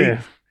 obviously.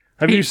 Yeah.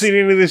 Have you seen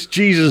any of this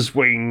Jesus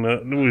wing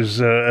that was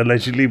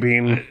allegedly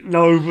being...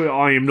 No, but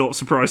I am not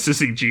surprised to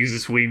see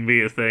Jesus wing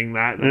be a thing.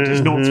 That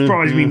does not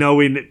surprise me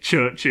knowing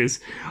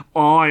churches.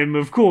 I'm,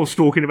 of course,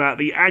 talking about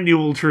the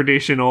annual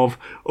tradition of,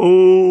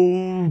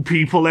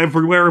 people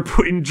everywhere are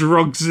putting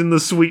drugs in the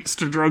sweets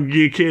to drug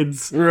your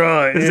kids.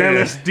 Right,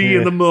 There's LSD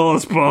in the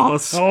Mars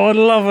bars. Oh, I'd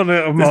love a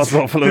little Mars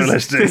bar full of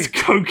LSD. There's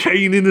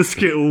cocaine in the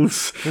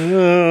Skittles.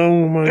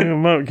 Oh, my, I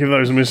might give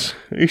those a miss.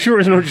 Are you sure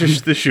it's not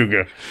just the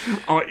sugar?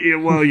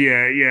 Yeah.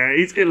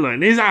 Look,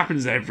 this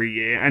happens every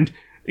year, and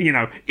You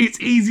know, it's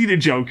easy to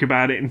joke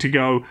about it and to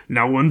go,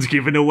 no one's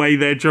giving away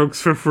their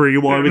drugs for free.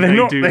 Why would they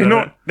do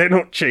that? They're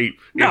not cheap.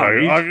 You No,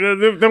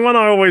 know. The one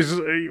I always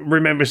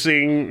remember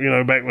seeing,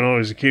 back when I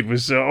was a kid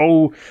was,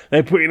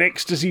 they're putting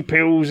ecstasy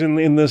pills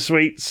in the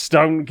sweets.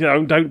 Don't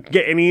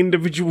get any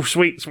individual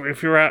sweets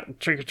if you're out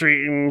trick or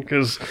treating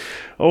because,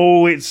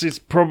 it's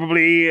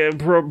probably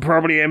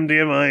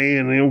MDMA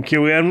and it'll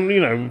kill you.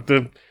 And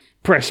the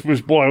press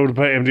was wild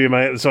about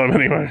MDMA at the time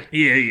anyway.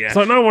 Yeah.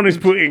 So no one is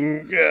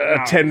putting a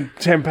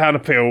 £10 a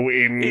pill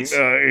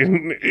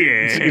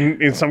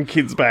in some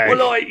kid's bag.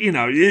 Well,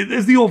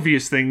 there's the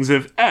obvious things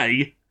of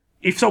A,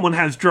 if someone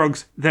has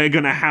drugs, they're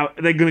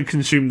gonna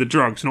consume the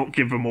drugs, not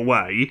give them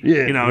away.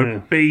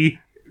 Yeah. B,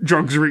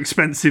 drugs are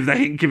expensive; they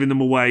ain't giving them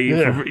away.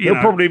 Yeah.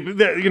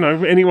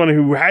 Anyone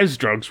who has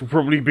drugs will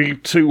probably be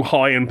too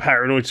high and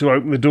paranoid to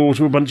open the door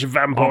to a bunch of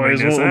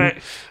vampires.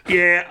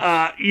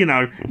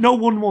 No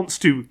one wants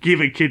to give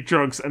a kid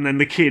drugs and then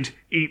the kid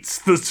eats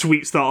the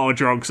sweets that are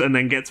drugs and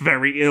then gets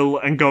very ill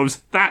and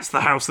goes, "That's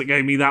the house that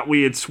gave me that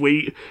weird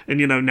sweet," and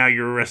now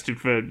you're arrested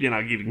for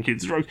giving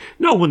kids drugs.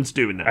 No one's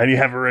doing that. And you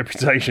have a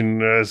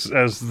reputation as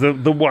the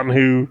one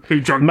who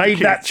drugged made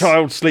the that kids.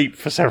 child sleep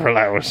for several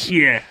hours.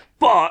 Yeah.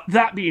 But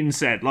that being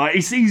said,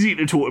 it's easy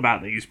to talk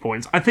about these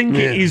points. I think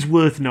it is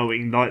worth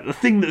knowing, the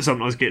thing that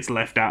sometimes gets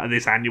left out of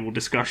this annual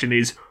discussion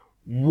is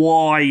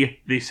why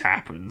this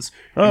happens.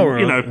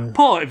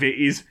 Part of it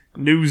is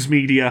news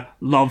media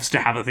loves to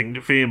have a thing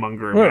to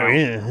fearmonger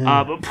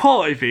about. But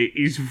part of it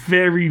is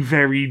very,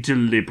 very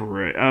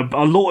deliberate.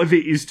 A lot of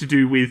it is to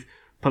do with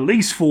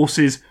police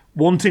forces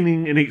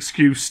wanting an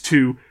excuse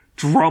to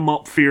drum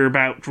up fear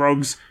about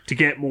drugs to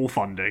get more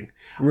funding.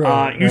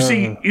 You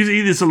see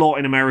this a lot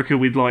in America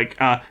with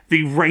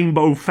the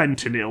rainbow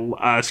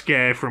fentanyl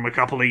scare from a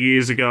couple of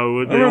years ago.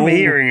 I remember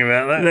hearing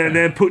about that.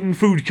 They're putting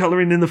food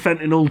colouring in the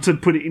fentanyl to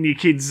put it in your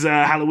kids'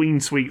 Halloween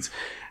sweets.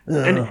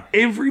 And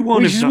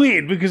everyone Which is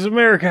weird because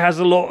America has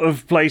a lot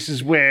of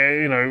places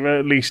where,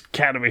 at least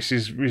cannabis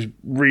is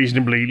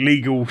reasonably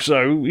legal.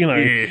 So,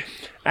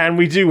 and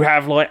we do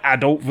have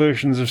adult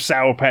versions of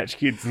Sour Patch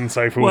Kids and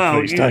so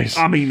forth these days.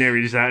 I mean, there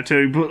is that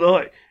too,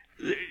 but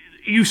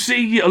you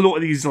see a lot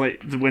of these,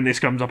 when this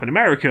comes up in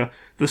America,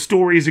 the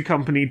story is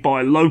accompanied by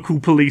a local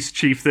police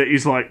chief that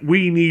is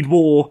we need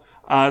more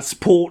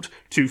support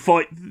to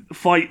fight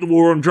the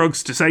war on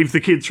drugs to save the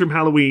kids from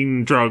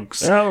Halloween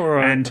drugs. Oh,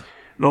 right. And,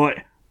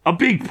 a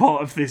big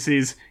part of this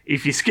is,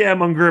 if you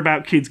scaremonger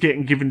about kids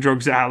getting given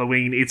drugs at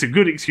Halloween, it's a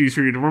good excuse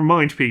for you to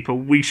remind people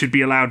we should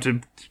be allowed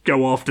to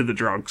go after the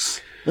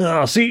drugs.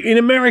 See, in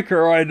America,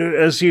 I'd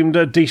assumed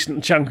a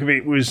decent chunk of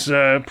it was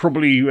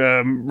probably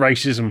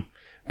racism.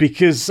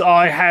 Because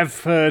I have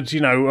heard,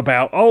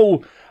 about,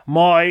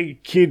 my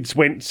kids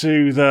went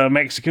to the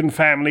Mexican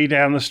family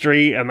down the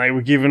street and they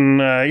were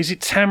given, is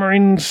it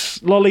tamarind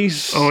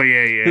lollies? Oh,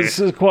 yeah. This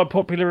is quite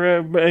popular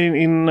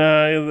in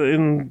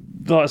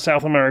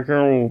South America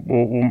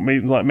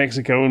or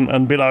Mexico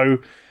and below.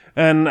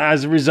 And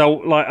as a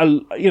result,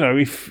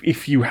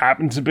 if you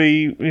happen to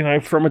be,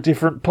 from a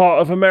different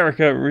part of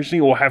America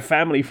originally or have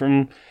family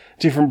from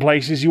different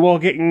places, you are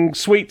getting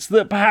sweets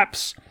that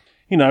perhaps...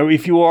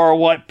 if you are a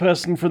white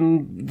person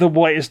from the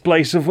whitest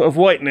place of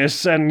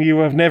whiteness and you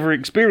have never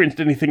experienced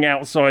anything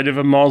outside of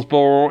a Mars bar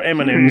or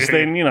M&M's,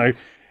 then,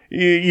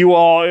 you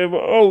are,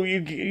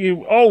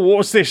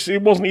 what's this?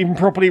 It wasn't even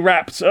properly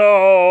wrapped.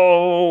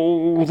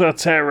 Oh, the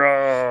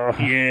terror.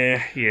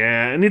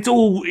 Yeah. And it's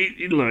all,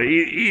 it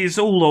is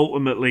all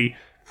ultimately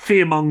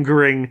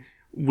fear-mongering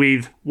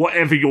with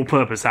whatever your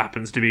purpose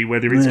happens to be,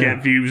 whether it's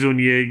get views on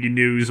your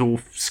news or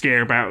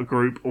scare about a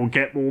group or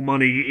get more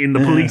money in the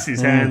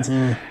police's hands.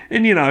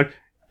 And,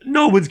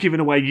 no one's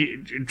giving away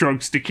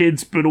drugs to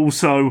kids, but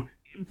also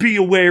be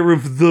aware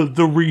of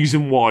the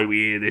reason why we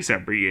hear this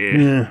every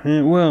year.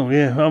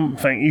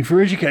 Thank you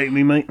for educating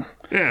me, mate.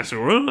 Yeah, it's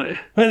alright.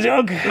 Thanks,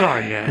 Hug. Oh,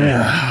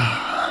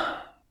 yeah.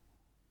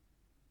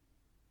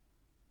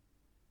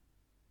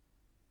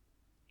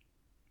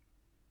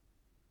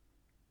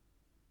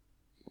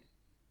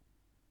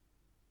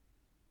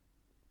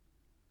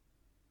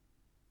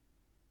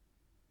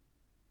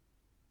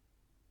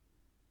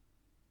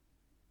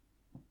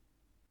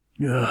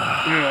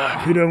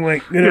 Good on,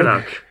 mate. Good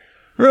on.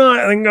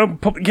 Right, I think I'll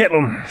pop the kettle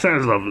on.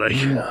 Sounds lovely.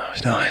 Yeah,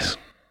 it's nice.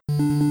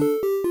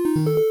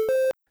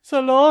 So,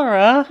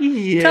 Laura,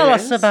 Yes. tell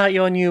us about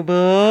your new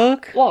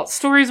book. What?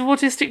 Stories of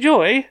Autistic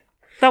Joy?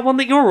 That one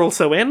that you're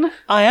also in?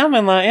 I am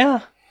in that, yeah.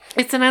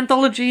 It's an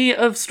anthology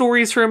of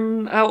stories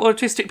from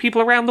autistic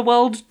people around the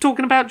world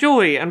talking about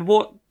joy and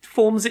what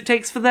forms it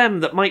takes for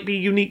them that might be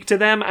unique to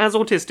them as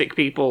autistic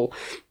people.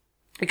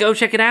 Go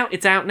check it out.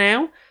 It's out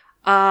now.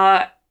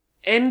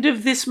 End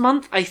of this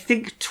month, I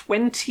think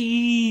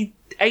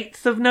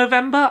 28th of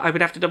November. I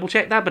would have to double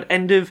check that, but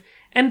end of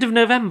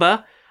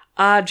November,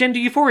 Gender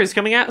Euphoria is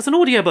coming out as an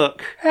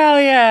audiobook.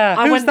 Hell yeah.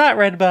 I Who's went- that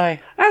read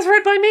by? That's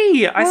read by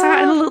me. I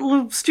sat in a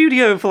little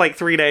studio for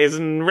 3 days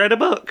and read a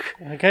book.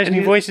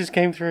 Occasionally voices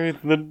came through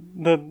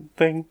the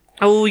thing.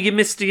 Oh, you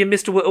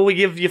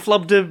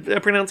flubbed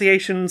a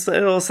pronunciation,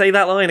 or say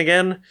that line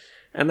again.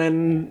 and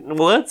then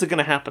words are going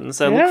to happen.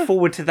 So Yeah. look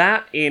forward to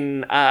that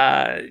in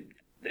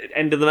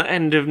end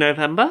of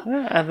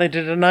November. And they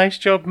did a nice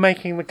job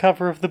making the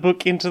cover of the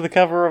book into the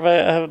cover of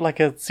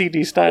a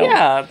CD style.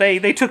 Yeah,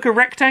 they took a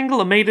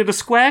rectangle and made it a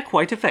square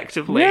quite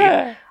effectively.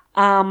 Yeah.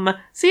 So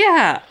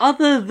yeah,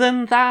 other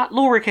than that,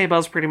 Laura K.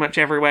 Buzz pretty much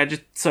everywhere.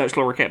 Just search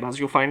Laura K. Buzz,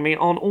 you'll find me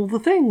on all the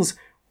things.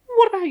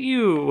 What about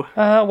you?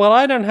 Well,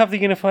 I don't have the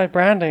unified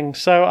branding,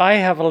 so I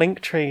have a link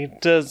tree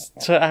to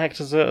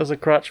act as a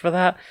crutch for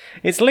that.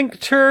 It's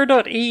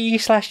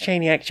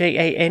linktree.ee/Janiac,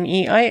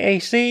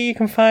 JANEIAC. You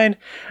can find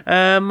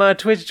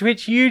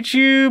Twitch,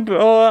 YouTube,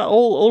 or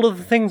all of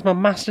the things, my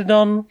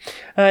Mastodon.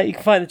 You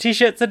can find the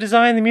t-shirts I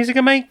design, the music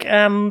I make,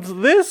 and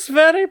this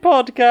very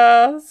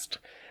podcast.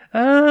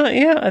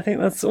 Yeah, I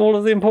think that's all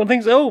of the important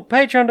things. Oh,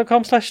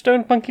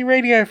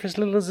 patreon.com/StoneMonkeyRadio. For as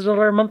little as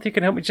 $1 a month, you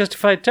can help me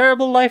justify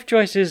terrible life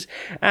choices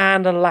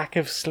and a lack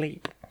of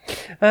sleep.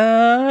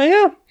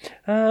 Yeah.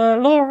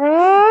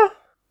 Laura,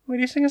 will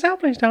you sing us out,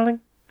 please, darling?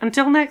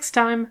 Until next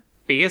time,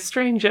 be a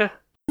stranger.